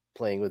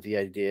playing with the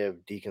idea of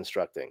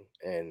deconstructing,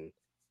 and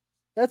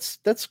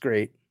that's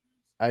great.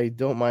 I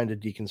don't mind a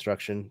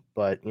deconstruction,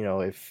 but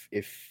if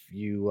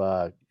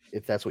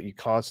that's what you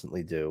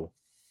constantly do,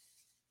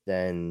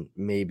 then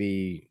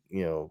maybe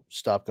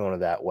stop going to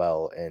that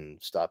well and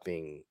stop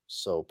being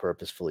so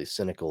purposefully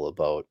cynical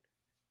about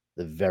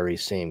the very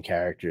same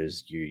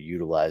characters you're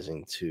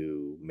utilizing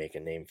to make a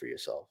name for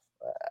yourself.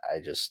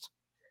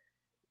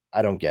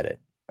 I don't get it.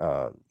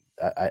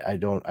 I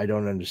don't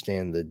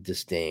understand the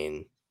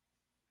disdain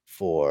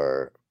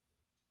for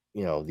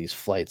these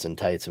flights and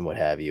tights and what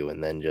have you,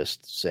 and then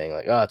just saying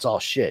like, oh, it's all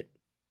shit.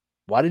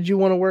 Why did you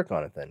want to work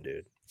on it then,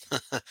 dude?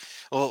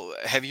 Well,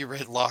 have you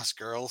read Lost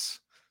Girls?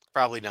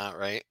 Probably not,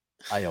 right?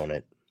 I own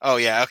it. Oh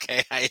yeah,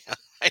 okay. I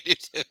do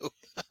too.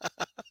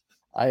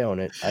 I own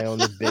it. I own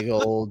the big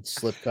old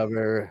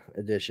slipcover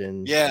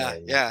edition. Yeah,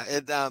 And yeah.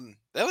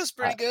 That was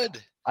pretty I,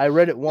 good. I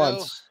read it No,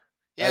 once.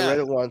 I read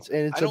yeah. it once,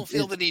 and I don't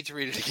feel the need to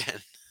read it again.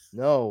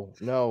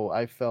 No.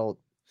 I felt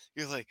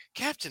You're like,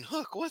 Captain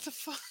Hook, what the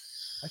fuck?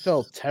 I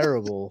felt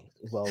terrible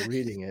while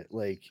reading it.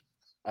 Like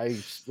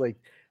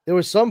there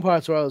were some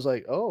parts where I was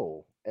like,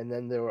 oh, and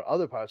then there were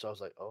other parts where I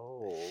was like,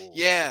 oh.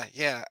 Yeah,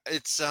 yeah.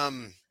 It's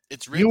You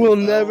written will well.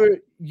 never,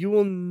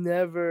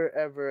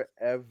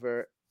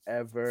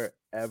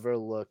 ever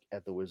look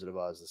at the Wizard of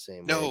Oz the same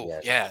way No,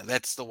 again. yeah,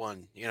 that's the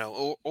one.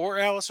 Or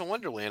Alice in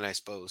Wonderland, I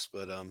suppose.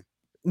 But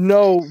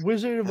No,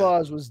 Wizard of uh,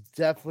 Oz was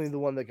definitely the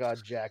one that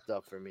got jacked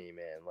up for me,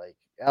 man. Like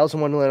Alice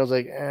in Wonderland, I was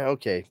like,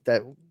 okay,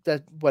 that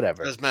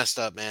whatever. that's messed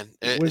up, man.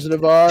 Wizard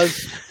of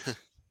Oz,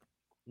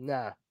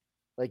 nah.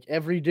 Like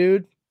every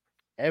dude,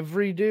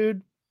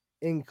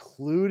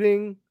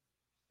 including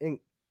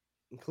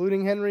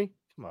including Henry.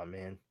 Come on,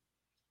 man.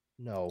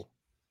 No,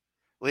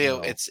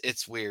 Leo, no.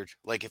 it's weird.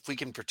 Like if we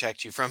can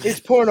protect you from It's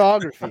it,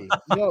 pornography.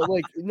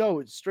 No,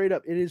 it's straight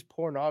up. It is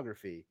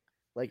pornography.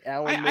 Like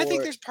Alan I think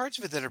Moore. there's parts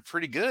of it that are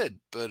pretty good.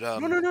 But No.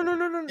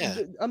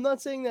 yeah, I'm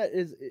not saying that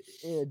is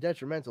in a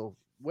detrimental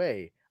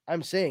way.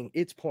 I'm saying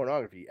it's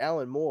pornography.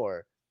 Alan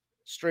Moore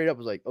straight up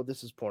was like, "Oh,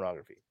 this is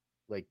pornography."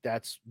 Like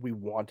we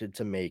wanted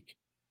to make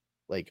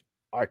like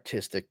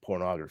artistic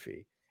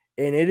pornography.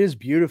 and it is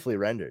beautifully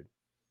rendered.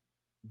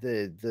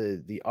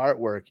 The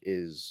artwork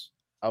is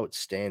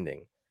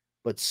outstanding,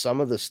 but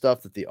some of the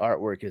stuff that the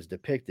artwork is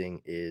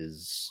depicting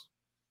is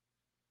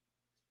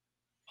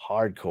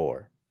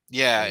hardcore.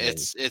 Yeah, And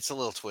it's a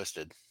little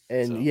twisted.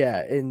 and So.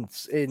 yeah,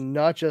 and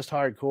not just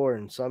hardcore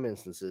in some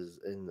instances,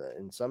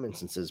 in some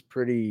instances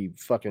pretty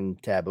fucking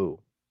taboo.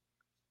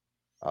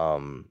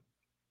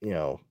 You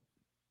know,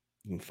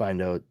 you can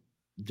find out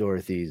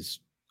Dorothy's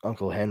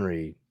Uncle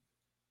Henry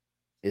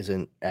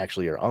isn't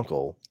actually her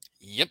uncle.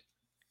 Yep.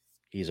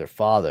 He's her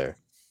father.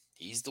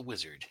 He's the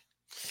wizard.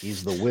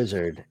 He's the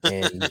wizard.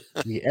 And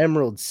the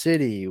Emerald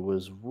City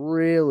was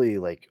really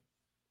like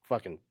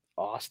fucking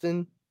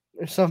Austin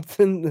or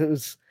something.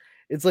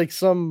 It's like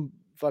some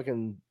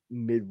fucking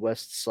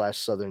Midwest /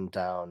 Southern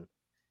town.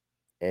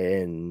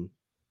 And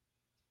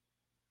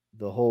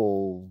the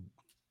whole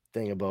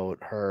thing about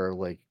her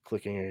like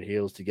clicking her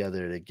heels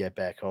together to get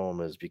back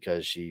home is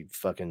because she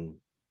fucking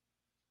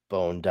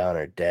boned down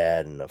her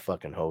dad in a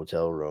fucking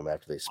hotel room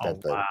after they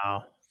spent the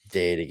wow.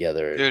 day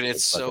together. Dude, in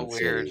it's so fucking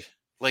weird. city.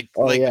 Like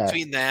Oh, yeah.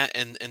 between that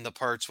and the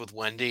parts with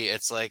Wendy,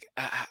 it's like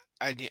I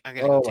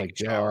gotta go Oh my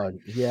take a shower. god,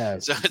 yeah.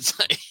 So it's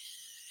like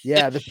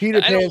Yeah, the Peter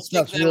I don't Pan think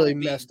stuff's that'll really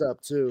be- messed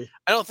up too.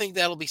 I don't think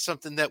that'll be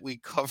something that we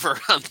cover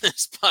on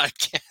this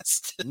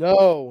podcast.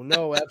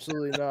 No,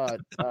 absolutely not.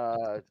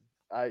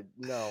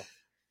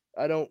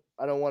 I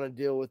don't want to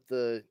deal with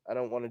I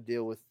don't want to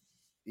deal with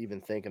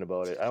even thinking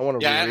about it. I don't want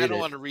to Yeah, I reread don't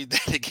it. want to read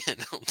that again.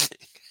 I don't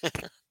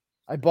think.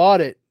 I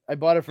bought it. I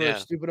bought it for Yeah. a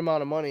stupid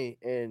amount of money,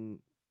 and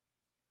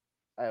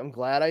I'm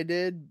glad I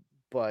did.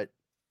 But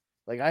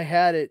like, I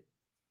had it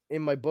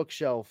in my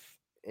bookshelf,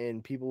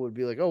 and people would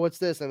be like, "Oh, what's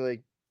this?" And I'm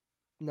like,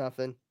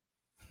 "Nothing.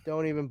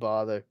 Don't even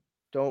bother.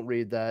 Don't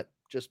read that.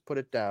 Just put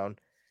it down,"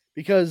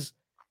 because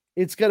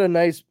it's got a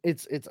nice.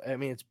 I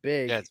mean, it's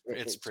big. Yeah,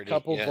 it's pretty, a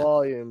couple yeah.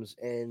 volumes,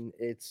 and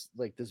it's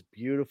like this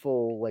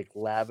beautiful like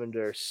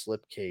lavender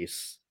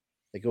slipcase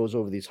that goes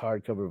over these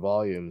hardcover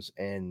volumes.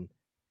 And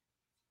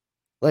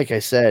like I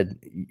said,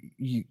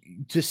 you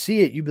to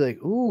see it, you'd be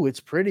like, "Ooh, it's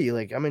pretty."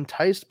 Like, I'm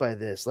enticed by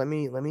this. Let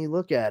me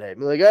look at it.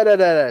 Be like, "Ah, da,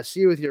 da, da.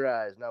 See it with your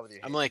eyes, not with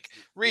your I'm hands." like,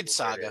 read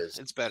Google where it Saga. is.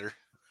 It's better.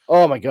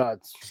 Oh my god,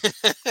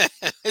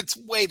 It's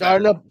way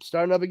better.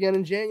 starting up again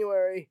in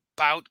January.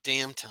 About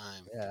damn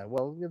time. Yeah,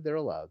 well, they're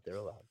allowed. They're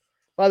allowed.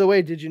 By the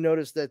way, did you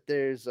notice that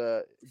there's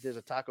a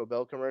Taco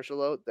Bell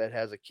commercial out that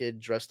has a kid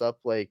dressed up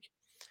like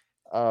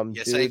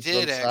Yes, I dudes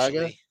did from Saga?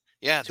 actually.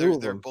 Yeah, Two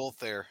of they're them. both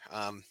there.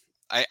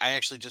 I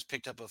actually just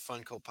picked up a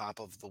Funko Pop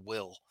of the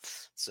Will,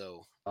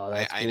 so Oh,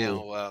 that's I cool.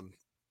 know.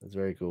 That's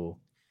very cool.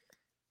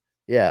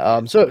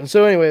 Yeah.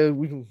 So anyway,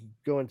 we can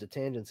go into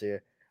tangents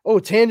here. Oh,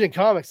 Tangent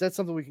Comics. That's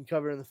something we can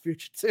cover in the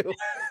future too.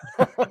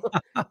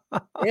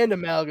 And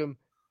Amalgam.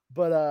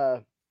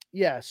 But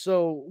yeah,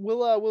 so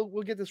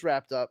we'll get this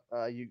wrapped up.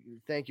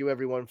 Thank you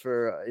everyone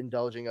for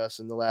indulging us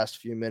in the last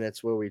few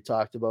minutes where we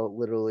talked about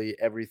literally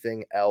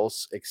everything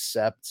else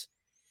except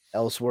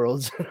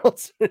Elseworlds and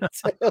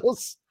Alternate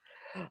Tales.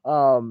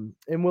 And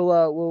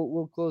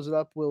we'll close it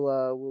up.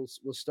 We'll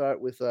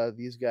start with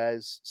these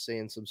guys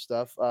saying some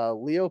stuff.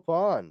 Leo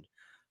Pond,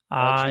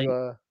 why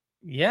don't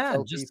you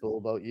tell people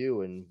about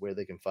you and where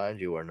they can find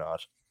you or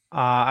not?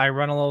 I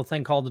run a little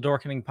thing called the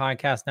Dorkening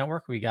Podcast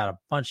Network. We got a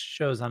bunch of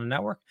shows on the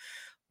network.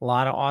 A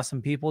lot of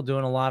awesome people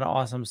doing a lot of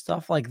awesome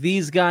stuff, like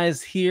these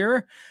guys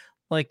here,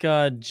 like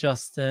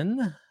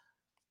Justin.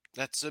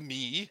 That's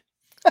me.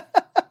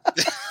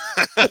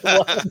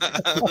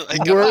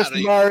 Worst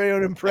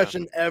Mario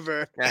impression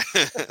ever.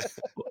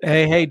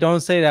 Hey,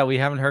 don't say that. We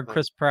haven't heard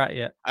Chris Pratt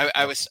yet.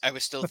 I was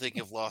still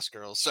thinking of Lost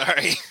Girls.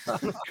 Sorry.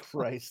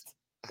 Christ.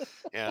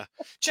 Yeah,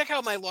 check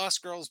out my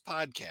Lost Girls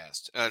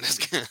podcast.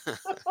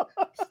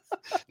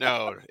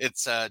 No,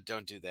 it's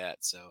don't do that.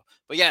 So,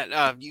 but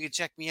yeah, you can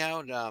check me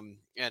out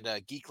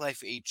at Geek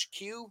Life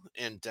HQ,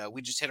 and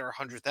we just hit our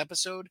 100th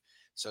episode,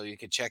 so you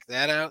can check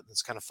that out.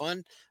 It's kind of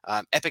fun.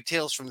 Epic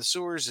Tales from the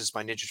Sewers is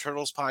my Ninja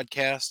Turtles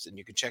podcast, and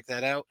you can check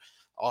that out.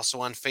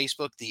 Also on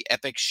Facebook, the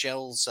Epic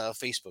Shells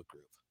Facebook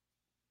group.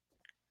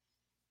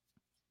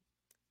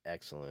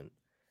 Excellent.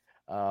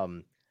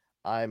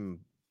 I'm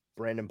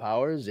Brandon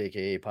Powers,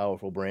 aka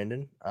Powerful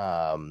Brandon.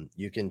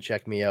 You can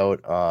check me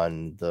out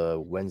on the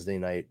Wednesday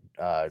night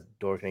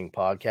Dorkening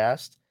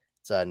podcast.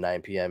 It's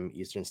 9 p.m.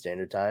 Eastern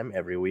Standard Time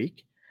every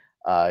week.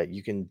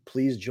 You can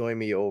please join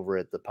me over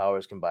at the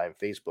Powers Combined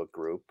Facebook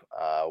group,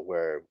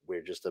 where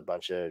we're just a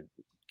bunch of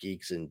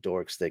geeks and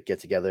dorks that get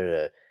together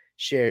to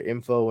share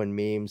info and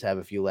memes, have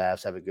a few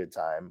laughs, have a good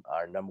time.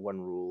 Our number one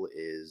rule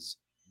is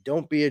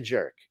don't be a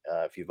jerk.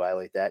 If you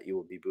violate that, you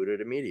will be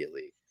booted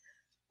immediately.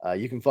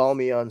 You can follow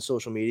me on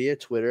social media,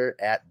 Twitter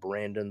at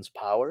Brandon's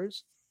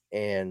Powers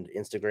and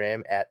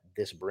Instagram at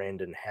This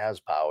Brandon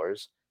Has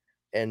Powers.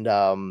 And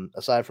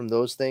aside from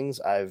those things,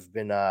 I've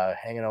been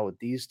hanging out with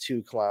these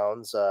two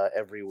clowns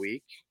every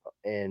week,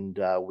 and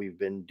we've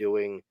been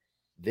doing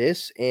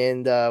this,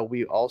 and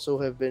we also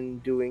have been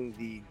doing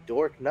the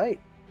Dork Night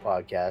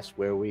podcast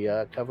where we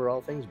cover all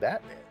things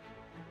Batman.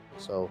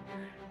 So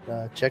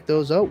check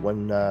those out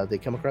when they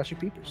come across your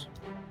peepers.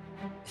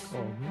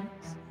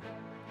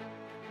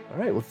 All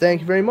right. Well,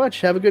 thank you very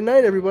much. Have a good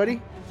night,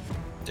 everybody.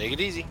 Take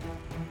it easy.